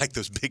nothing like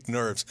those big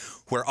nerves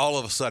where all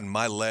of a sudden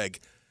my leg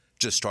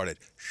just started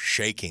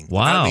shaking.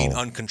 Wow. I mean,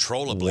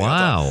 uncontrollably. Wow.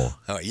 I thought,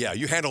 oh, yeah,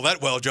 you handled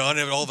that well, John.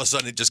 And all of a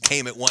sudden it just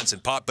came at once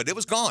and popped, but it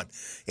was gone.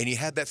 And you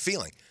had that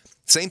feeling.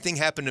 Same thing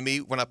happened to me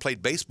when I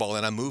played baseball,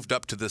 and I moved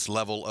up to this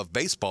level of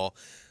baseball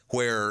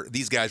where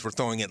these guys were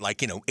throwing it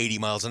like, 80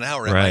 miles an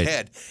hour at my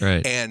head.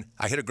 Right. And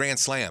I hit a grand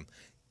slam.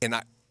 And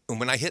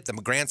when I hit the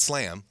grand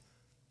slam,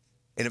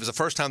 and it was the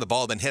first time the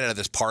ball had been hit out of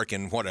this park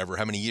in whatever,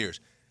 how many years,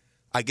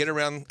 I get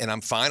around and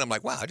I'm fine. I'm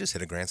like, wow, I just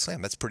hit a grand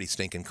slam. That's pretty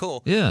stinking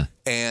cool. Yeah.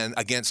 And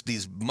against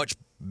these much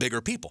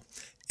bigger people.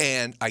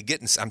 And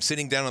I'm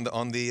sitting down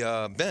on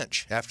the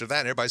bench after that,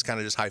 and everybody's kind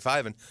of just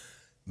high-fiving.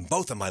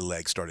 Both of my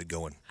legs started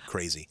going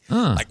crazy.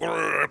 Like, crazy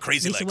At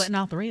least legs. it wasn't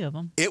all three of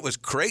them. It was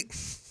great.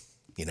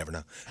 You never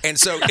know. And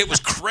so it was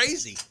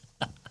crazy.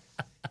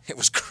 It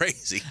was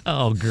crazy.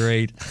 Oh,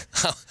 great.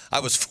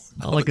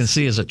 All I can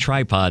see is a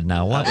tripod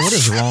now. What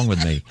is wrong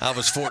with me? I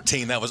was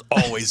 14. That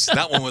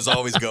one was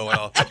always going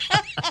off.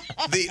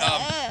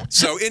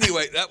 So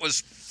anyway,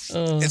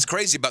 it's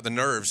crazy about the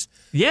nerves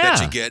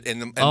that you get.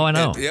 And I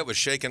know. It was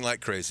shaking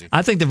like crazy.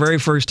 I think the very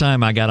first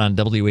time I got on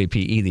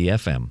WAPE, the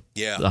FM,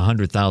 the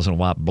 100,000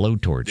 watt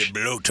blowtorch. The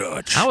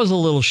blowtorch. I was a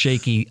little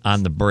shaky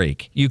on the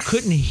break. You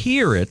couldn't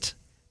hear it,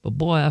 but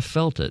boy, I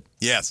felt it.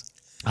 Yes.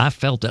 I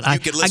felt it. You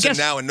could listen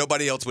now and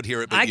nobody else would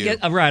hear it but you.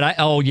 Right.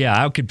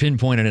 I could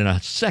pinpoint it in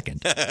a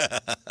second.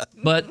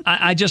 But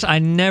I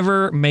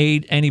never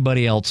made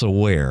anybody else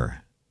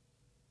aware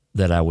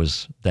that I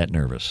was that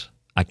nervous.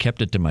 I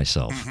kept it to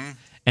myself. Mm-hmm.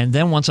 And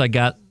then once I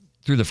got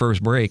through the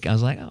first break, I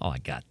was like, oh, I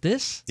got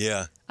this.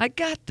 Yeah. I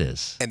got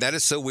this. And that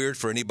is so weird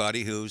for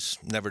anybody who's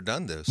never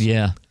done this.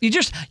 Yeah.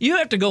 You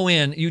have to go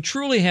in, you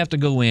truly have to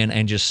go in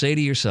and just say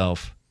to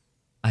yourself,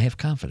 I have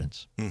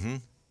confidence. Mm-hmm.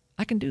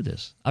 I can do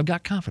this. I've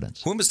got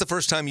confidence. When was the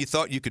first time you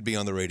thought you could be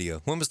on the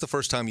radio? When was the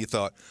first time you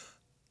thought,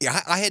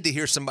 yeah, I had to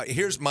hear somebody,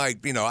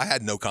 I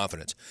had no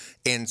confidence.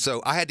 And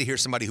so I had to hear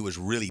somebody who was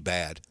really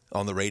bad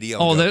on the radio.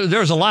 Oh,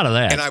 there's a lot of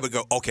that. And I would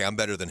go, okay, I'm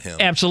better than him.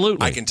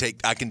 Absolutely. I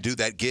can do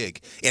that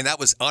gig. And that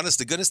was, honest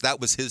to goodness,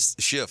 that was his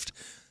shift.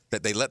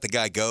 That they let the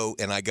guy go,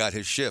 and I got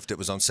his shift. It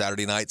was on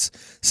Saturday nights,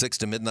 6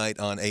 to midnight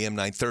on AM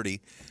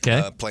 930,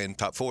 playing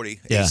top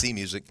 40 AC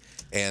music.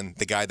 And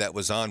the guy that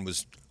was on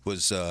was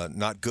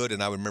not good,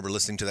 and I remember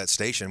listening to that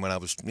station when I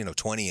was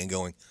 20 and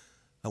going,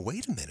 oh,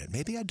 wait a minute,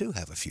 maybe I do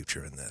have a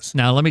future in this.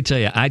 Now, let me tell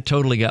you, I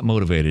totally got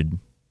motivated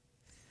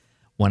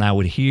when I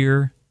would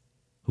hear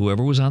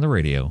whoever was on the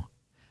radio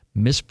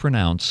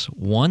mispronounce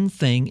one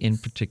thing in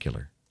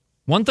particular.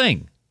 One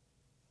thing.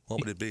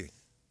 What would it be?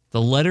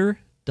 The letter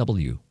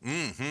W.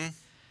 Mm-hmm.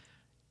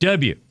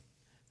 W.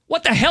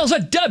 What the hell's a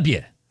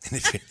W?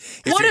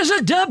 What is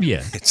a W?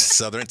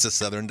 It's a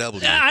southern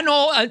W. I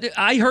know.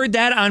 I heard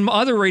that on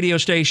other radio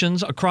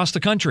stations across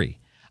the country.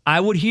 I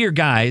would hear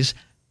guys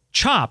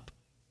chop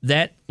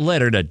that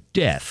letter to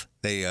death.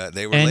 They were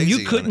lazy. And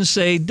you couldn't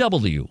say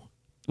W.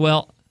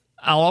 Well,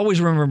 I'll always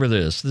remember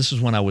this. This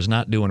is when I was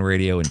not doing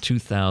radio in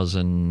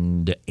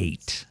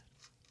 2008.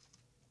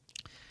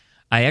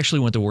 I actually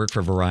went to work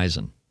for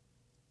Verizon.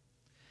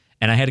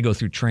 And I had to go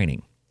through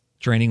training.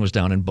 Training was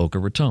down in Boca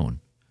Raton.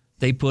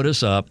 They put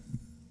us up.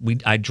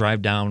 I'd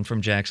drive down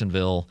from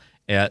Jacksonville.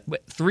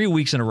 3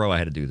 weeks in a row I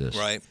had to do this.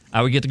 Right.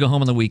 I would get to go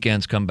home on the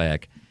weekends, come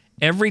back.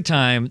 Every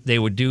time they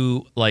would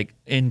do, like,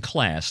 in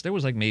class, there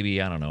was like maybe,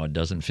 I don't know, a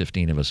dozen,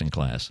 15 of us in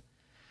class.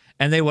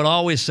 And they would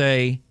always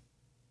say,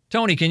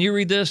 Tony, can you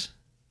read this?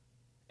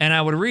 And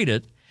I would read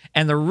it.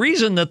 And the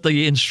reason that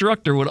the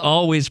instructor would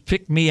always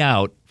pick me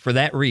out for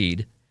that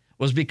read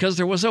was because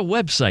there was a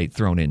website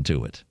thrown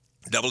into it.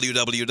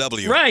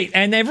 www. Right.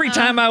 And every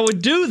time I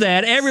would do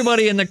that,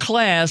 everybody in the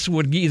class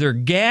would either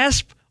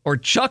gasp or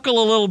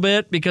chuckle a little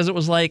bit because it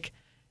was like,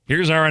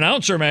 here's our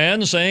announcer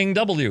man saying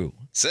W.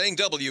 Saying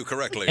W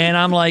correctly. And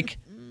I'm like,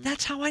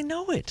 that's how I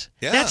know it.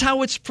 Yeah. That's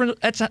how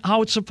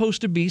it's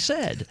supposed to be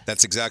said.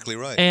 That's exactly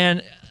right.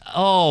 And,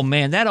 oh,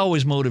 man, that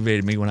always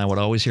motivated me when I would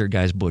always hear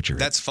guys butcher it.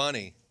 That's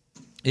funny.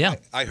 Yeah.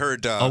 I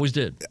heard. Always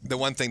did. The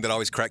one thing that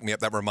always cracked me up,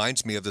 that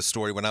reminds me of the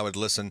story when I would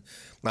listen.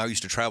 I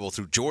used to travel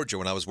through Georgia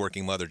when I was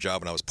working my other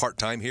job, and I was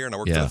part-time here, and I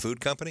worked for a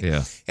food company.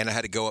 Yeah. And I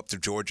had to go up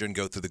through Georgia and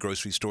go through the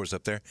grocery stores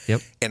up there.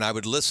 Yep. And I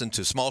would listen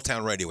to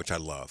small-town radio, which I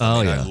love.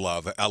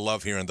 I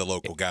love hearing the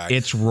local guy.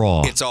 It's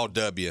raw. It's all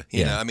W.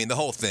 You know, I mean, the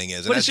whole thing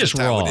is. But And it's that's just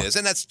how raw. it is.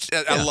 And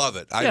I love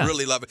it. I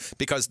really love it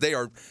because they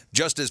are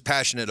just as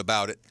passionate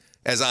about it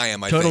as I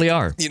am, I Totally think.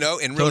 are. You know,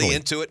 and really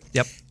into it.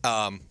 Yep.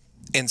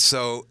 And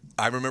so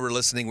I remember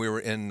listening. We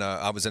were in.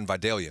 I was in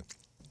Vidalia,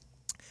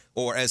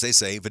 or as they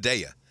say,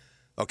 Vidalia.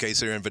 Okay,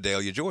 so you're in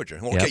Vidalia, Georgia.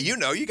 Okay,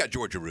 you got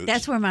Georgia roots.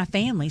 That's where my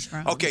family's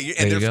from. Okay,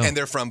 and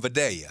they're from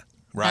Vidalia,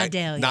 right?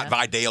 Vidalia. Not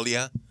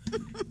Vidalia,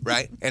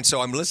 right? And so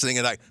I'm listening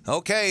and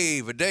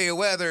okay, Vidalia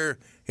weather.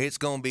 It's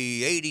gonna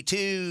be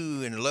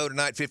 82 and the low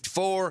tonight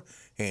 54.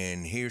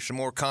 And here's some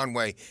more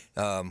Conway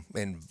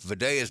in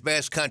Vidalia's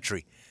best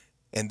country.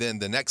 and then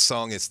the next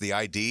song is the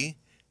ID,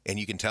 and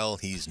you can tell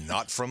he's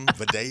not from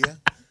Vidalia,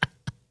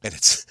 and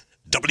it's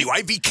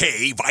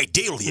WIVK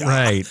Vidalia.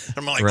 Right.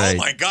 I'm like, right. oh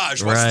my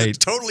gosh, what's right.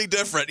 totally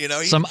different? You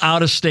know, Some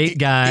out-of-state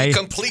guy. He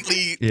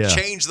completely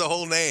changed the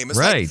whole name. It's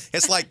right.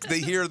 it's like they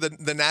hear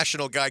the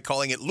national guy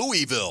calling it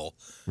Louisville.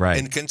 Right.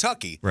 In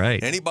Kentucky.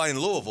 Right. Anybody in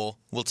Louisville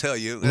will tell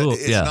you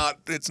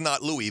it's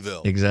not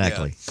Louisville.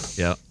 Exactly.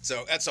 Yeah.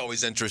 So that's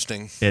always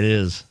interesting. It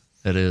is.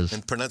 It is.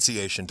 And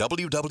pronunciation,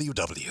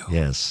 WWW.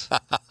 Yes.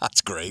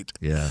 That's great.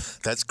 Yeah.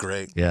 That's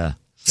great. Yeah.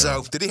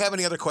 So, did he have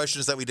any other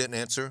questions that we didn't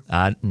answer?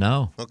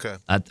 No. Okay.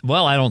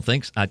 Well, I don't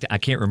think so. I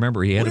can't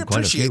remember. He had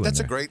quite a few.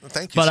 That's in a there. great.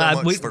 Thank you so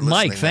much for listening.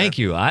 Mike, thank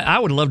you. I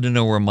would love to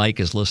know where Mike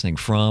is listening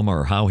from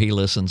or how he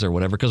listens or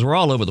whatever, because we're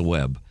all over the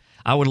web.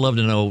 I would love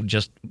to know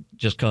just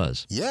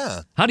cause.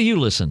 Yeah. How do you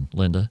listen,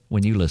 Linda,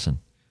 when you listen?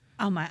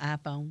 On my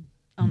iPhone.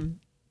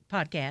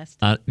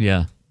 Podcast.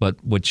 Yeah, but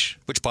which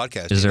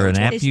podcast? Is there an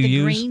app it's you the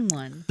use? Green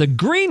one. The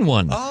green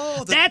one.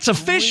 Oh, that's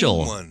official.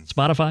 One.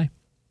 Spotify.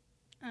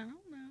 I don't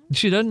know.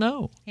 She doesn't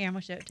know. Here, I'm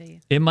gonna show it to you.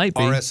 It might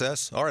be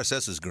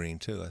RSS is green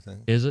too, I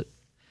think. Is it?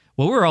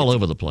 Well, we're all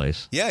over the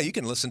place. Yeah, you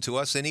can listen to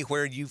us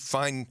anywhere you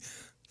find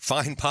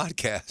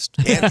podcast.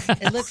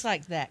 It looks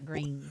like that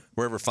green.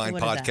 Wherever fine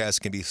podcasts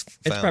can be found.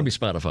 It's probably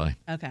Spotify.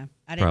 Okay,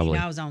 I didn't even know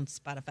I was on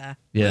Spotify.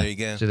 Yeah, there you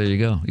go. So there you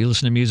go. You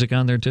listen to music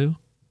on there too?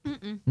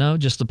 No,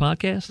 just the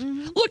podcast.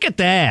 Look at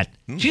that.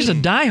 She's a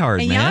diehard,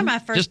 and man. y'all are my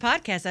first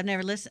podcast. I've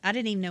never listened. I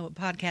didn't even know what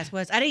podcast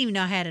was. I didn't even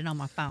know I had it on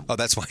my phone. Oh,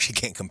 that's why she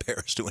can't compare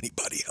us to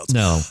anybody else.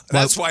 No,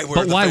 that's why we're.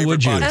 But the why favorite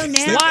would you?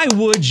 podcast. Why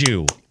would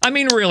you? I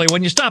mean, really,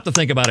 when you stop to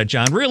think about it,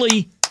 John,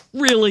 really.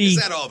 Is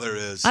that all there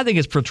is? I think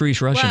it's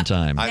Patrice Russian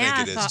time. I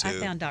think it is too. I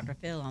found Dr.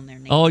 Phil on there.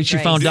 Oh, she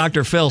found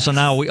Dr. Phil. So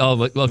now we.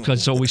 Oh, okay,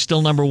 so we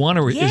still number one,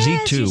 or is he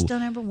two? He's still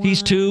number one.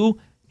 He's two.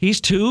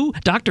 He's two.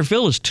 Dr.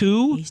 Phil is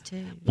two. He's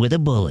two. With a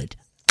bullet.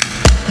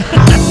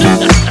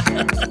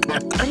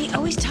 But he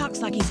always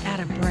talks like he's out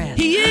of breath.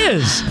 He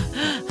is.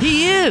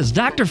 He is.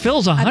 Dr.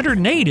 Phil's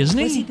 108, isn't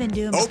he? What's he been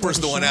doing? Oprah's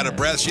the one out of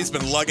breath. She's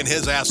been lugging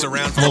his ass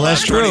around for Well, the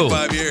that's last true.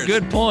 25 years.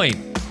 Good point.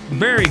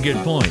 Very good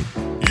point.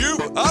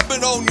 I've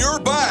been on your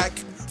back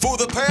for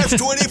the past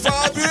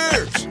 25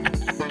 years.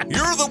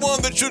 You're the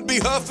one that should be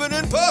huffing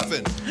and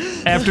puffing.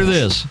 After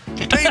this.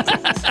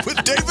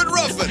 With David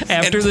Ruffin.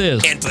 After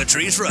this. And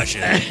Patrice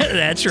Russian.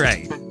 That's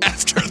right.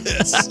 After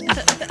this.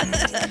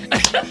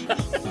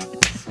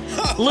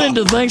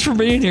 Linda, thanks for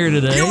being here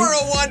today. You are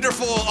a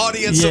wonderful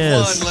audience of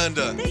one,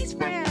 Linda. Thanks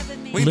for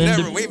having me.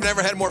 We've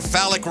never had more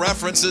phallic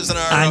references in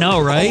our I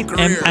know, right? whole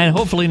career. And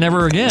hopefully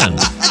never again.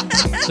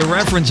 The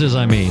references,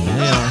 I mean.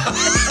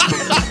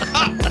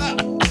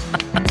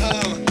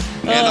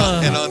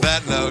 And on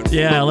that note.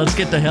 Yeah, let's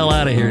get the hell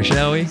out of here,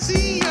 shall we?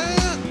 See ya.